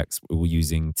kind of effects. We're all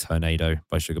using Tornado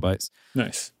by Sugarbytes.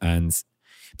 Nice.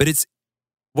 But it's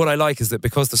what I like is that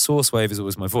because the source wave is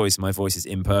always my voice is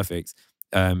imperfect.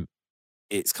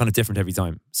 It's kind of different every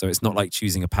time. So it's not like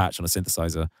choosing a patch on a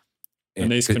synthesizer.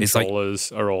 And these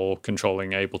controllers are all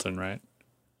controlling Ableton, right?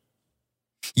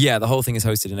 Yeah, the whole thing is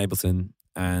hosted in Ableton,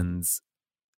 and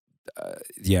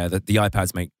the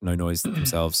iPads make no noise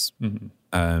themselves. They're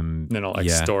not like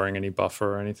storing any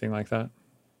buffer or anything like that.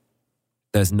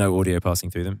 There's no audio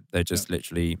passing through them. They're just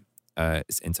literally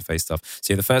it's interface stuff.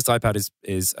 So the first iPad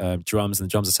is drums, and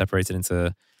the drums are separated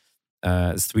into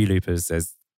there's 3 loopers.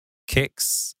 There's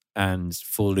kicks and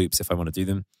full loops if I want to do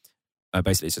them.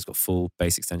 Basically, it's just got full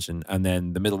bass extension, and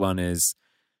then the middle one is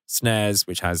snares,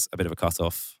 which has a bit of a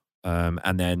cutoff,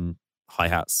 and then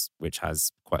hi-hats, which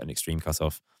has quite an extreme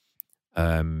cutoff.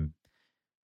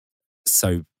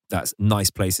 So that's nice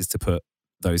places to put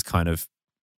those kind of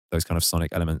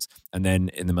sonic elements. And then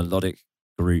in the melodic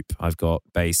group, I've got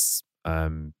bass,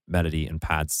 melody, and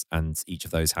pads, and each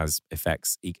of those has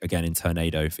effects again in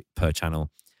Tornado per channel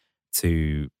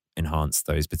to enhance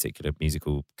those particular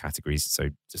musical categories.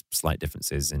 So just slight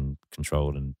differences in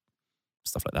control and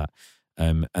stuff like that.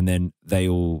 And then they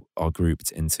all are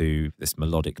grouped into this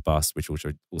melodic bus, which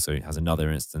also has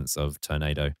another instance of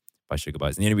Tornado by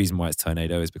Sugarbytes. And the only reason why it's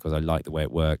Tornado is because I like the way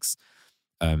it works.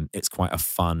 It's quite a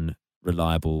fun,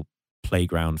 reliable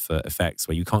playground for effects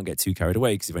where you can't get too carried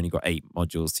away because you've only got 8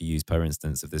 modules to use per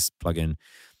instance of this plugin.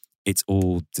 It's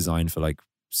all designed for like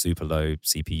super low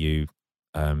CPU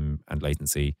and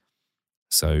latency.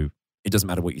 So it doesn't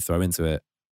matter what you throw into it,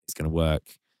 it's going to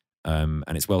work. And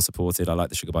it's well supported. I like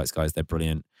the Sugarbytes guys, they're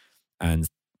brilliant. And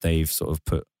they've sort of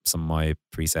put some of my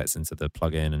presets into the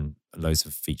plugin and loads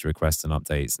of feature requests and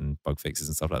updates and bug fixes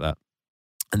and stuff like that.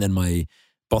 And then my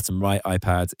bottom right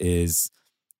iPad is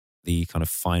the kind of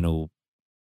final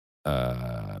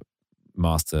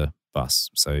master bus.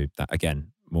 So that,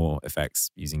 again, more effects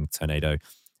using Tornado.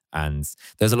 And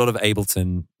there's a lot of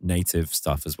Ableton native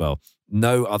stuff as well.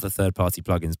 No other third-party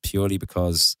plugins, purely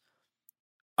because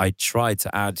I tried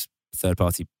to add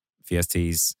third-party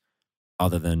VSTs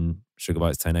other than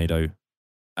Sugarbytes Tornado,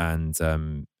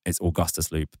 and it's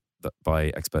Augustus Loop by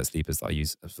Expert Sleepers that I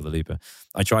use for the looper.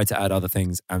 I tried to add other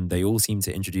things, and they all seem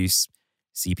to introduce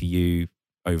CPU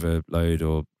overload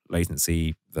or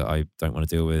latency that I don't want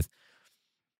to deal with.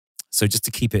 So just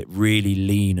to keep it really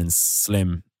lean and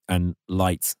slim and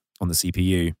light on the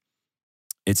CPU,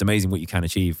 it's amazing what you can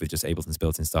achieve with just Ableton's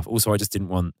built-in stuff. Also, I just didn't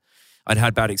want... I'd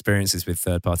had bad experiences with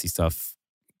third-party stuff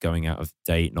going out of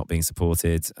date, not being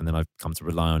supported, and then I've come to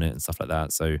rely on it and stuff like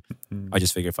that. So I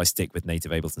just figure if I stick with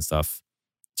native Ableton stuff,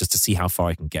 just to see how far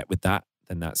I can get with that,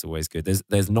 then that's always good.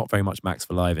 There's not very much Max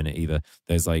for Live in it either.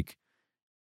 There's like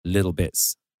little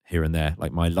bits here and there.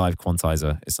 Like my live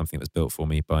quantizer is something that was built for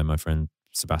me by my friend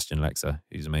Sebastian Lexa,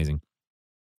 who's amazing.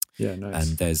 Yeah, nice.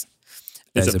 And there's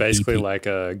is it basically like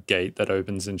a gate that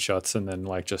opens and shuts and then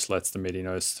like just lets the MIDI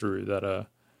notes through that?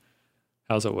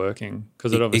 How's it working?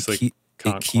 Because it obviously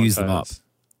can't queues them up. quantize.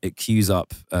 It queues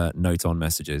up note on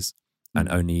messages and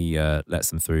only lets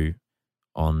them through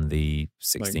on the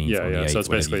 16th. Yeah. or the 8th, So it's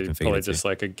whatever basically probably just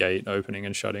like a gate opening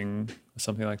and shutting or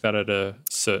something like that at a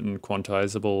certain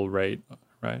quantizable rate,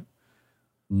 right?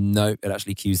 No, it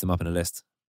actually queues them up in a list.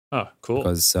 Oh, cool.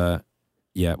 Because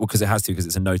because it has to, because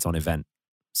it's a note on event.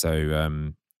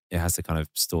 So it has to kind of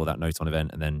store that note on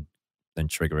event and then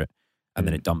trigger it, and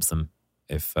then it dumps them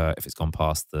if it's gone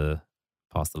past the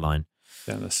line.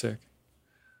 Yeah, that's sick.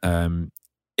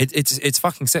 It's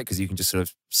fucking sick because you can just sort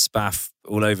of spaff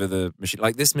all over the machine.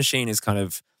 Like this machine is kind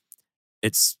of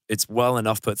it's well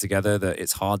enough put together that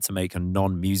it's hard to make a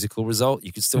non-musical result.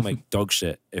 You could still make dog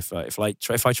shit if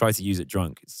I try to use it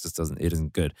drunk, it just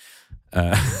isn't good.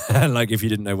 Like if you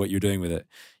didn't know what you're doing with it,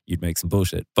 you'd make some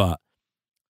bullshit. But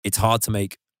it's hard to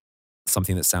make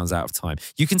something that sounds out of time.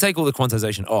 You can take all the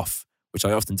quantization off, which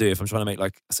I often do. If I'm trying to make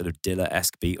like a sort of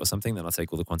Dilla-esque beat or something, then I'll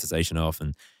take all the quantization off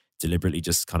and deliberately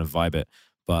just kind of vibe it.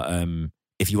 But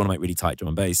if you want to make really tight drum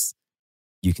and bass,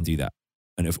 you can do that.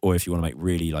 And if you want to make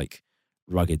really like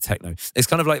rugged techno, it's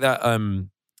kind of like that.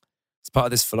 It's part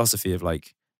of this philosophy of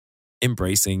like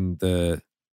embracing the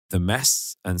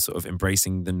mess and sort of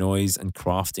embracing the noise and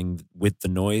crafting with the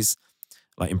noise,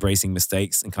 like embracing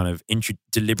mistakes and kind of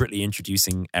deliberately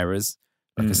introducing errors,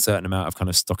 like a certain amount of kind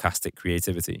of stochastic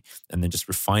creativity, and then just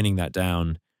refining that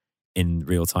down in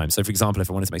real time. So, for example, if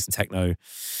I wanted to make some techno,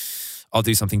 I'll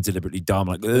do something deliberately dumb,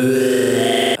 like,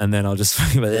 and then I'll just,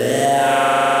 and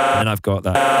then I've got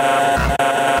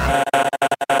that,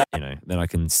 you know, then I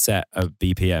can set a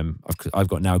BPM. I've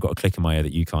got a click in my ear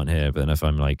that you can't hear, but then if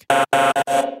I'm like,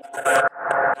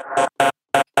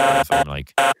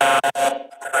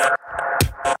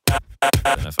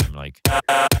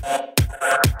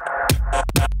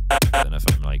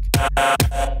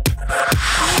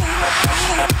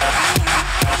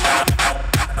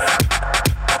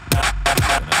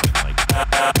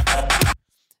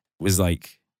 was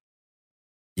like,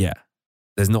 yeah,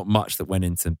 there's not much that went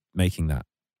into making that,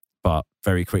 but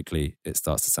very quickly it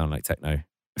starts to sound like techno.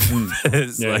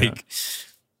 It's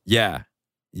yeah.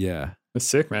 It's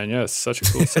sick, man. Yeah, it's such a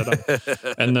cool setup.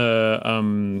 And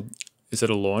the is it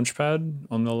a launch pad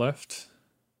on the left?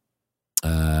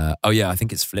 Oh yeah, I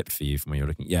think it's flipped for you from where you're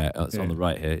looking. Yeah, it's on the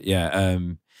right here.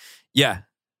 Yeah,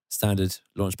 standard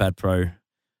Launchpad Pro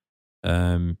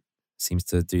seems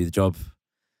to do the job.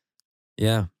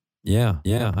 Yeah. You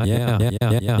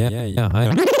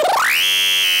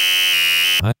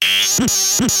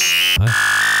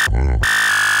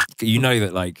know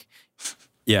that, like,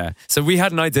 yeah. So we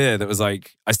had an idea that was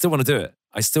like, I still want to do it.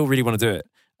 I still really want to do it.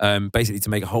 Basically, to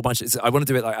make a whole bunch. I want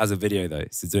to do it like as a video though,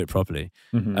 to do it properly.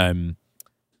 Mm-hmm.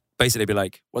 Basically, be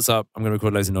like, "What's up? I'm going to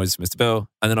record loads of noises for Mr. Bill,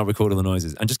 and then I'll record all the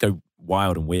noises and just go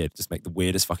wild and weird. Just make the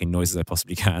weirdest fucking noises I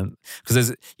possibly can.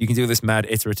 Because you can do all this mad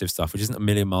iterative stuff, which isn't a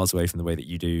million miles away from the way that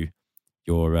you do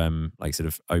your like sort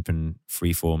of open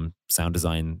freeform sound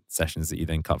design sessions that you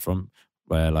then cut from,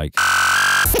 where like."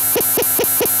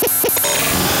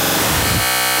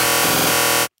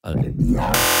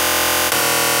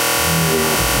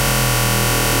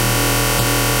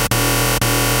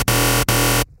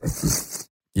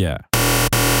 Yeah.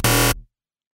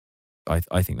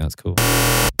 I think that's cool.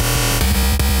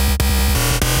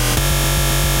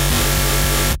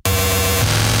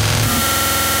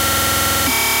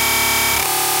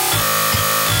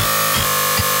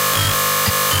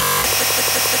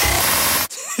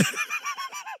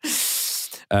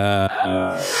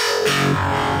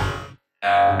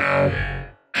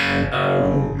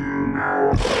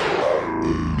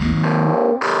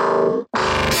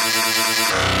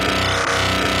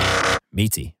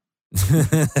 Meaty.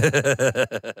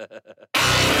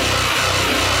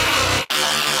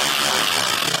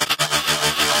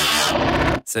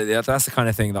 So yeah, that's the kind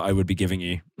of thing that I would be giving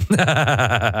you. Would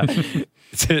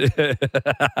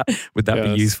that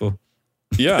be useful?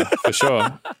 Yeah, for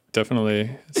sure.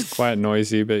 Definitely. It's quite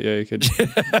noisy, but yeah, you could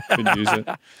use it.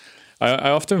 I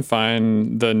often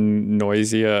find the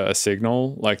noisier a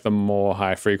signal, like the more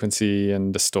high frequency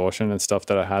and distortion and stuff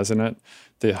that it has in it,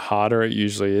 the harder it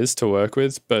usually is to work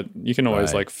with. But you can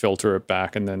always like filter it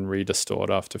back and then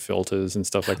re-distort after filters and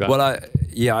stuff like that. Well, I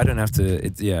don't have to.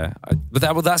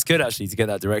 But that's good actually to get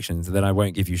that direction. So then I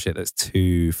won't give you shit that's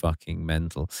too fucking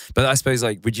mental. But I suppose,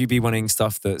 like, would you be wanting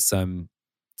stuff that's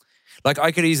like,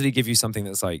 I could easily give you something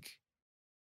that's like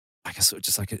a sort of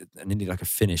just like an indie, like a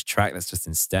finished track that's just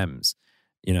in stems,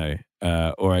 you know,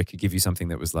 or I could give you something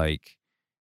that was like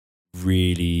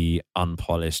really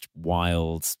unpolished,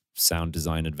 wild sound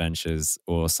design adventures,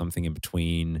 or something in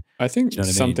between. I think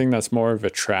something mean? that's more of a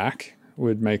track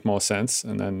would make more sense,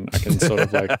 and then I can sort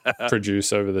of like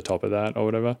produce over the top of that or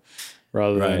whatever,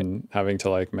 rather than having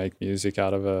to like make music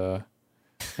out of a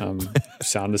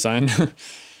sound design.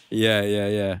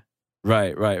 Yeah.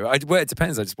 Right. Well, it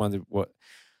depends. I just wondered what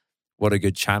a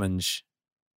good challenge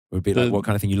would be, like what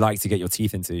kind of thing you like to get your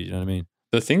teeth into. You know what I mean?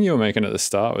 The thing you were making at the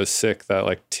start was sick. That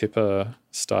like tipper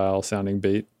style sounding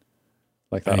beat,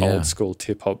 like that old school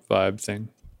tip hop vibe thing.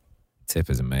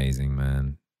 Tipper's amazing,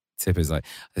 man. Tipper's like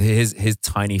his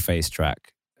tiny face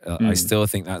track. I still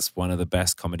think that's one of the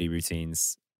best comedy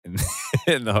routines in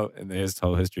the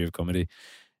whole history of comedy.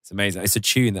 It's amazing. It's a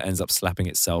tune that ends up slapping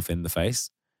itself in the face.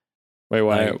 Wait,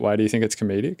 why do you think it's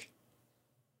comedic?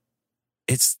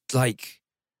 It's like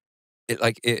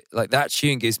that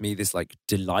tune gives me this like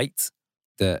delight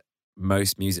that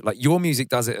most music, like your music,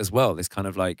 does it as well. This kind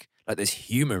of like there's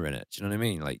humor in it. Do you know what I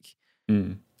mean? Like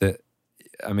that.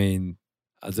 I mean,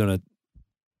 I don't want to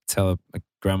tell a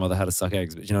grandmother how to suck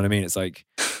eggs, but you know what I mean? It's like,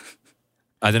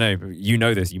 I don't know. You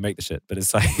know this. You make the shit, but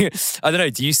it's like I don't know.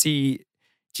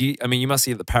 I mean, you must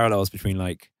see the parallels between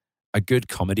like a good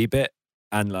comedy bit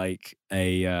and like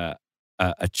a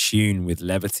tune with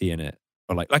levity in it.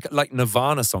 Or like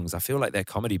Nirvana songs, I feel like they're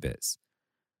comedy bits.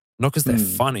 Not because they're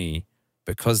funny,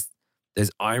 but because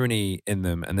there's irony in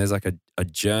them, and there's like a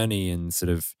journey and sort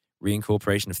of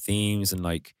reincorporation of themes, and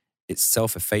like it's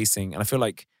self-effacing. And I feel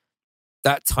like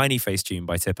that Tiny Face tune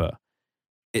by Tipper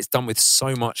it's done with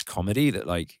so much comedy that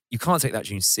like you can't take that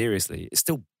tune seriously. It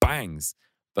still bangs,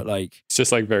 but like It's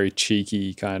just like very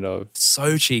cheeky kind of.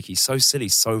 so cheeky, so silly,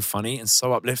 so funny, and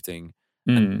so uplifting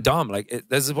and dumb. Like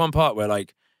there's this one part where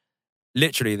like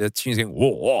literally the tune's going whoa,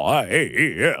 whoa,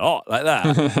 hey, yeah, oh, like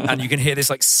that, and you can hear this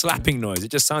like slapping noise.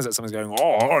 It just sounds like someone's going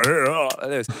oh, yeah, like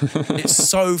this. It's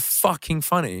so fucking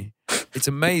funny. It's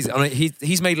amazing. I mean,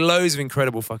 he's made loads of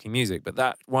incredible fucking music, but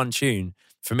that one tune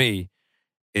for me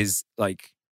is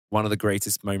like one of the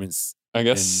greatest moments. I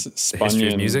guess in the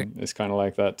history of music is kind of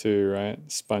like that too, right?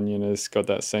 Spunyan has got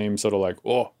that same sort of like,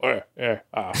 oh, oh.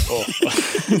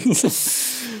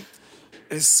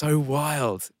 It's so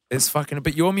wild. It's fucking,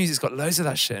 but your music's got loads of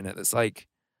that shit in it. That's like,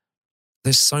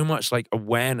 there's so much like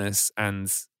awareness and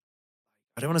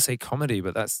I don't want to say comedy,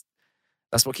 but that's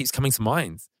what keeps coming to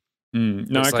mind.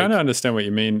 No, I kind of understand what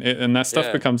you mean. And that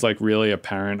stuff becomes like really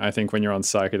apparent, I think, when you're on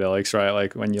psychedelics, right?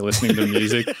 Like when you're listening to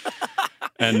music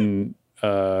and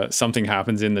something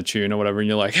happens in the tune or whatever, and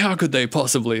you're like, how could they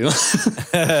possibly? Well,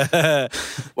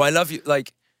 I love you.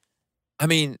 Like, I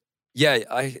mean, yeah,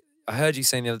 I heard you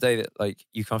saying the other day that like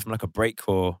you come from like a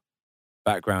breakcore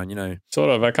background, you know? Sort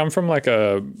of. I come from like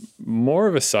a more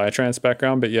of a psytrance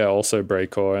background, but yeah, also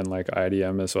breakcore and like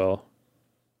IDM as well.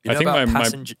 You know, I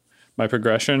think my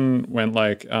progression went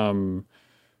like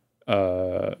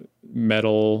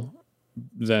metal,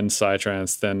 then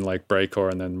psytrance, then like breakcore,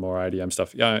 and then more IDM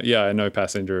stuff. Yeah, I know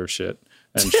Passenger of Shit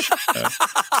and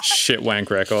Shit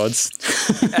Wank Records.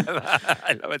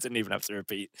 I know I didn't even have to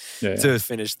repeat to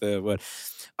finish the word.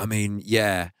 I mean,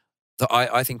 yeah,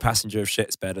 I think Passenger of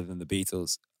Shit's better than the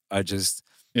Beatles. It's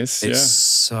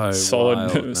so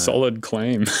solid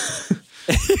claim.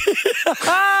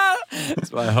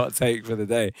 That's my hot take for the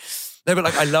day. No, but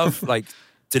like I love like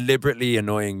deliberately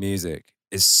annoying music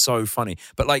is so funny.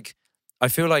 But like I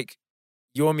feel like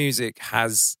your music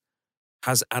has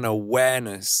an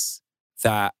awareness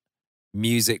that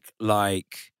music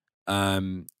like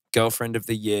Girlfriend of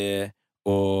the Year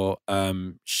or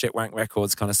Shit Wank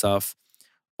Records kind of stuff,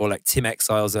 or like Tim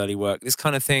Exile's early work, this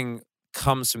kind of thing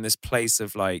comes from this place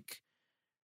of like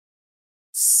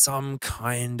some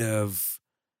kind of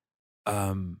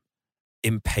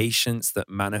impatience that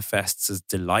manifests as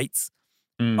delight.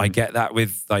 I get that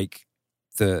with like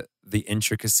the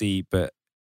intricacy, but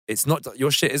it's not, your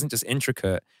shit isn't just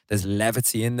intricate. There's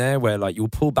levity in there where like you'll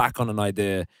pull back on an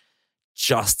idea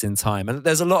just in time. And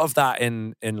there's a lot of that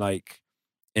in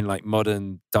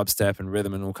modern dubstep and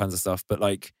rhythm and all kinds of stuff. But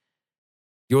like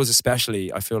yours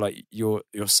especially, I feel like you're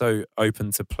so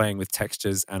open to playing with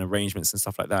textures and arrangements and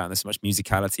stuff like that. And there's so much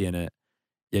musicality in it.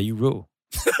 Yeah, you rule.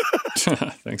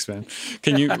 Thanks, man.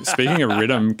 Speaking of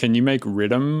rhythm, can you make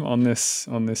rhythm on this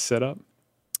setup?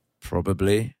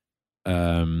 Probably.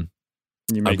 You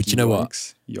make but you know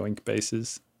what? Yoink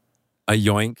basses. A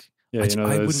yoink? Yeah, you know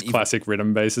those classic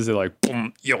rhythm basses are like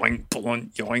boom, yoink,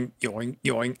 boom, yoink, yoink,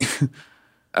 yoink.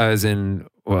 As in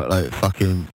what, like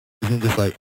fucking? Isn't it just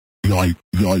like yoink,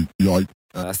 yoink, yoink?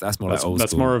 That's more like old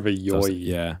That's school. more of a yoy.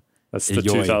 Yeah, that's the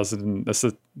 2000. That's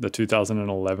the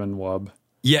 2011 wub.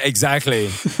 Yeah, exactly.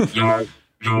 That's more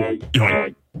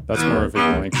of a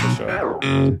yoink for sure.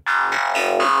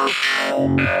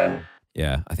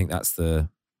 Yeah, I think that's the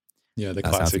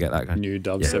classic get that new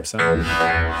dubstep sound.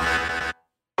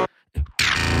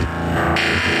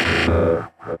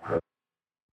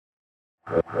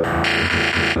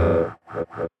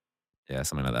 Yeah,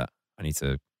 something like that. I need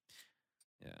to.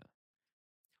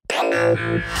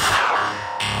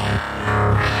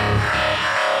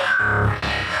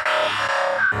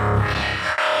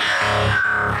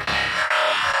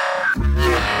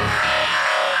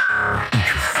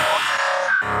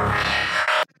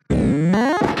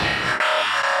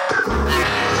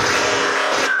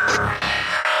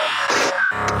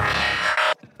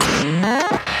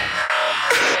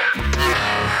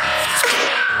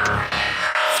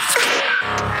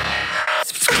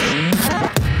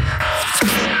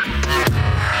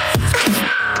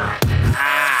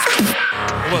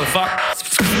 What the fuck?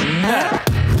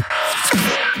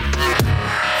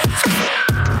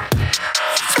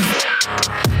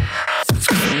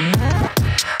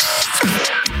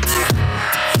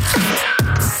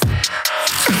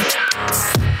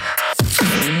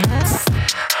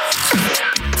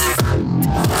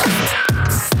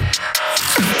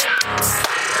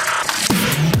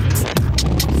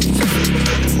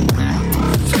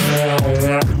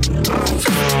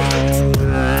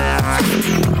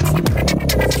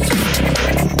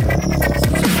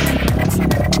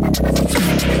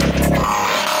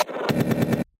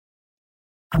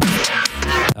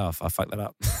 Oh, I fucked that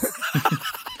up.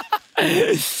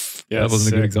 Yeah, that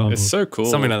wasn't a good example. It's so cool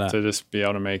Something like that. to just be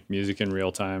able to make music in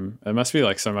real time. It must be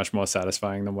like so much more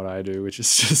satisfying than what I do, which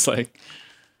is just like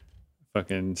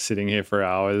fucking sitting here for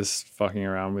hours fucking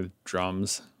around with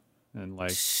drums and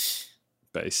like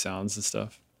bass sounds and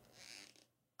stuff.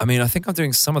 I mean, I think I'm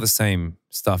doing some of the same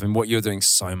stuff, and what you're doing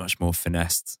so much more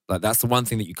finessed. Like that's the one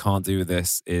thing that you can't do with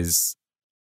this is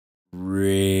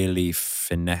really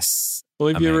finesse. Well,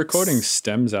 if you're recording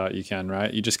stems out, you can,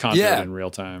 right? You just can't do it in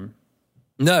real time.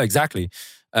 No, exactly.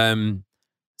 So,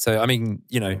 I mean,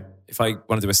 you know, if I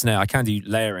want to do a snare, I can do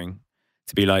layering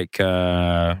to be like, you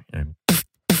know,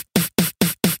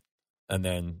 and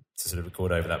then to sort of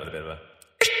record over that with a bit of a,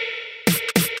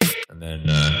 and then,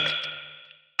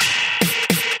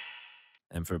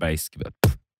 and for a bass, give it,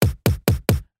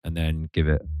 and then give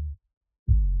it,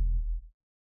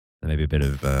 and maybe a bit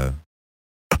of,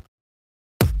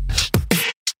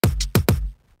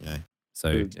 you know,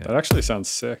 so Dude, that actually sounds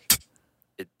sick.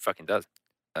 It fucking does.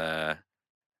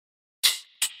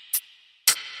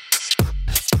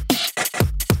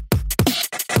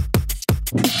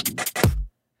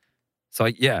 So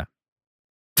yeah.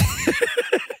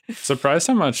 Surprised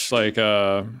how much like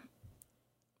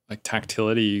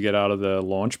tactility you get out of the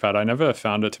launch pad. I never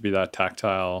found it to be that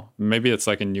tactile. Maybe it's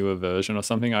like a newer version or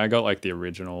something. I got like the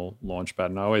original launch pad,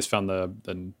 and I always found the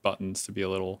buttons to be a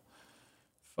little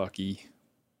fucky.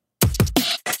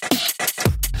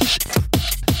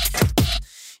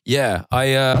 Yeah,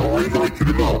 I like it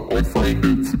a lot. I find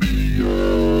it to be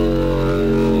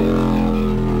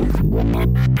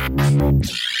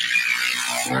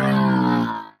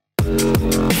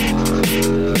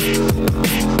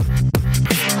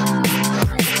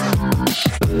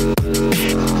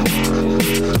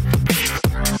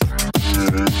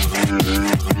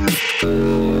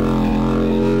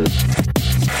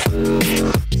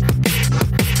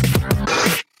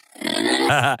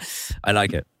I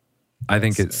like it. I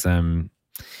think it's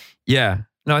yeah.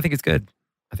 No, I think it's good.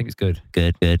 I think it's good.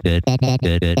 Good. I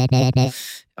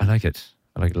like it.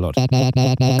 I like it a lot.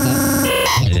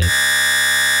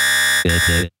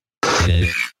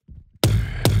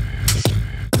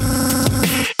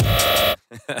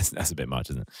 That's a bit much,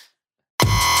 isn't it?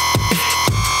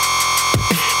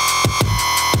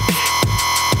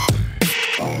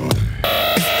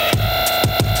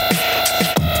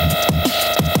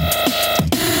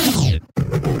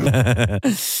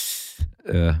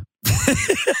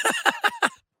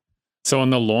 So on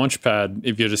the launch pad,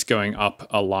 if you're just going up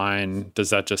a line, does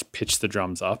that just pitch the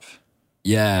drums up?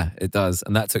 Yeah, it does.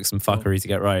 And that took some fuckery to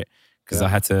get right because I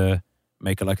had to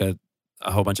make a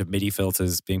whole bunch of MIDI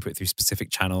filters being put through specific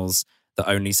channels that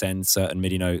only send certain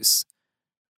MIDI notes,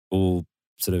 all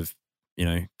sort of, you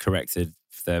know, corrected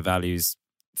their values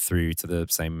through to the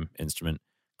same instrument.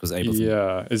 Is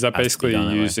that basically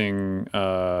using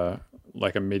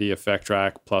like a MIDI effect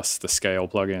rack plus the scale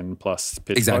plugin plus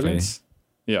pitch plugins?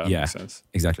 Yeah, makes sense.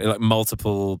 Exactly. Like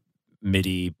multiple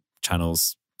MIDI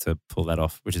channels to pull that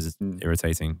off, which is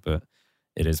irritating, but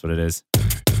it is what it is.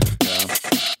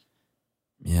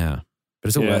 Yeah. But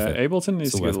it's all worth it. Ableton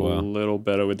needs to get a little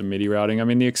better with the MIDI routing. I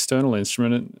mean, the external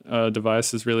instrument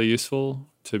device is really useful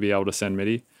to be able to send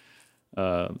MIDI.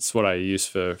 It's what I use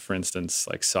for instance,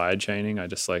 like side chaining. I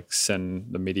just like send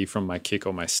the MIDI from my kick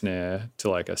or my snare to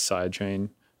like a side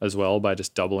chain as well by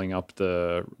just doubling up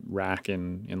the rack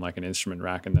in like an instrument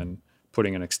rack and then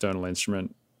putting an external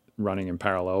instrument running in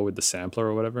parallel with the sampler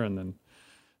or whatever and then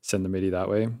send the MIDI that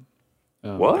way.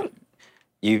 What?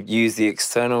 You use the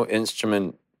external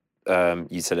instrument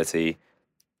utility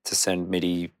to send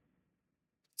MIDI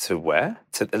to where?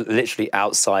 To literally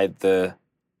outside the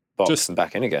box and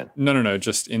back in again? No,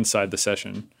 just inside the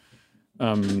session.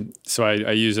 So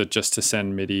I use it just to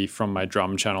send MIDI from my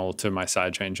drum channel to my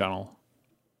sidechain channel.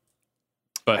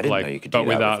 But I didn't know you could do that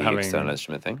without with the external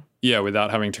instrument thing. Yeah, without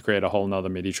having to create a whole nother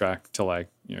MIDI track to like,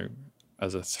 you know,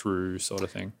 as a through sort of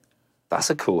thing.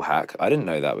 That's a cool hack. I didn't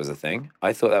know that was a thing.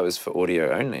 I thought that was for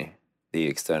audio only, the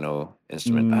external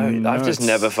instrument. I've just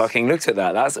never fucking looked at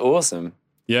that. That's awesome.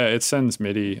 Yeah, it sends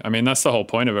MIDI. I mean, that's the whole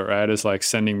point of it, right? Is like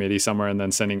sending MIDI somewhere and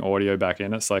then sending audio back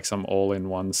in. It's like some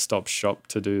all-in-one stop shop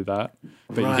to do that.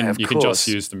 But you can just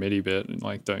use the MIDI bit and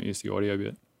like don't use the audio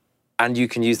bit. And you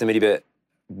can use the MIDI bit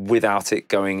without it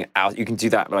going out. You can do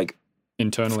that like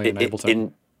internally in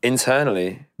Ableton.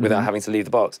 Internally without having to leave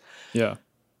the box. Yeah.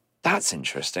 That's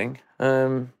interesting.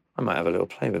 I might have a little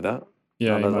play with that.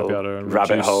 Yeah, you might be able to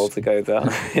rabbit hole to go down.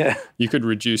 Yeah. You could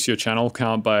reduce your channel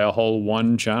count by a whole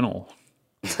one channel.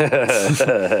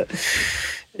 Yeah,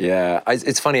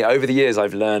 it's funny. Over the years,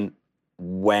 I've learned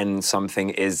when something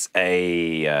is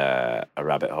a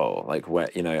rabbit hole. Like where,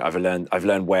 you know, I've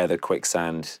learned where the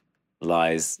quicksand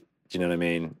lies. Do you know what I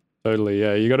mean? Totally.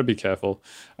 Yeah. You got to be careful.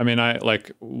 I mean, I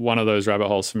like one of those rabbit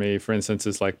holes for me, for instance,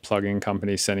 is like plugin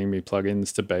companies sending me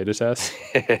plugins to beta test,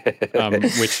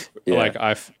 which like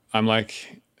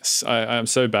I'm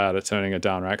so bad at turning it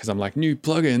down, right? Because I'm like, new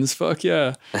plugins, fuck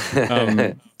yeah.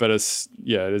 But it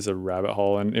is a rabbit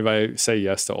hole. And if I say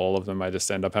yes to all of them, I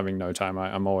just end up having no time.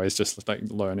 I'm always just like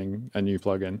learning a new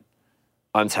plugin.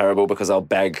 I'm terrible because I'll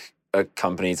beg a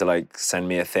company to like send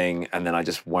me a thing and then I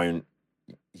just won't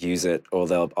use it, or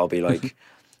I'll be like,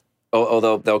 or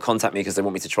they'll contact me because they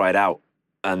want me to try it out,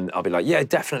 and I'll be like, yeah,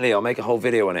 definitely, I'll make a whole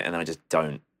video on it, and then I just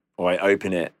don't, or I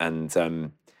open it and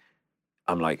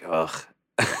I'm like, ugh,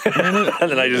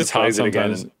 and then I just close it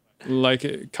again.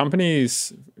 Like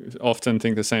companies often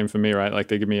think the same for me, right? Like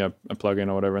they give me a plugin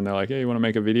or whatever and they're like, hey, you want to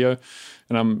make a video?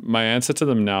 And my answer to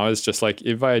them now is just like,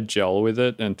 if I gel with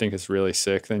it and think it's really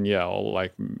sick, then yeah, I'll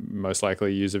like most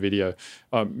likely use a video,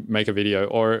 make a video,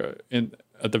 or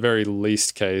at the very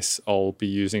least case, I'll be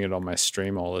using it on my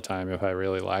stream all the time if I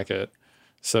really like it.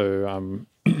 So,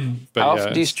 but how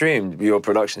often do you stream your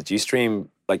productions? Do you stream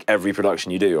like every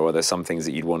production you do, or are there some things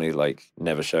that you'd want to like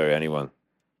never show anyone?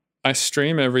 I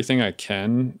stream everything I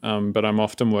can, but I'm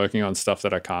often working on stuff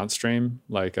that I can't stream,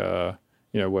 like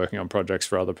working on projects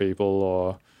for other people,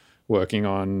 or working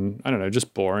on, I don't know,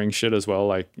 just boring shit as well,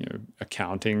 like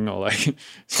accounting or like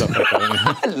stuff like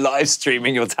that. Live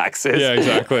streaming your taxes. Yeah,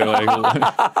 exactly.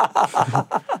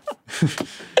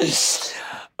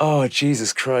 Oh,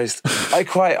 Jesus Christ!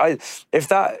 If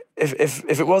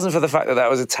it wasn't for the fact that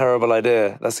was a terrible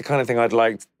idea, that's the kind of thing I'd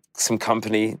like some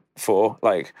company for,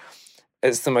 like.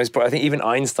 It's the most. I think even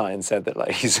Einstein said that.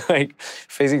 Like he's like,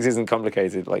 physics isn't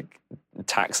complicated. Like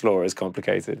tax law is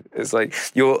complicated. It's like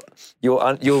you'll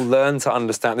learn to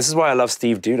understand. This is why I love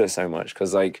Steve Duda so much,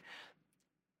 because like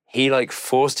he like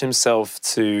forced himself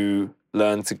to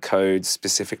learn to code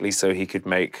specifically so he could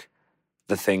make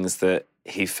the things that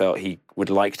he felt he would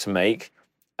like to make.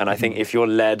 And I think if you're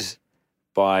led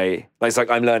by it's like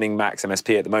I'm learning Max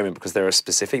MSP at the moment because there are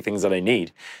specific things that I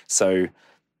need. So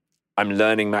I'm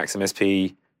learning Max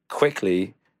MSP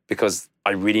quickly because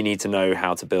I really need to know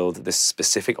how to build this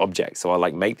specific object. So I'll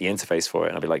like make the interface for it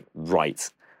and I'll be like,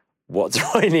 right, what do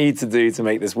I need to do to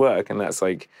make this work? And that's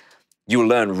like, you'll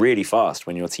learn really fast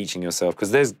when you're teaching yourself,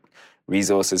 because there's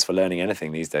resources for learning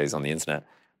anything these days on the internet,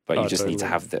 but you just need to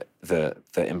have the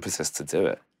impetus to do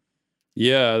it.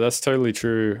 Yeah, that's totally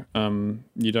true.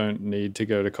 You don't need to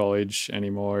go to college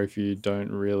anymore if you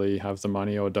don't really have the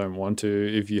money or don't want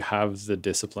to, if you have the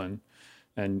discipline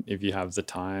and if you have the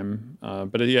time.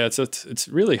 But yeah, it's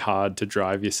really hard to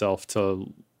drive yourself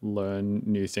to learn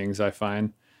new things, I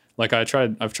find. Like I've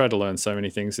tried to learn so many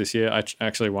things this year.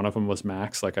 Actually, one of them was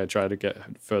Max. Like I tried to get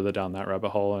further down that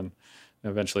rabbit hole and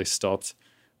eventually stopped.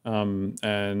 And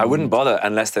I wouldn't bother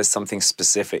unless there's something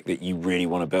specific that you really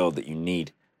want to build that you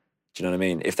need. Do you know what I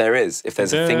mean? If there's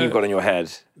a thing you've got in your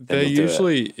head, then there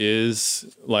usually is.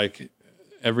 Like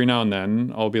every now and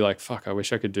then I'll be like, fuck, I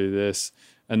wish I could do this.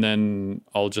 And then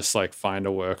I'll just like find a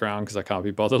workaround because I can't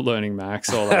be bothered learning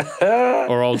Max, or like,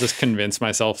 or I'll just convince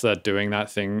myself that doing that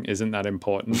thing isn't that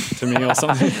important to me or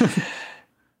something.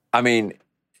 I mean,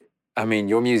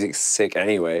 your music's sick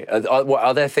anyway.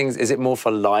 Are there things, is it more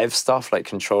for live stuff, like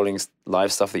controlling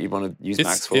live stuff that you want to use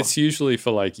Max for? It's usually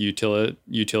for like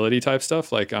utility type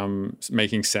stuff, like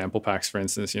making sample packs, for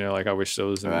instance. Like I wish there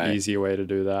was an easier way to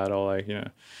do that, or like,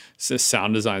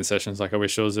 sound design sessions. Like I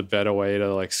wish there was a better way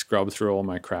to like scrub through all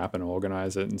my crap and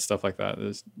organize it and stuff like that.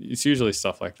 It's usually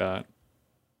stuff like that.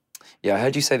 Yeah, I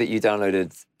heard you say that you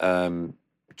downloaded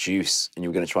Juice and you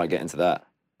were going to try and get into that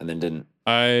and then didn't.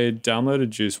 I downloaded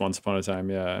Juice once upon a time,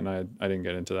 yeah, and I didn't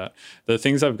get into that. The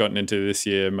things I've gotten into this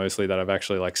year, mostly that I've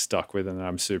actually like stuck with and that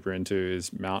I'm super into,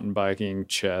 is mountain biking,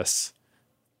 chess,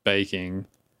 baking,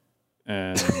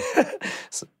 and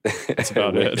that's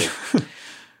about it.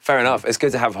 Fair enough. It's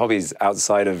good to have hobbies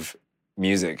outside of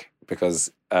music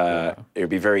because it would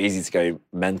be very easy to go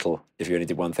mental if you only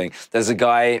did one thing. There's a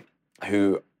guy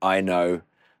who I know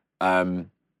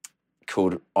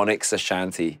called Onyx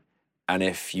Ashanti. And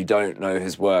if you don't know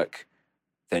his work,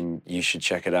 then you should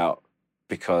check it out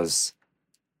because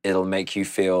it'll make you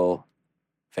feel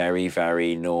very,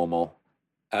 very normal.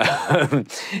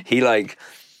 He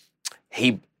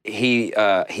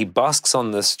busks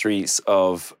on the streets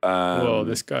of. Whoa,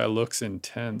 this guy looks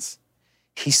intense.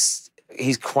 He's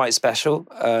quite special.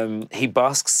 He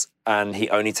busks and he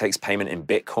only takes payment in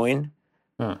Bitcoin.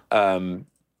 Huh.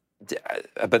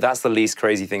 But that's the least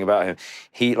crazy thing about him.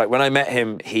 He, like, when I met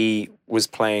him, he was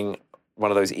playing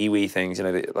one of those EWI things,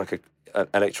 like an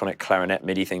electronic clarinet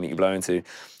MIDI thing that you blow into.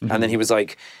 Mm-hmm. And then he was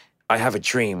like, I have a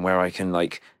dream where I can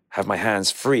like have my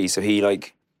hands free. So he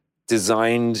like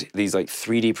designed these like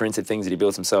 3D printed things that he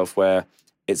built himself, where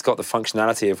it's got the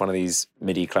functionality of one of these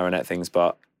MIDI clarinet things,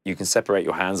 but you can separate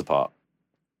your hands apart.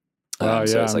 So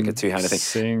it's like a two-handed thing.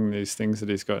 Seeing these things that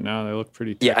he's got now, they look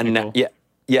pretty Yeah, technical. and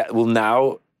well,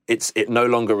 now it no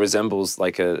longer resembles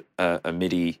like a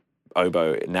MIDI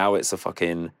oboe. Now it's a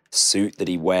fucking suit that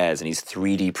he wears, and he's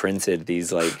 3D printed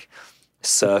these like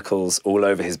circles all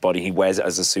over his body. He wears it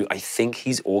as a suit. I think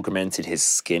he's augmented his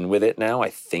skin with it now. I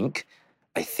think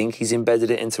he's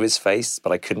embedded it into his face,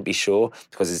 but I couldn't be sure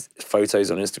because his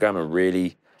photos on Instagram are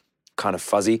really kind of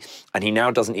fuzzy. And he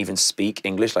now doesn't even speak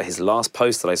English. Like his last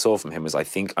post that I saw from him was, I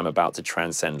think I'm about to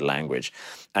transcend language.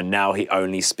 And now he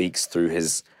only speaks through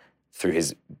his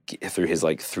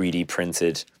like 3D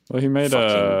printed Well, he made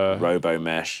robo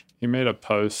mesh. He made a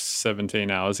post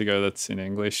 17 hours ago that's in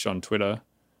English on Twitter.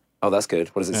 Oh, that's good.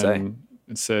 What does it say?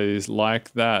 It says,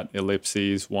 like that,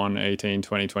 ellipses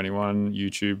 1/18/2021,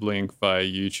 YouTube link via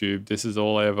YouTube. This is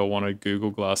all I ever wanted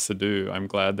Google Glass to do. I'm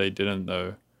glad they didn't,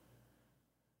 though.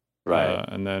 Right.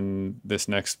 And then this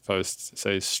next post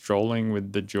says, strolling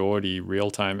with the Geordie,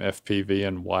 real-time FPV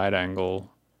and wide angle.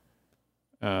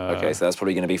 Okay, so that's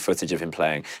probably going to be footage of him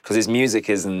playing. Because his music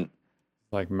isn't...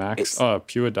 Like Max,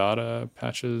 pure data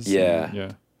patches. Yeah.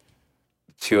 Yeah.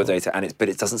 Pure data, but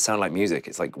it doesn't sound like music.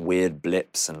 It's like weird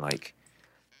blips and like...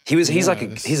 He's a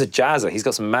jazzer. He's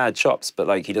got some mad chops, but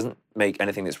like he doesn't make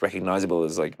anything that's recognizable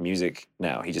as like music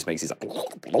now. He just makes these like, and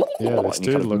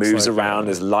he kind of moves around.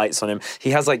 There's lights on him. He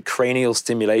has like cranial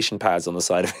stimulation pads on the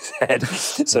side of his head.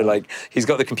 So like he's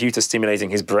got the computer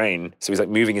stimulating his brain. So he's like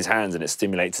moving his hands and it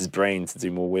stimulates his brain to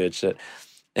do more weird shit.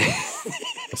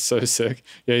 That's so sick.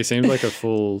 Yeah, he seems like a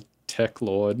full tech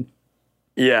lord.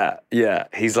 Yeah.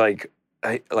 He's like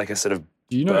a sort of.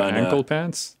 Do you know Ankle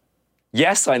Pants?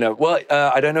 Yes, I know. Well,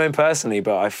 I don't know him personally,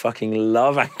 but I fucking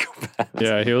love Ankle Pants.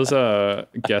 Yeah, he was a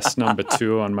guest number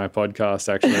 2 on my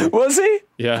podcast, actually. Was he?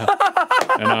 Yeah.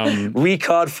 And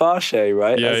Ricard Farche,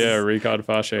 right? Yeah, Ricard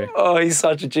Farche. Oh, he's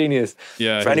such a genius.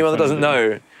 Yeah. For anyone that doesn't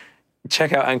know,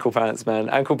 check out Ankle Pants, man.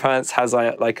 Ankle Pants has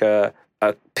like a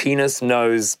penis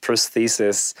nose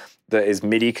prosthesis that is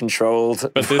MIDI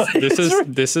controlled. But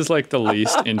this is like the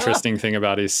least interesting thing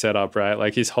about his setup, right?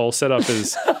 Like his whole setup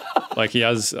is like he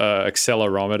has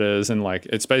accelerometers and like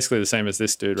it's basically the same as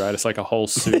this dude, right? It's like a whole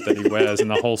suit that he wears, and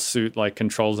the whole suit like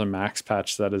controls a max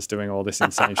patch that is doing all this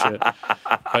insane shit.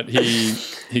 But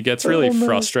he gets really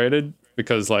frustrated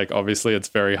because like obviously it's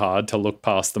very hard to look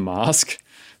past the mask.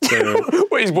 So,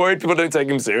 well, he's worried people don't take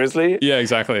him seriously. Yeah,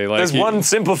 exactly. Like there's one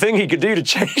simple thing he could do to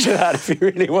change that if he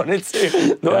really wanted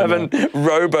to. Not having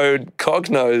robo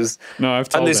cognose. No, I've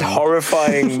told and this him.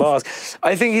 horrifying mask.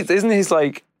 I think isn't his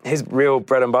real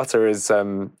bread and butter is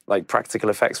like practical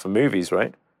effects for movies,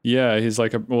 right? Yeah, he's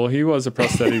like he was a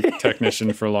prosthetic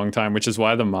technician for a long time, which is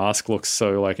why the mask looks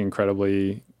so like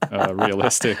incredibly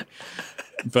realistic.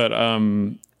 But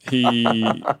he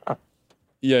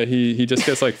just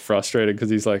gets like frustrated because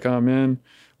he's like, oh man,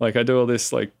 like I do all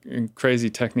this like crazy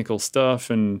technical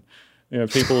stuff, and you know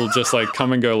people just like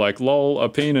come and go like lol a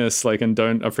penis, like, and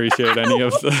don't appreciate any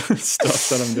of the stuff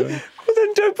that I'm doing. Well,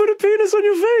 then don't put a penis on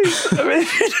your face. I mean,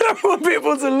 if you don't want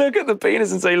people to look at the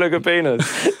penis and say look at penis,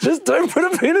 just don't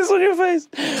put a penis on your face.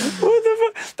 What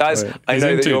the fuck? I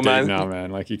know that your man now, man.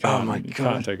 Like you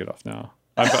can't take it off now.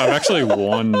 I've actually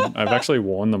worn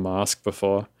the mask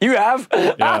before. You have?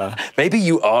 Yeah. Maybe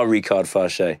you are Ricard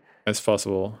Farche. It's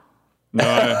possible.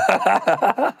 No,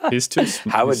 he's too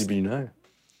small. How would you know?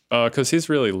 Because he's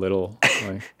really little.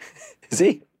 Like, is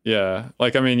he? Yeah.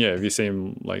 Like, I mean, yeah, if you see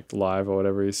him like live or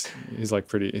whatever, he's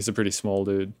like he's a pretty small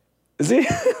dude. Is he?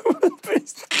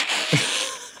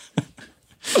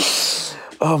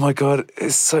 Oh my God,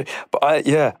 it's so. But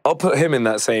I'll put him in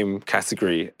that same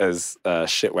category as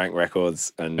Shitwank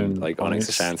Records and like Onyx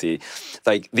Ashanti.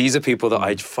 Like these are people that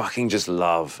I fucking just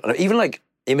love. And even like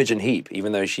Imogen Heap,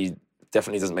 even though she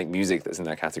definitely doesn't make music that's in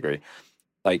that category.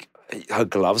 Like her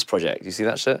Gloves project, you see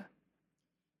that shit?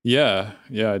 Yeah,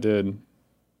 I did.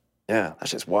 Yeah, that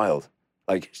shit's wild.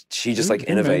 Like she just like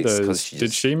innovates because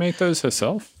did she make those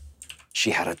herself?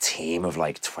 She had a team of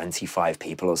like 25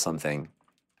 people or something.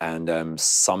 And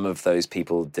some of those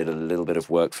people did a little bit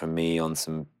of work for me on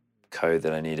some code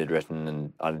that I needed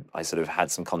written. And I sort of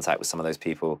had some contact with some of those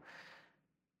people.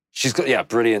 She's got, a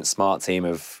brilliant, smart team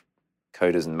of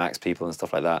coders and Max people and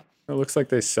stuff like that. It looks like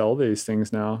they sell these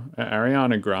things now.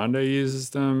 Ariana Grande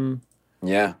uses them.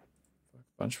 Yeah. A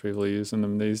bunch of people are using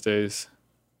them these days.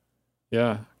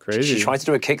 Yeah, crazy. She tried to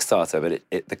do a Kickstarter, but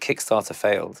the Kickstarter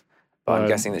failed. But I'm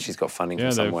guessing that she's got funding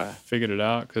from somewhere. Yeah, they've figured it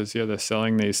out because, they're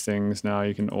selling these things now.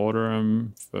 You can order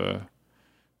them for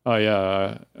Oh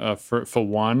yeah, for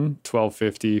one,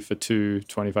 1250, for two,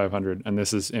 2500, and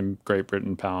this is in Great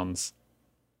Britain pounds.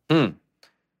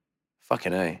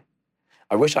 Fucking A.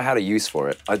 I wish I had a use for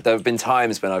it. There have been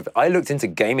times when I looked into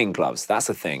gaming gloves. That's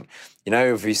the thing. You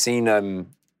know, have you seen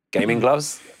gaming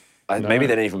gloves? No. Maybe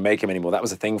they don't even make them anymore. That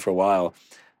was a thing for a while.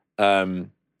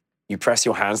 You press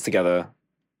your hands together,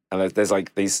 and there's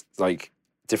like these like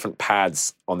different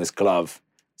pads on this glove.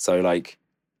 So like,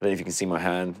 I don't know if you can see my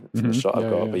hand from the shot I've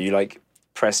got, but you like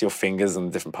press your fingers on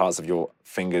different parts of your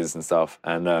fingers and stuff,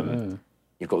 and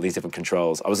you've got all these different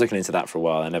controls. I was looking into that for a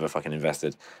while. I never fucking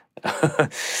invested,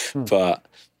 but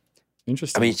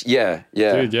Interesting. I mean, yeah,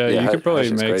 Dude, you could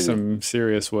probably make crazy. some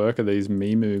serious work of these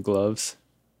Mimu gloves.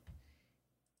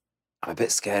 I'm a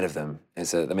bit scared of them. I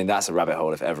mean, that's a rabbit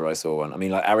hole if ever I saw one. I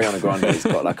mean, like Ariana Grande's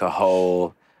got like a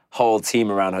whole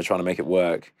team around her trying to make it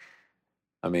work.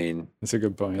 I mean, That's a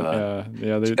good point. Yeah.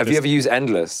 have you ever used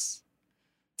Endless?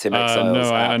 Tim Excel's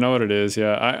No, app? I know what it is.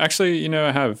 Yeah, I actually,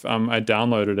 I have. I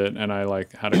downloaded it and I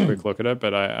like had a quick look at it,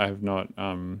 but I have not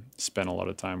spent a lot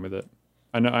of time with it.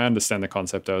 I understand the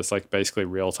concept though. It's like basically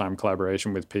real time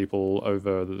collaboration with people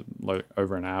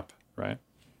over an app, right?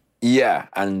 Yeah,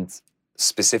 and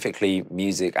specifically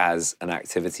music as an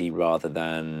activity rather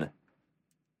than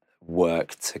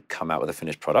work to come out with a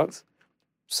finished product.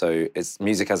 So it's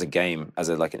music as a game, as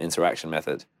like an interaction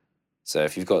method. So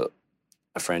if you've got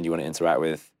a friend you want to interact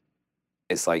with,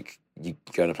 it's like you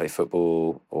go and play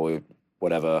football or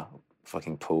whatever,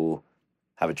 fucking pool,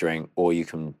 have a drink, or you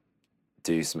can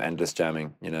do some endless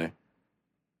jamming, you know?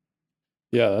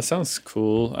 Yeah, that sounds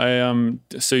cool.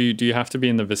 So do you have to be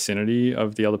in the vicinity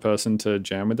of the other person to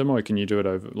jam with them, or can you do it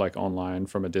over like online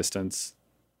from a distance?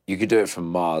 You could do it from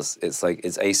Mars. It's like,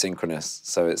 it's asynchronous.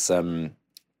 So it's,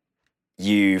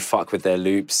 you fuck with their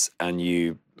loops and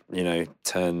you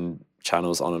turn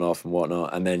channels on and off and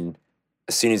whatnot. And then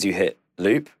as soon as you hit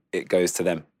loop, it goes to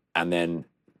them and then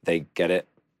they get it.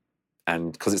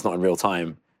 And because it's not in real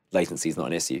time, latency is not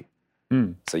an issue.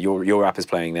 So your app is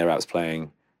playing, their app's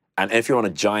playing. And if you're on a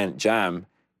giant jam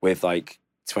with like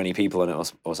 20 people in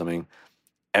it or something,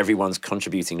 everyone's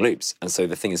contributing loops. And so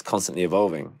the thing is constantly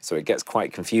evolving. So it gets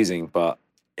quite confusing, but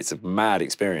it's a mad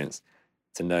experience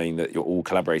to knowing that you're all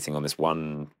collaborating on this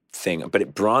one thing, but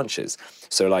it branches.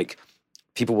 So like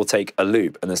people will take a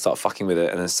loop and then start fucking with it,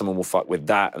 and then someone will fuck with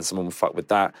that and someone will fuck with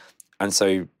that. And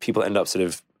so people end up sort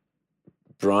of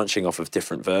branching off of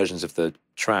different versions of the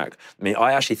track. I mean,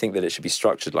 I actually think that it should be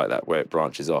structured like that, where it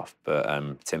branches off, but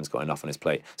Tim's got enough on his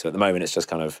plate. So at the moment, it's just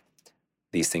kind of,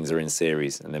 these things are in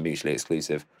series and they're mutually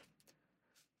exclusive.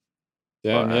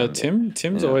 Yeah,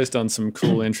 Tim's always done some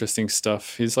cool, interesting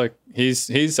stuff. He's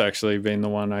actually been the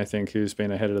one, I think, who's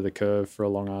been ahead of the curve for a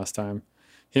long ass time.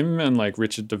 Him and like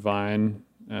Richard Devine,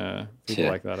 people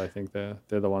like that, I think they're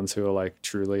the ones who are like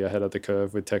truly ahead of the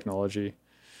curve with technology.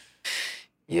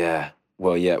 Yeah.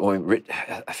 Well, yeah. Well,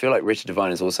 I feel like Richard Devine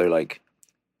has also like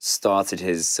started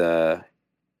his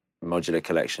modular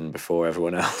collection before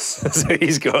everyone else. So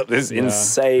he's got this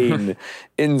insane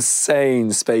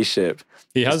spaceship.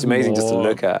 It's amazing just to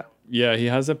look at. Yeah, he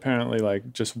has apparently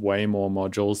like just way more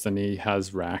modules than he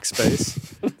has rack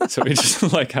space. So he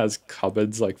just like has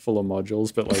cupboards like full of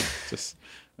modules, but like just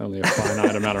only a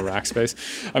finite amount of rack space.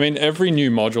 I mean, every new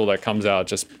module that comes out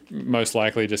just most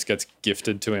likely just gets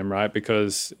gifted to him, right?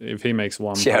 Because if he makes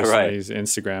one post on his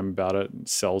Instagram about it,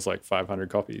 sells like 500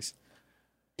 copies.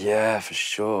 Yeah, for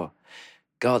sure.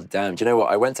 God damn. Do you know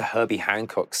what? I went to Herbie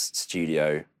Hancock's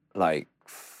studio like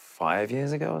 5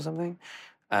 years ago or something.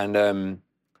 And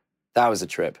that was a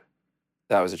trip.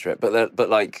 But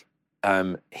like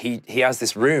he has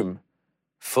this room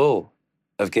full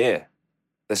of gear.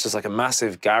 There's just like a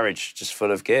massive garage just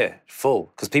full of gear,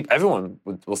 full. Because everyone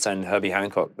will send Herbie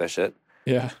Hancock their shit.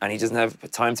 Yeah. And he doesn't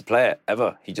have time to play it,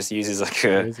 ever. He just uses like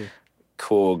a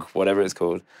Korg, whatever it's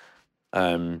called.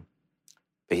 But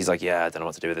he's like, yeah, I don't know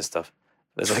what to do with this stuff.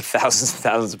 There's like thousands and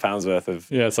thousands of pounds worth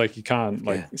of... Yeah, it's like you can't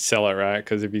like sell it, right?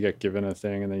 Because if you get given a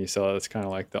thing and then you sell it, it's kind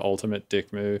of like the ultimate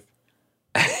dick move.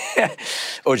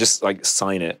 Or just like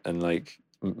sign it and like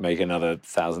make another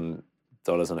 $1,000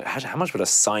 on it. How much would a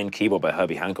signed keyboard by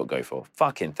Herbie Hancock go for?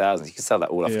 Fucking thousands. You could sell that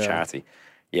all off for charity.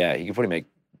 Yeah, you could probably make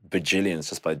bajillions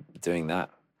just by doing that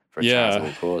for a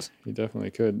charitable cause. You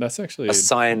definitely could. That's actually a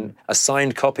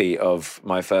signed copy of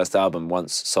my first album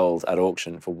once sold at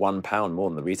auction for £1 more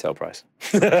than the retail price.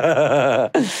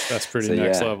 That's pretty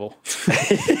next level.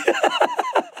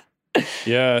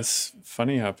 Yeah, it's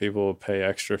funny how people pay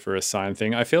extra for a signed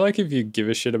thing. I feel like if you give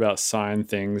a shit about signed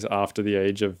things after the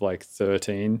age of like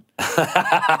 13,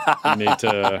 you need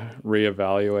to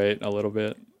reevaluate a little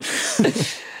bit.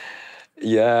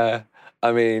 Yeah.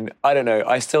 I mean, I don't know.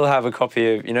 I still have a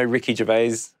copy of, Ricky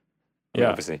Gervais? Yeah.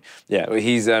 Obviously. Yeah, well,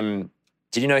 he's, did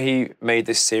you know he made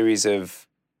this series of,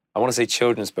 I want to say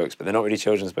children's books, but they're not really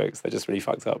children's books. They're just really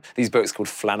fucked up. These books called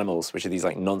Flanimals, which are these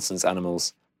like nonsense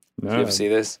animals. No, Did you ever see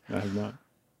this? I have not.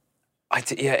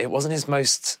 Yeah, it wasn't his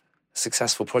most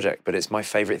successful project, but it's my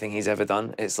favorite thing he's ever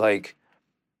done. It's like,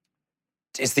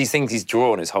 it's these things he's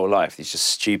drawn his whole life, these just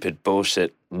stupid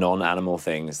bullshit non-animal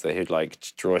things that he'd like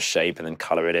draw a shape and then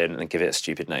color it in and then give it a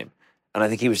stupid name. And I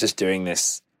think he was just doing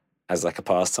this as like a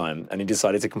pastime, and he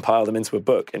decided to compile them into a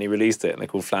book, and he released it, and they're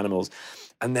called Flanimals.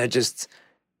 And they're just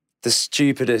the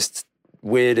stupidest,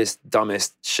 weirdest,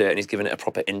 dumbest shit, and he's given it a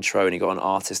proper intro, and he got an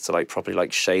artist to like properly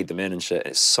like shade them in and shit.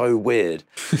 It's so weird.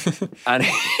 And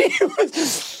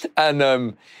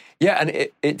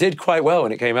it did quite well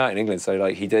when it came out in England. So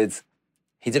like he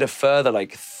did a further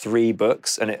like 3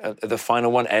 books, and the final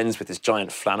one ends with this giant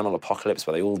flanimal apocalypse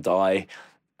where they all die.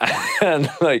 And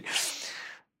like,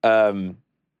 but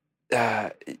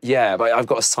I've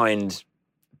got a signed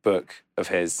book of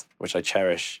his, which I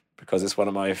cherish because it's one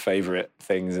of my favorite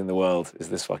things in the world, is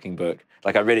this fucking book.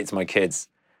 Like, I read it to my kids,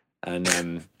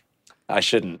 and I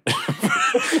shouldn't.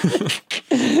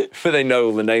 But they know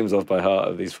all the names off by heart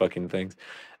of these fucking things.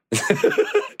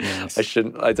 Nice. I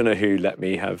shouldn't. I don't know who let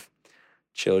me have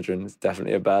children. It's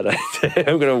definitely a bad idea.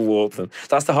 I'm going to warp them.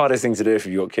 That's the hardest thing to do if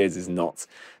you've got kids, is not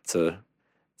to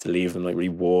leave them like really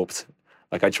warped.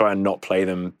 Like, I try and not play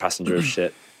them Passenger of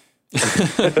Shit.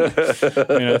 I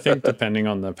mean, I think depending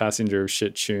on the Passenger of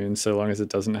Shit tune, so long as it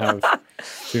doesn't have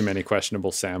too many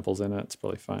questionable samples in it, it's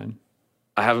probably fine.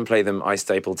 I haven't played them I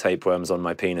Staple Tapeworms on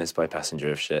My Penis by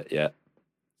Passenger of Shit yet.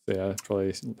 So yeah,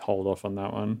 probably hold off on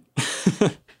that one.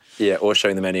 Yeah, or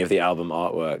showing them any of the album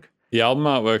artwork. The album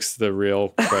artwork's the real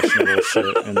questionable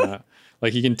shit in that.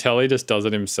 Like, you can tell he just does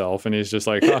it himself, and he's just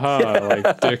like, haha,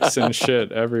 like dicks and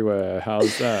shit everywhere.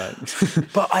 How's that?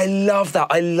 But I love that.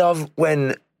 I love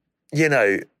when,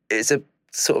 it's a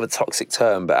sort of a toxic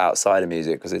term, but outside of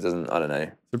music, because it doesn't, I don't know.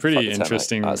 It's a pretty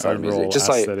interesting overall just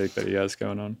aesthetic that he has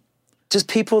going on. Just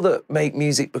people that make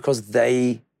music because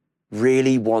they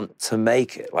really want to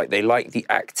make it. Like, they like the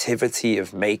activity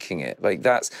of making it. Like,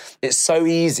 it's so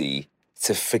easy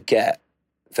to forget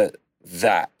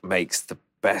that makes the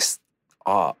best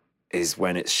art, is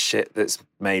when it's shit that's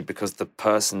made because the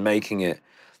person making it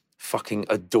fucking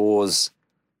adores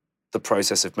the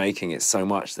process of making it so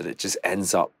much that it just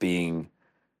ends up being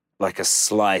like a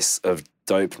slice of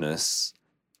dopeness.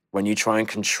 When you try and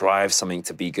contrive something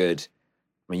to be good,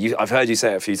 I mean, I've heard you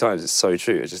say it a few times, it's so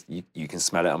true. It's just, you can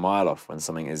smell it a mile off when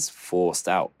something is forced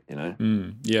out,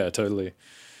 Yeah, totally.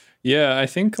 Yeah, I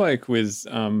think like with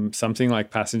something like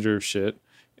Passenger of Shit,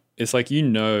 it's like,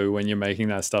 when you're making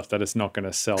that stuff that it's not going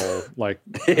to sell like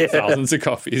thousands of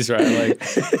copies, right? Like,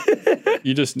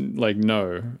 you just like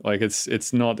know, like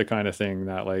it's not the kind of thing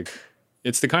that like,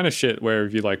 it's the kind of shit where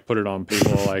if you like put it on,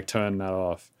 people will like turn that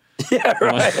off. Yeah,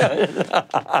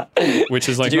 right. Which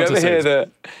is like, did you ever hear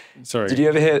Sorry. Did you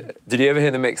ever hear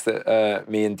the mix that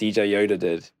me and DJ Yoda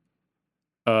did?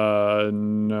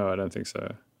 No, I don't think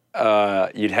so.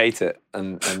 You'd hate it,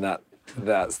 and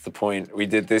that's the point. We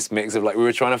did this mix of like, we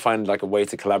were trying to find like a way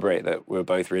to collaborate that we were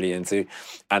both really into,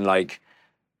 and like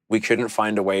we couldn't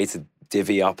find a way to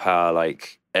divvy up our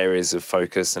like areas of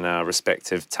focus and our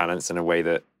respective talents in a way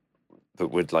that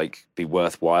would like be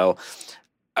worthwhile.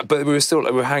 But we were still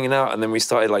like, we were hanging out, and then we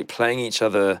started like playing each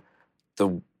other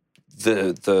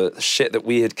the shit that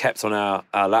we had kept on our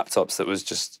laptops that was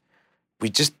just,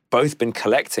 we'd just both been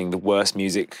collecting the worst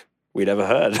music we'd ever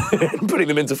heard and putting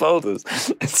them into folders.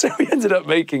 And so we ended up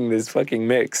making this fucking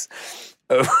mix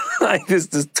of like this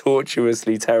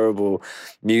tortuously terrible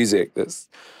music that's,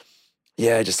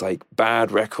 just like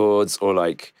bad records, or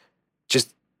like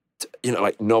just,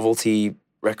 like novelty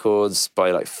records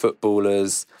by like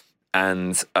footballers,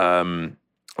 and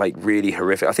like really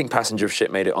horrific. I think Passenger of Shit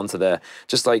made it onto there.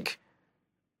 Just like,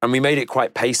 and we made it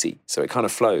quite pacey, so it kind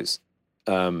of flows.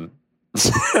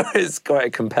 It's quite a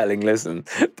compelling listen,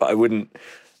 but I wouldn't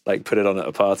like put it on at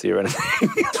a party or anything.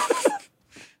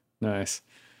 Nice.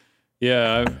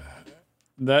 Yeah,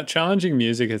 that challenging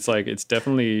music, it's like, it's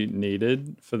definitely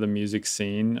needed for the music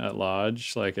scene at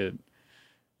large. Like,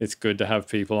 it's good to have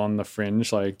people on the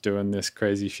fringe like doing this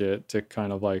crazy shit to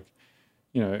kind of like,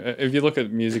 if you look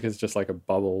at music as just like a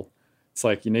bubble, it's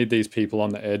like you need these people on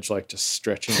the edge, like just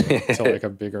stretching it to like a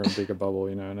bigger and bigger bubble,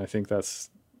 and I think that's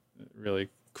really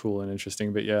cool and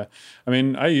interesting. But yeah, I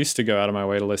mean, I used to go out of my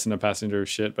way to listen to Passenger of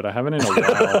Shit, but I haven't in a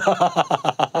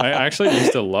while. I actually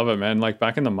used to love it, man. Like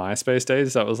back in the MySpace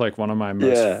days, that was like one of my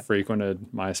most frequented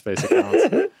MySpace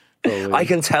accounts. Probably. I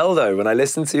can tell though, when I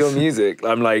listen to your music,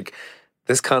 I'm like,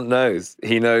 This cunt knows.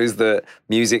 He knows that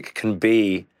music can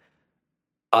be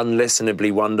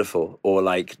unlistenably wonderful or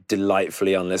like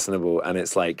delightfully unlistenable. And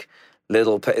it's like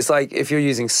it's like if you're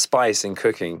using spice in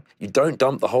cooking, you don't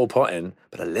dump the whole pot in,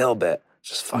 but a little bit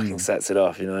just fucking sets it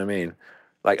off. You know what I mean?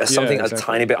 Like something a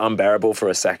tiny bit unbearable for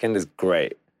a second is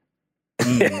great.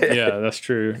 Yeah, that's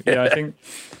true.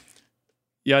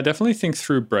 Yeah, I definitely think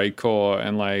through breakcore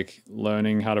and like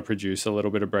learning how to produce a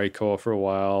little bit of breakcore for a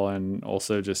while, and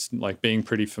also just like being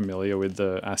pretty familiar with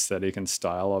the aesthetic and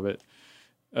style of it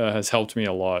has helped me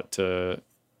a lot to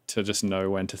just know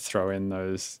when to throw in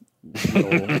those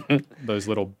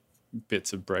little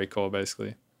bits of breakcore,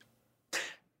 basically.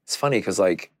 It's funny because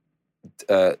like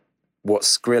what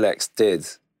Skrillex did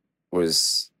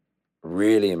was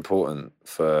really important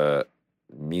for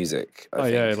music. I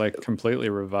think. Yeah, like completely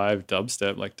revived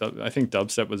dubstep. Like I think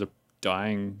dubstep was a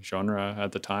dying genre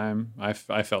at the time. I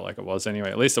felt like it was anyway.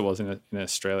 At least it was in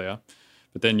Australia.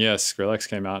 But then Skrillex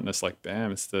came out and it's like,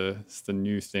 bam, it's the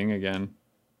new thing again.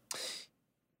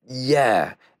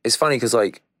 Yeah, it's funny because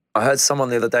like I heard someone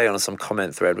the other day on some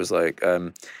comment thread was like,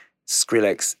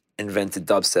 Skrillex invented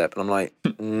dubstep, and I'm like,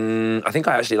 I think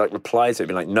I actually like replied to it,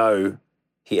 being like, no,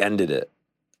 he ended it.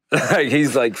 Like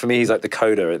he's like, for me, he's like the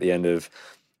coda at the end of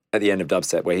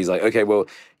dubstep, where he's like, okay, well,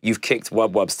 you've kicked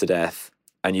wub wubs to death,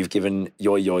 and you've given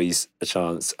yoys a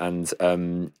chance, and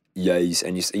yays,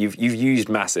 and you've used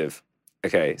massive.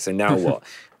 Okay, so now what?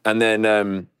 And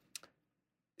then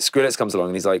Skrillex comes along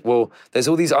and he's like, well, there's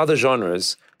all these other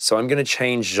genres, so I'm going to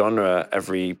change genre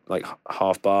every like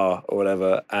half bar or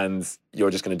whatever, and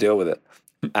you're just going to deal with it.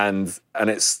 And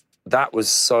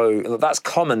that's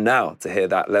common now to hear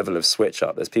that level of switch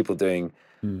up. There's people doing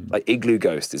like Igloo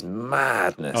Ghost is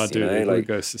madness. Oh, dude, Igloo like,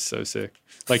 Ghost is so sick.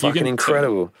 Like fucking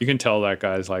incredible. You can tell that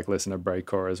guy's like listen to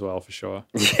breakcore as well for sure.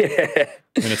 Yeah,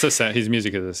 I mean, his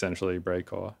music is essentially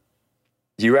breakcore.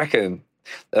 You reckon?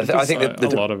 I think a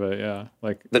lot of it, yeah.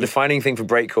 Like the defining thing for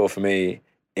breakcore for me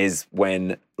is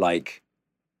when like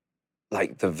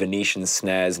the Venetian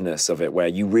snaresness of it, where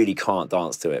you really can't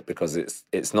dance to it because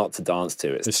it's not to dance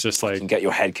to. It's just like get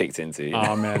your head kicked into. You know?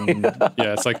 Amen.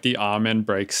 Yeah, it's like the amen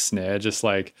break snare, just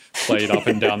like played up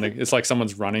and down. It's like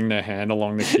someone's running their hand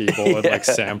along the keyboard, like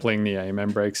sampling the amen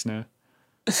break snare.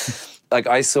 Like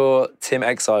I saw Tim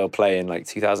Exile play in like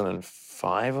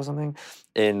 2005 or something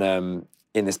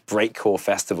in this breakcore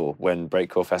festival when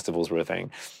breakcore festivals were a thing,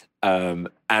 and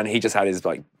he just had his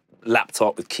like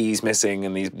laptop with keys missing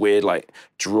and these weird like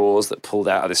drawers that pulled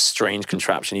out of this strange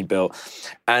contraption he built,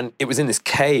 and it was in this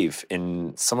cave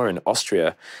somewhere in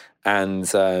Austria, and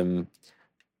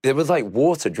there was like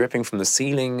water dripping from the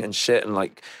ceiling and shit, and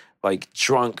like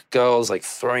drunk girls like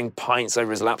throwing pints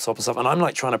over his laptop and stuff, and I'm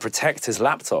like trying to protect his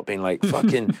laptop, being like,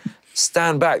 fucking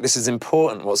stand back, this is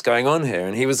important, what's going on here?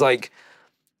 And he was like,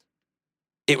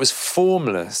 it was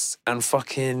formless and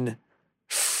fucking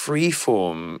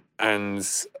freeform and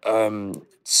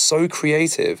so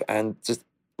creative and just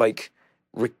like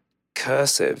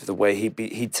recursive, the way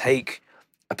he'd take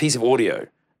a piece of audio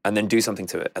and then do something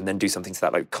to it and then do something to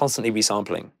that, like constantly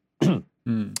resampling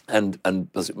and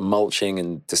mulching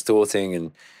and distorting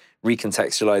and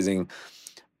recontextualizing,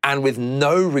 and with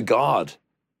no regard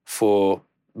for,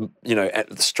 you know,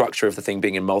 the structure of the thing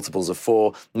being in multiples of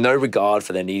 4, no regard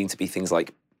for there needing to be things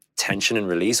like tension and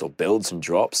release or builds and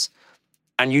drops.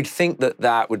 And you'd think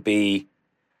that would be,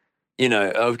 you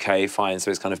know, okay, fine, so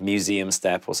it's kind of museum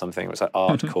step or something. It's like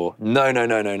artcore.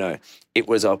 No. It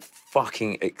was a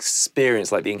fucking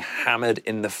experience, like being hammered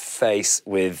in the face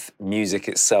with music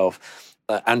itself.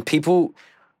 And people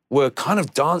were kind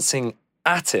of dancing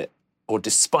at it or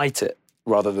despite it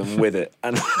rather than with it.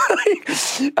 And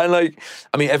like,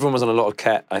 I mean, everyone was on a lot of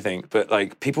ket, I think, but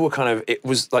like people were kind of, it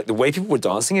was like the way people were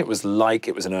dancing, it was like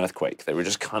it was an earthquake. They were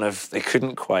just kind of, they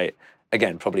couldn't quite,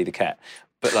 again, probably the cat,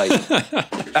 but like,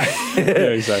 yeah,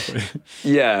 exactly.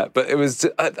 Yeah, but it was,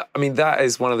 I mean, that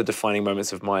is one of the defining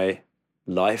moments of my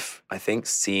life, I think,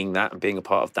 seeing that and being a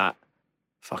part of that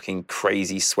fucking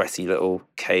crazy, sweaty little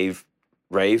cave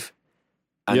rave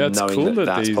and knowing cool that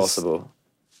that's possible.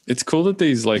 It's cool that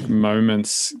these like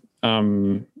moments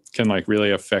can like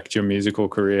really affect your musical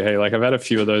career. Hey, like I've had a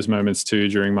few of those moments too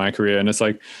during my career. And it's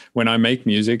like when I make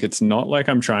music, it's not like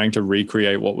I'm trying to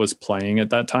recreate what was playing at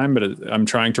that time, but I'm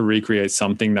trying to recreate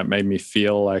something that made me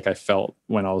feel like I felt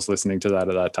when I was listening to that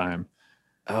at that time.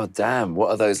 Oh, damn. What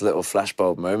are those little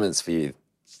flashbulb moments for you?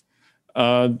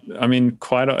 I mean,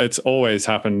 it's always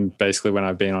happened basically when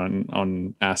I've been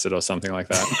on acid or something like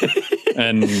that.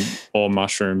 or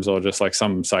mushrooms or just like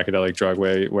some psychedelic drug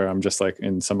where I'm just like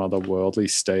in some other worldly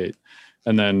state.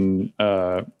 And then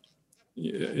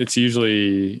it's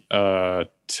usually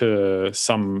to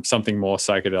something more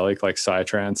psychedelic, like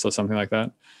psytrance or something like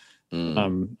that.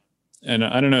 And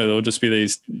I don't know, there'll just be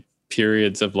these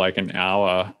periods of like an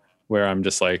hour where I'm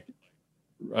just like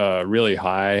really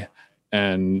high,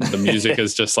 and the music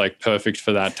is just like perfect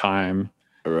for that time.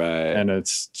 Right. And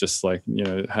it's just like, you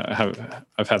know,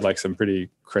 I've had like some pretty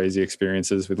crazy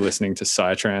experiences with listening to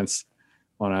psytrance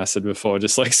on acid before,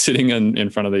 just like sitting in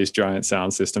front of these giant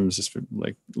sound systems, just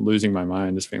like losing my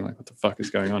mind, just being like, what the fuck is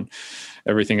going on?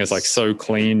 Everything is like so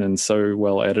clean and so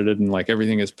well edited, and like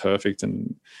everything is perfect.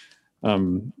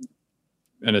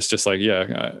 And it's just like,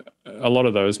 yeah, a lot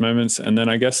of those moments. And then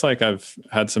I guess like I've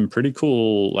had some pretty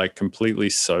cool, like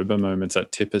completely sober moments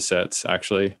at Tipper sets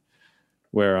actually,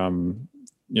 where, you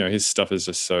know, his stuff is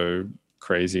just so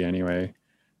crazy anyway.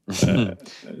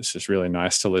 It's just really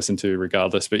nice to listen to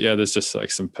regardless. But yeah, there's just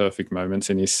like some perfect moments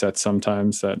in his sets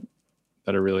sometimes that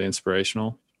are really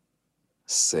inspirational.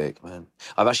 Sick, man.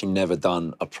 I've actually never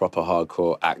done a proper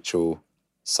hardcore actual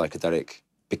psychedelic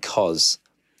because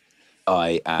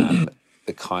I am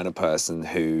the kind of person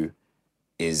who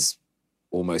is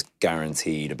almost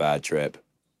guaranteed a bad trip.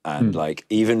 And like,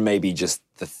 even maybe just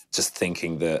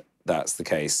thinking that that's the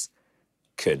case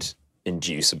could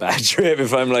induce a bad trip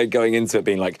if I'm like going into it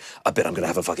being like, I bet I'm gonna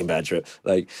have a fucking bad trip.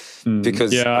 Like,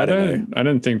 because I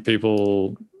don't think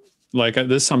people like,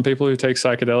 there's some people who take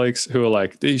psychedelics who are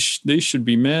like, these should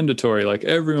be mandatory, like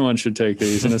everyone should take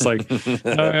these. And it's like,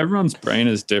 no, everyone's brain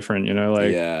is different, you know,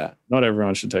 like not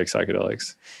everyone should take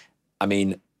psychedelics. I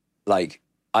mean, like,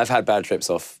 I've had bad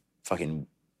trips off fucking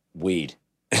weed.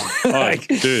 Like,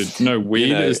 dude, no, weed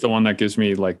you know, is the one that gives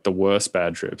me like the worst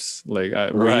bad trips. Like,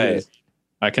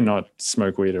 I cannot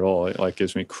smoke weed at all. It like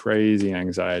gives me crazy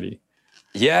anxiety.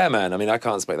 Yeah, man. I mean, I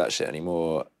can't smoke that shit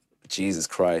anymore. Jesus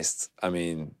Christ. I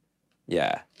mean,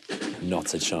 yeah,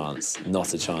 not a chance.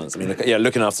 Not a chance. I mean,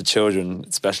 looking after children,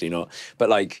 especially not. But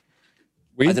like,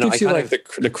 weed gives you like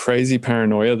the crazy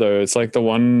paranoia though. It's like the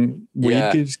one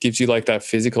weed gives you like that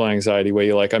physical anxiety where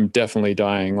you're like, I'm definitely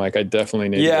dying. Like I definitely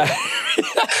need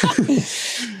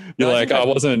You're like, I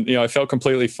wasn't, you know, I felt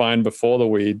completely fine before the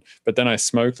weed, but then I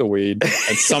smoked the weed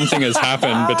and something has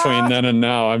happened between then and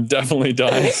now. I'm definitely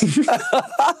dying.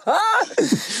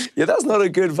 Yeah, that's not a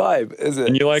good vibe, is it?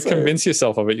 And you like convince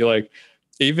yourself of it. You're like,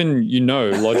 even, you know,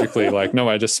 logically, like, no,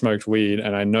 I just smoked weed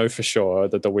and I know for sure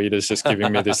that the weed is just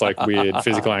giving me this like weird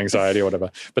physical anxiety or whatever.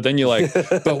 But then you're like,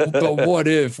 but what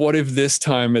if this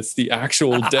time it's the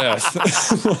actual death?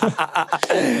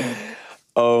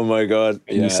 Oh my God.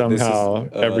 And you somehow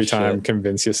every time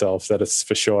convince yourself that it's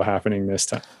for sure happening this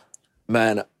time.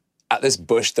 Man, at this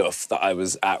bush stuff that I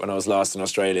was at when I was last in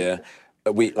Australia,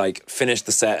 we like finished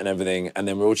the set and everything, and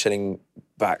then we're all chilling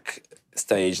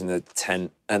backstage in the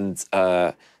tent, and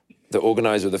the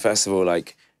organizer of the festival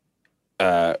like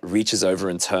reaches over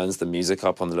and turns the music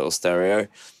up on the little stereo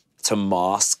to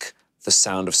mask the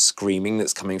sound of screaming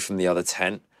that's coming from the other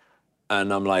tent.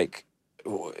 And I'm like,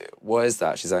 what is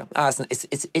that? She's like,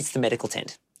 it's the medical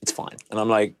tent. It's fine. And I'm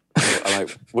like,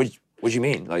 what do you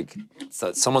mean? Like,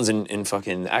 someone's in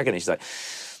fucking agony. She's like,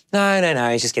 no,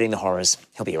 he's just getting the horrors.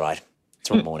 He'll be all right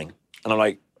tomorrow morning. And I'm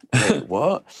like, wait,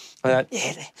 what? I'm like,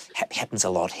 yeah, it happens a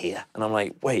lot here. And I'm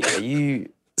like, wait, are you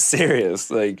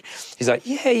serious? Like, he's like,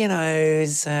 yeah, you know,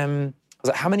 it's, I was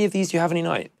like, how many of these do you have any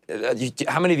night?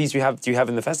 How many of these do you have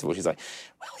in the festival? She's like,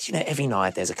 well, you know, every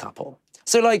night there's a couple.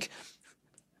 So like,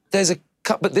 there's a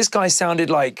couple, but this guy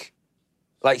sounded like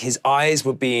his eyes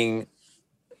were being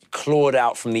clawed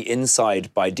out from the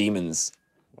inside by demons.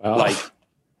 Wow. Like,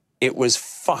 it was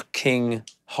fucking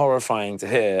horrifying to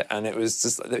hear. And it was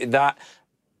just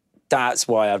that's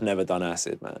why I've never done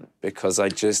acid, man. Because I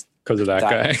just... Because of that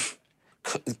guy?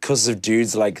 Because of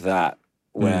dudes like that,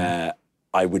 where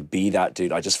I would be that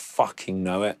dude. I just fucking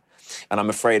know it. And I'm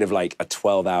afraid of like a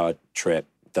 12-hour trip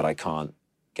that I can't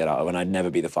get out of, and I'd never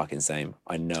be the fucking same.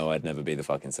 I know I'd never be the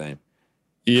fucking same.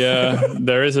 Yeah,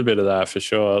 there is a bit of that for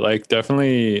sure. Like,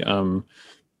 definitely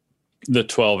the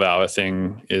 12-hour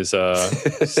thing is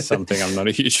something I'm not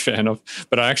a huge fan of,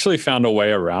 but I actually found a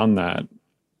way around that.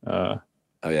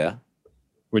 Oh yeah?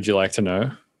 Would you like to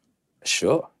know?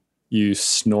 Sure. You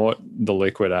snort the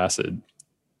liquid acid.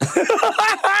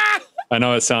 I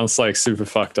know it sounds like super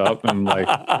fucked up and like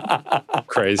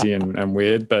crazy and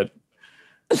weird, but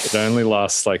it only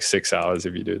lasts like 6 hours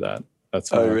if you do that.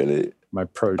 That's really? My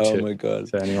pro tip. Oh my God.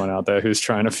 To anyone out there who's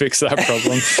trying to fix that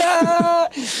problem.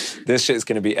 This shit's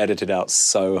going to be edited out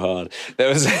so hard. There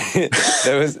was a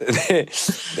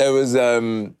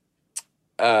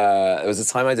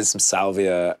time I did some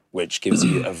salvia, which gives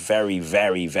you a very,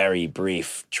 very, very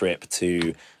brief trip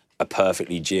to a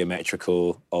perfectly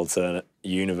geometrical alternate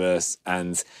universe,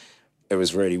 and it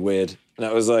was really weird. And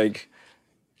I was like,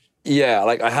 yeah,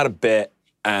 like I had a bit,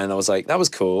 and I was like, that was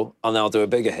cool, and then I'll do a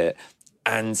bigger hit.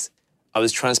 And I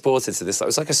was transported to this. It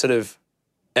was like a sort of,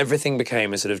 everything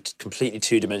became a sort of completely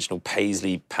two-dimensional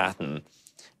Paisley pattern,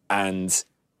 and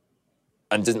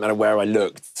didn't matter where I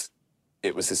looked,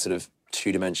 it was this sort of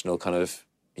two-dimensional kind of,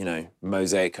 you know,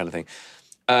 mosaic kind of thing.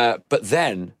 But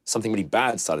then something really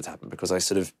bad started to happen, because I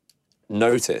sort of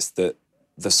noticed that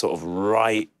the sort of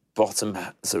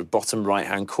bottom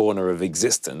right-hand corner of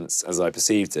existence, as I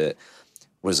perceived it,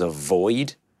 was a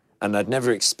void. And I'd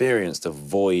never experienced a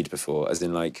void before, as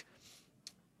in like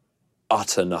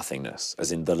utter nothingness,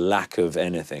 as in the lack of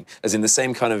anything, as in the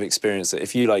same kind of experience that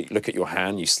if you like look at your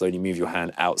hand, you slowly move your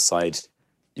hand outside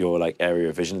your like area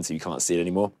of vision so you can't see it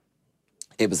anymore.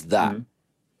 It was that.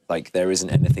 Like there isn't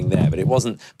anything there, but it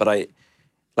wasn't. But I,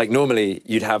 like normally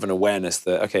you'd have an awareness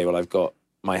that, okay, well I've got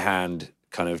my hand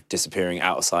kind of disappearing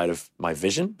outside of my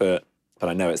vision, but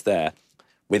I know it's there.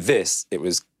 With this,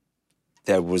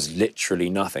 there was literally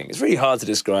nothing. It's really hard to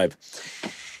describe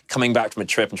coming back from a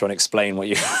trip and trying to explain what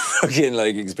you fucking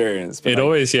like experienced. It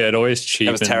always cheapens.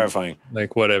 It was terrifying.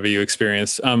 Like whatever you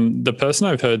experience. The person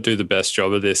I've heard do the best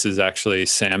job of this is actually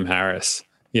Sam Harris.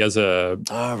 He has a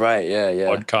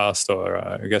podcast, or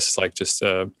I guess it's like just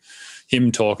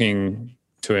him talking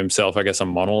to himself, I guess a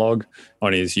monologue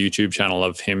on his YouTube channel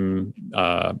of him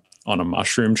on a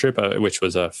mushroom trip, which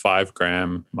was a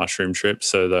 5-gram mushroom trip.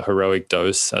 So the heroic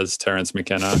dose, as Terence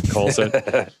McKenna calls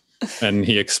it. And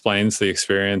he explains the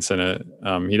experience, and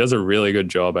he does a really good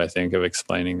job, I think, of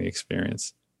explaining the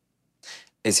experience.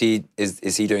 Is he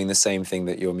doing the same thing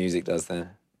that your music does then?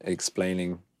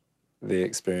 Explaining the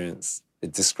experience,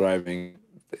 describing,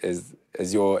 is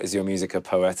your music a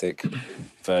poetic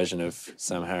version of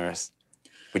Sam Harris?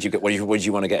 Would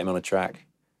you want to get him on a track?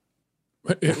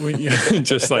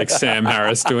 Just like Sam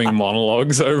Harris doing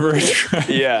monologues over a track.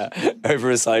 Yeah, over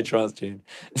a psytrance tune.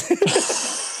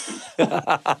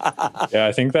 Yeah,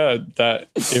 I think that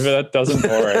if that doesn't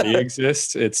already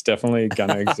exist, it's definitely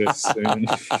gonna exist soon.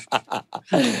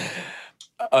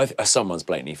 Someone's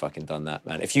blatantly fucking done that,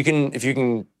 man. If you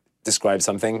can describe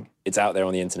something, it's out there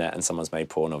on the internet, and someone's made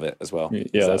porn of it as well.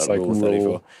 Yeah, that's like Rule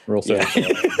 34. Rule 34.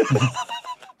 Yeah.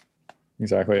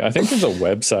 Exactly. I think there's a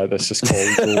website that's just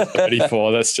called Rule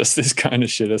 34. That's just this kind of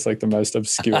shit. It's like the most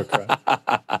obscure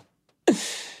crap.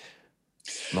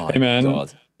 Hey man,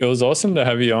 God. It was awesome to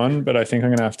have you on, but I think I'm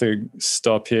going to have to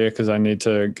stop here because I need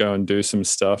to go and do some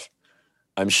stuff.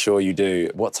 I'm sure you do.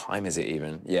 What time is it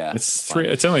even? Yeah. It's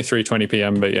only 3:20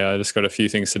 p.m., but yeah, I just got a few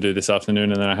things to do this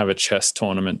afternoon, and then I have a chess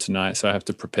tournament tonight, so I have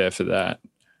to prepare for that.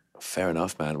 Fair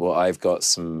enough, man. Well, I've got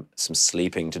some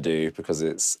sleeping to do because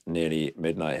it's nearly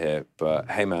midnight here.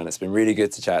 But hey, man, it's been really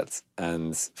good to chat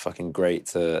and fucking great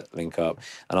to link up.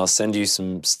 And I'll send you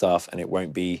some stuff, and it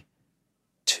won't be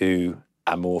too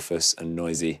amorphous and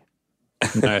noisy.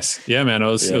 Nice. Yeah, man. It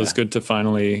was good to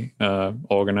finally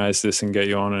organize this and get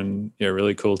you on, and yeah,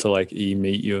 really cool to like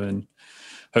meet you. And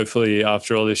hopefully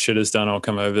after all this shit is done, I'll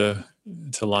come over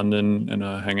to London and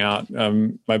hang out.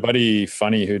 My buddy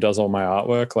Funny, who does all my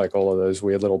artwork, like all of those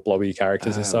weird little blobby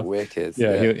characters and stuff. Wicked.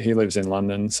 Yeah, he lives in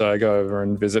London, so I go over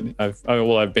and visit.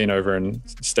 I've been over and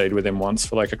stayed with him once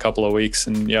for like a couple of weeks,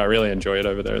 and yeah, I really enjoy it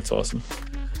over there. It's awesome.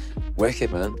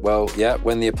 Wicked, man. Well, yeah,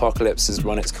 when the apocalypse has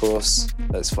run its course,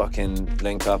 let's fucking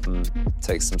link up and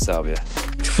take some salvia.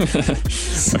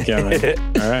 Okay,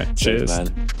 man. All right, cheers.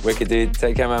 Man. Wicked, dude.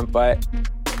 Take care, man. Bye.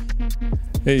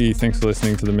 Hey, thanks for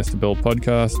listening to the Mr. Bill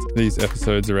podcast. These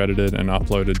episodes are edited and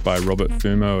uploaded by Robert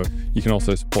Fumo. You can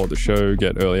also support the show,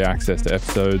 get early access to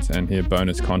episodes, and hear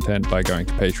bonus content by going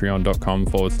to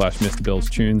patreon.com/Mr. Bill's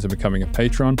Tunes and becoming a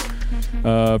patron.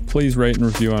 Please rate and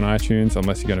review on iTunes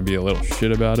unless you're going to be a little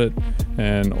shit about it.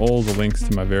 And all the links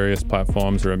to my various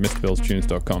platforms are at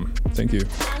MrBillsTunes.com. Thank you.